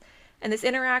stairs, and this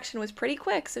interaction was pretty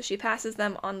quick, so she passes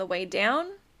them on the way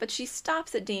down, but she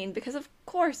stops at Dean because, of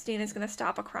course, Dean is going to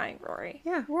stop a crying Rory.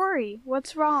 Yeah. Rory,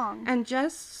 what's wrong? And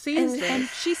Jess sees it. And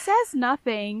she says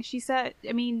nothing. She said,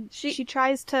 I mean, she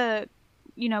tries to,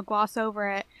 gloss over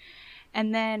it,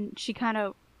 and then she kind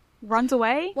of runs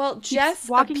away. Well, Jess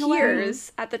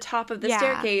appears at the top of the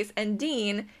staircase, and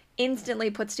Dean instantly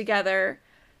puts together,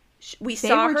 we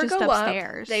saw her go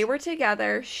upstairs. They were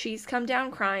together. She's come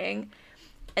down crying.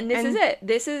 And this is it.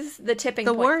 This is the tipping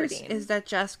point for Dean. The worst is that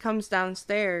Jess comes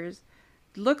downstairs,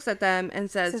 looks at them, and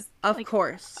says, of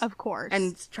course. Of course.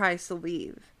 And tries to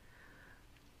leave.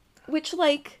 Which,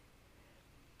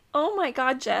 oh my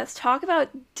god, Jess, talk about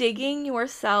digging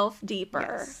yourself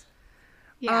deeper.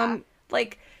 Yes. Yeah.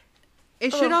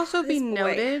 It should also be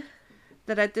noted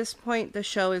that at this point, the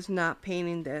show is not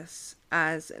painting this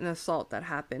as an assault that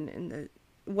happened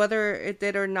whether it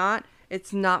did or not,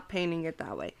 it's not painting it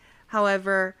that way.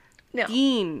 However,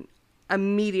 Dean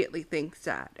immediately thinks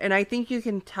that. And I think you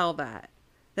can tell that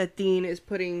Dean is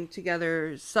putting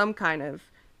together some kind of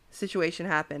situation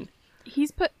happen.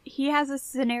 He has a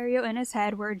scenario in his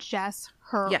head where Jess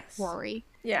hurt Rory.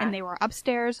 Yeah. And they were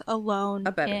upstairs alone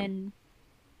in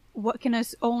what can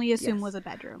only assume was a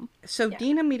bedroom. So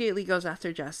Dean immediately goes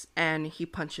after Jess, and he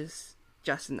punches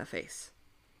Jess in the face.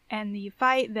 And the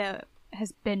fight that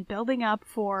has been building up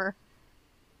for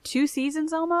 2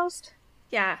 seasons almost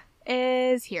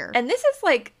is here. And this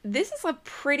is a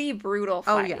pretty brutal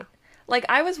fight. Oh yeah.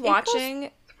 I was watching,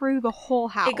 it goes through the whole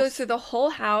house. It goes through the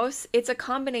whole house. It's a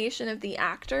combination of the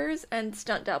actors and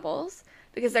stunt doubles,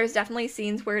 because there's definitely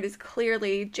scenes where it is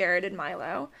clearly Jared and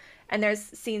Milo, and there's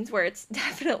scenes where it's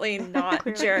definitely not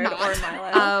Jared or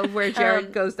Milo. Where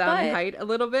Jared goes down in height a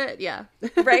little bit,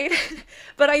 right?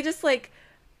 But I just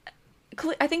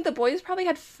I think the boys probably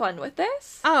had fun with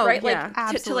this. Oh, right? yeah,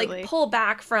 absolutely. To pull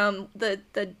back from the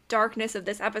darkness of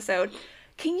this episode.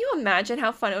 Can you imagine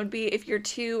how fun it would be if you're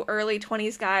 2 early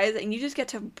 20s guys and you just get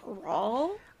to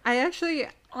brawl?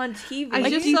 On TV. I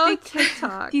just saw a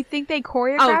TikTok. Do you think they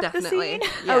choreographed definitely. the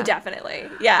scene? Yeah. Oh, definitely.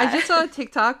 Yeah. I just saw a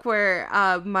TikTok where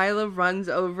Milo runs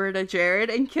over to Jared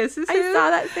and kisses him. I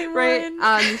saw that same one.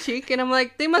 On the cheek, and I'm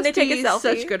like, they must be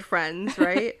such good friends,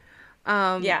 right?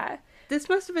 Yeah. This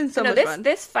must have been so much fun.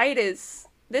 This fight is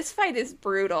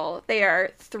brutal. They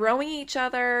are throwing each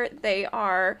other. They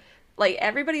are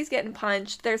everybody's getting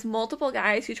punched. There's multiple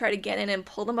guys who try to get in and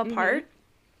pull them apart.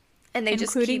 and they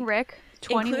just keep... Including Rick,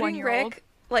 21-year-old.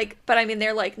 Like, but I mean,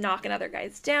 they're, like, knocking other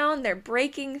guys down. They're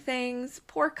breaking things.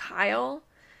 Poor Kyle.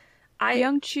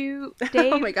 Young Chu,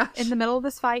 Dave, oh my gosh. in the middle of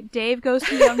this fight, Dave goes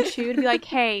to Young Chu to be like,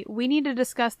 hey, we need to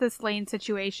discuss this Lane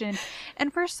situation.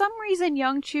 And for some reason,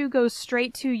 Young Chu goes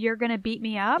straight to, you're going to beat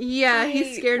me up. Yeah,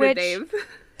 he's scared of Dave.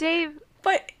 Dave...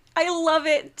 But I love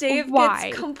it. Dave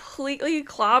gets completely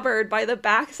clobbered by the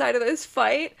backside of this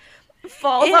fight.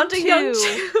 Falls onto Young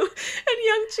Chu. And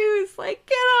Young Chu's like,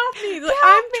 get off me. Like,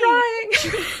 I'm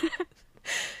trying.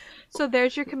 So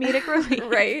there's your comedic relief.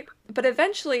 Right. But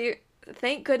eventually...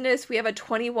 Thank goodness we have a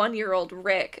 21-year-old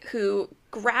Rick who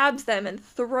grabs them and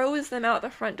throws them out the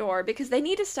front door because they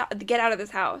need to get out of this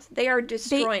house. They are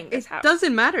destroying this house. It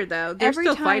doesn't matter, though. They're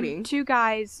still fighting. Two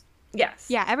guys... Yes.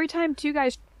 Yeah, every time two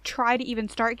guys try to even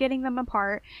start getting them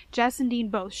apart, Jess and Dean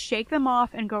both shake them off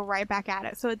and go right back at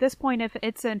it. So at this point, if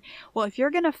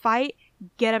you're going to fight,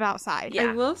 get them outside. Yeah.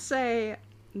 I will say,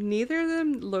 neither of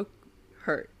them look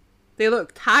hurt. They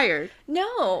look tired.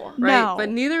 No. Right? No. But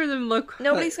neither of them look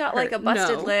Nobody's got, like, a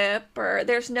busted no. lip, or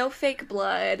there's no fake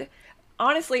blood.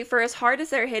 Honestly, for as hard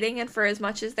as they're hitting and for as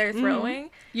much as they're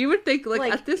throwing... You would think,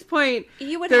 like at this point,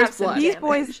 you would there's have some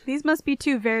blood. These must be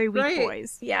two very weak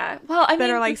boys. Yeah. Well, I mean... That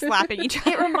are, like, slapping each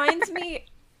other. It reminds me...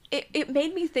 It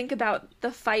made me think about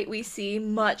the fight we see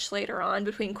much later on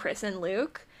between Chris and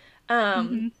Luke.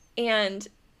 And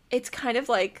it's kind of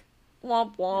like,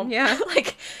 womp womp. Yeah.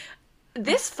 Like...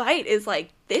 This fight is like,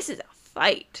 this is a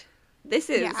fight. This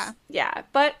is, yeah.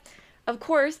 But, of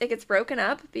course, it gets broken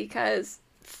up because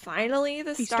finally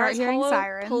the Stars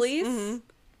Hollow police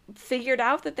figured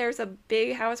out that there's a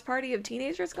big house party of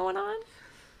teenagers going on.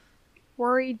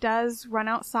 Rory does run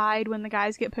outside when the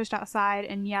guys get pushed outside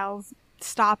and yells,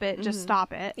 stop it, just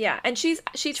stop it. Yeah, and she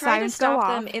tried to stop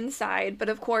them inside, but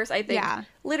of course I think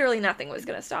literally nothing was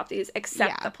going to stop these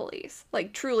except the police.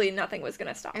 Like, truly nothing was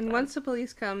going to stop them. And once the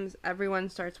police comes, everyone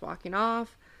starts walking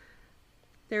off.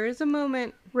 There is a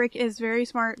moment... Rick is very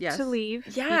smart to leave.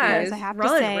 Yeah, because I have to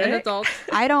say, adult.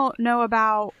 I don't know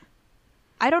about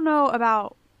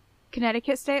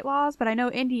Connecticut state laws, but I know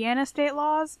Indiana state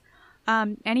laws.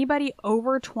 Anybody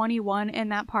over 21 in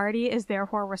that party is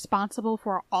therefore responsible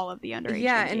for all of the underage.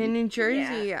 Yeah, drinking. and in New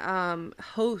Jersey,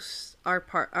 hosts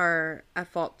are at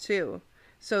fault too.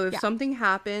 So if something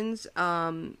happens,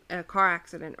 in a car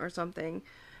accident or something,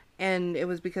 and it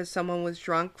was because someone was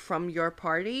drunk from your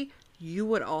party, you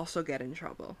would also get in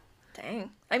trouble.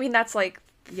 Dang. I mean, that's like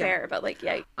fair, but like,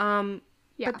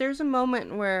 But there's a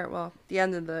moment where, the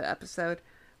end of the episode,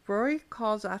 Rory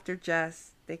calls after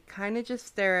Jess. They kind of just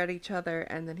stare at each other,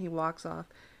 and then he walks off.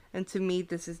 And to me,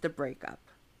 this is the breakup.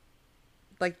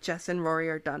 Like, Jess and Rory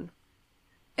are done.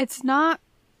 It's not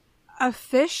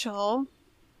official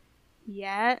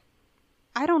yet.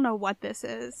 I don't know what this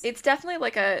is. It's definitely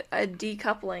like a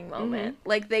decoupling moment.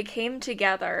 Like, they came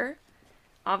together,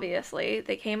 obviously.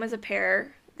 They came as a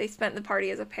pair. They spent the party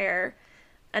as a pair.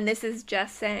 And this is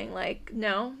Jess saying, like,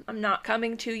 no, I'm not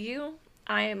coming to you.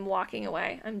 I am walking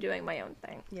away. I'm doing my own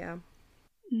thing. Yeah.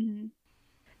 Mm-hmm.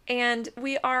 And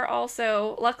we are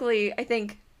also, luckily, I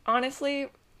think, honestly,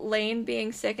 Lane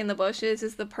being sick in the bushes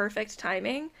is the perfect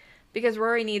timing because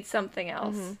Rory needs something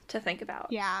else to think about.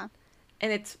 Yeah.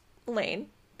 And it's Lane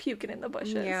puking in the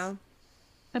bushes. Yeah.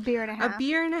 A beer and a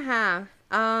half.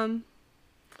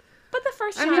 But the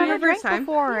first time. She's never drank time.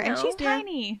 before, You and know. she's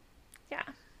tiny. Yeah.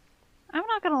 I'm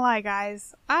not gonna lie,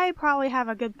 guys. I probably have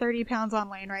a good 30 pounds on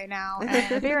Lane right now, and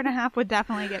a beer and a half would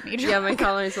definitely get me drunk. Yeah, my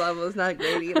tolerance level is not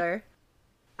great either.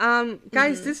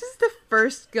 Guys, this is the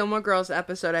first Gilmore Girls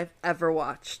episode I've ever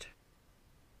watched.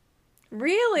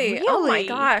 Really? Oh my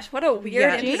gosh, what a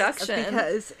weird introduction.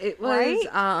 Because it was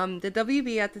the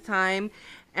WB at the time,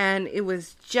 and it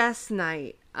was Jess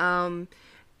night. And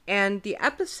the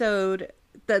episode,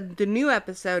 the new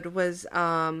episode was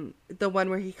the one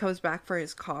where he comes back for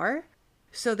his car.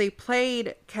 So they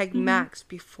played Keg Max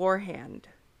beforehand,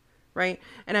 right?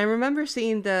 And I remember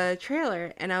seeing the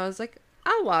trailer, and I was like,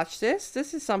 I'll watch this.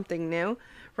 This is something new,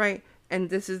 right? And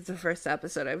this is the first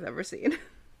episode I've ever seen.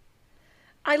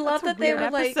 I love that they were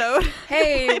episode. Like,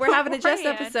 hey, we're having a Jess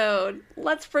episode.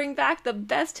 Let's bring back the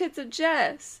best hits of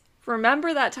Jess.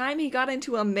 Remember that time he got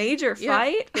into a major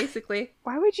fight? Basically.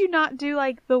 Why would you not do,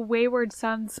 like, the Wayward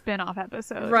Son spin-off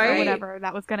episode? Right. Or whatever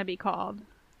that was going to be called.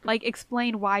 Like,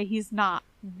 explain why he's not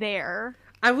there.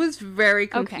 I was very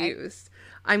confused.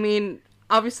 Okay. I mean,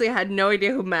 obviously I had no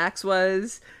idea who Max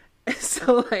was.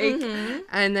 So, like,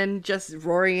 and then just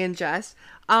Rory and Jess.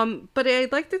 But I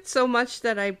liked it so much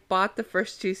that I bought the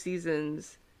first 2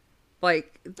 seasons,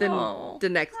 like, the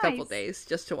next couple days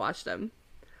just to watch them.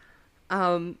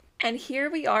 And here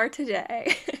we are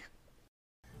today.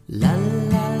 La la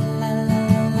la la la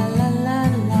la la la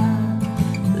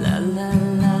la la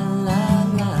la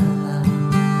la.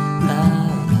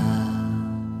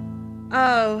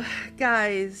 Oh,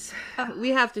 guys, we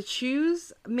have to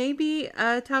choose maybe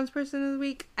a townsperson of the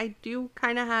week. I do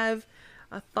kind of have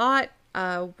a thought.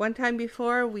 One time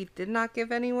before, we did not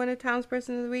give anyone a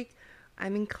townsperson of the week.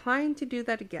 I'm inclined to do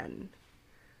that again.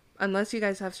 Unless you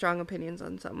guys have strong opinions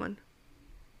on someone.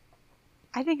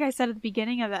 I think I said at the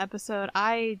beginning of the episode,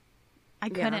 I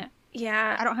couldn't.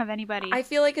 Yeah. I don't have anybody. I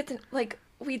feel like it's like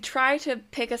we try to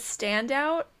pick a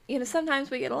standout. You know, sometimes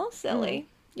we get a little silly.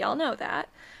 Y'all know that.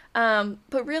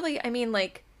 But really, I mean,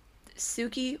 like,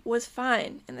 Suki was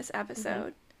fine in this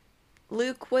episode.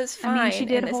 Luke was fine she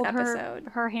did in this hold episode.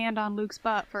 her hand on Luke's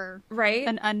butt for right?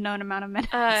 an unknown amount of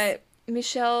minutes.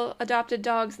 Michelle adopted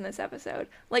dogs in this episode.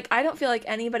 Like, I don't feel like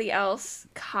anybody else.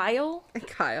 Kyle?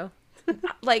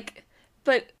 Like,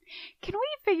 but... Can we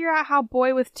figure out how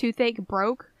Boy with Toothache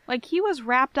broke? Like, he was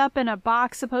wrapped up in a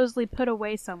box, supposedly put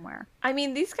away somewhere. I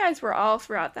mean, these guys were all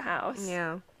throughout the house.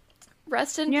 Yeah.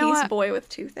 Rest in peace, Boy with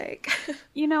Toothache.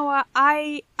 You know what?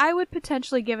 I would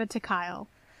potentially give it to Kyle.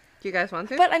 Do you guys want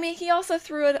to? But, I mean, he also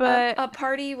threw a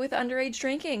party with underage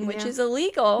drinking, which is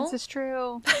illegal. This is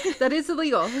true. That is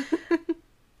illegal.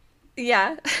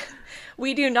 Yeah.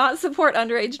 We do not support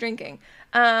underage drinking.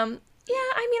 Yeah, I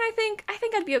mean, I think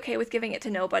I'd be okay with giving it to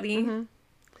nobody. Mm-hmm.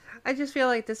 I just feel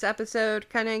like this episode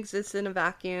kind of exists in a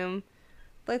vacuum.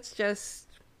 Let's just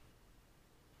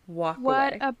walk away.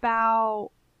 What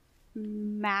about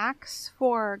Max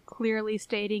for clearly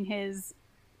stating his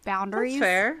boundaries? That's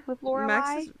fair. With Lorelai?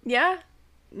 Max is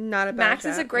not a bad Max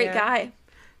is chat. a great guy.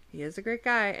 He is a great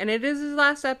guy, and it is his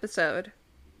last episode.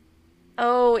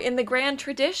 Oh, in the grand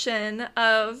tradition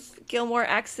of Gilmore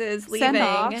X's leaving,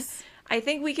 Send-offs. I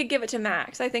think we could give it to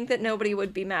Max. I think that nobody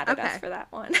would be mad at us for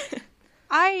that one.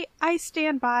 I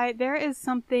stand by. There's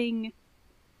something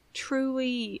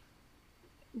truly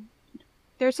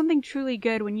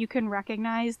good when you can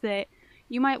recognize that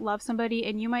you might love somebody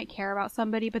and you might care about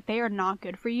somebody, but they are not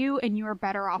good for you and you are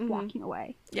better off walking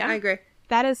away. Yeah, I agree.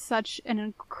 That is such an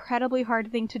incredibly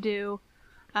hard thing to do.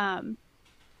 And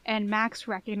Max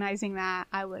recognizing that,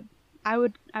 I would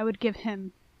give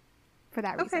him for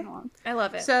that reason alone. I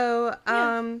love it. So,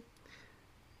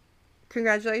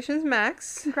 congratulations,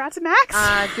 Max. Congrats,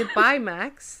 Max. Goodbye,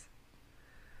 Max.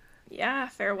 Yeah,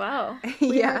 farewell.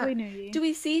 We hardly knew you. Do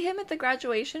we see him at the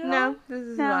graduation at all? No, this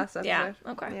is the last episode. Yeah,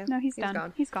 okay. Yeah, No, he's done.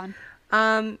 gone. He's gone.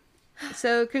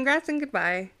 So congrats and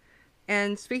goodbye.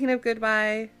 And speaking of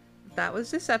goodbye, that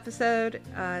was this episode.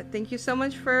 Thank you so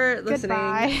much for listening.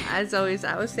 Goodbye. As always,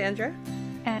 I was Sandra.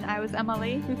 And I was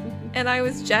Emily. And I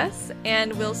was Jess,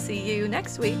 and we'll see you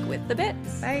next week with the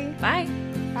bits. Bye. Bye.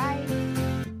 Bye.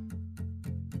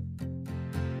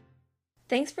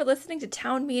 Thanks for listening to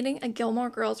Town Meeting, a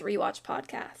Gilmore Girls rewatch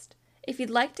podcast. If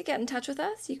you'd like to get in touch with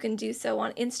us, you can do so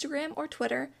on Instagram or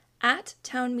Twitter at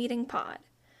townmeetingpod.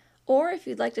 Or if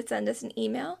you'd like to send us an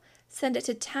email, send it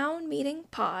to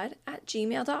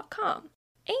townmeetingpod@gmail.com.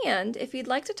 And if you'd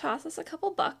like to toss us a couple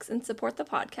bucks and support the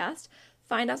podcast,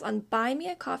 find us on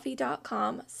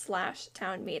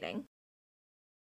buymeacoffee.com/townmeeting.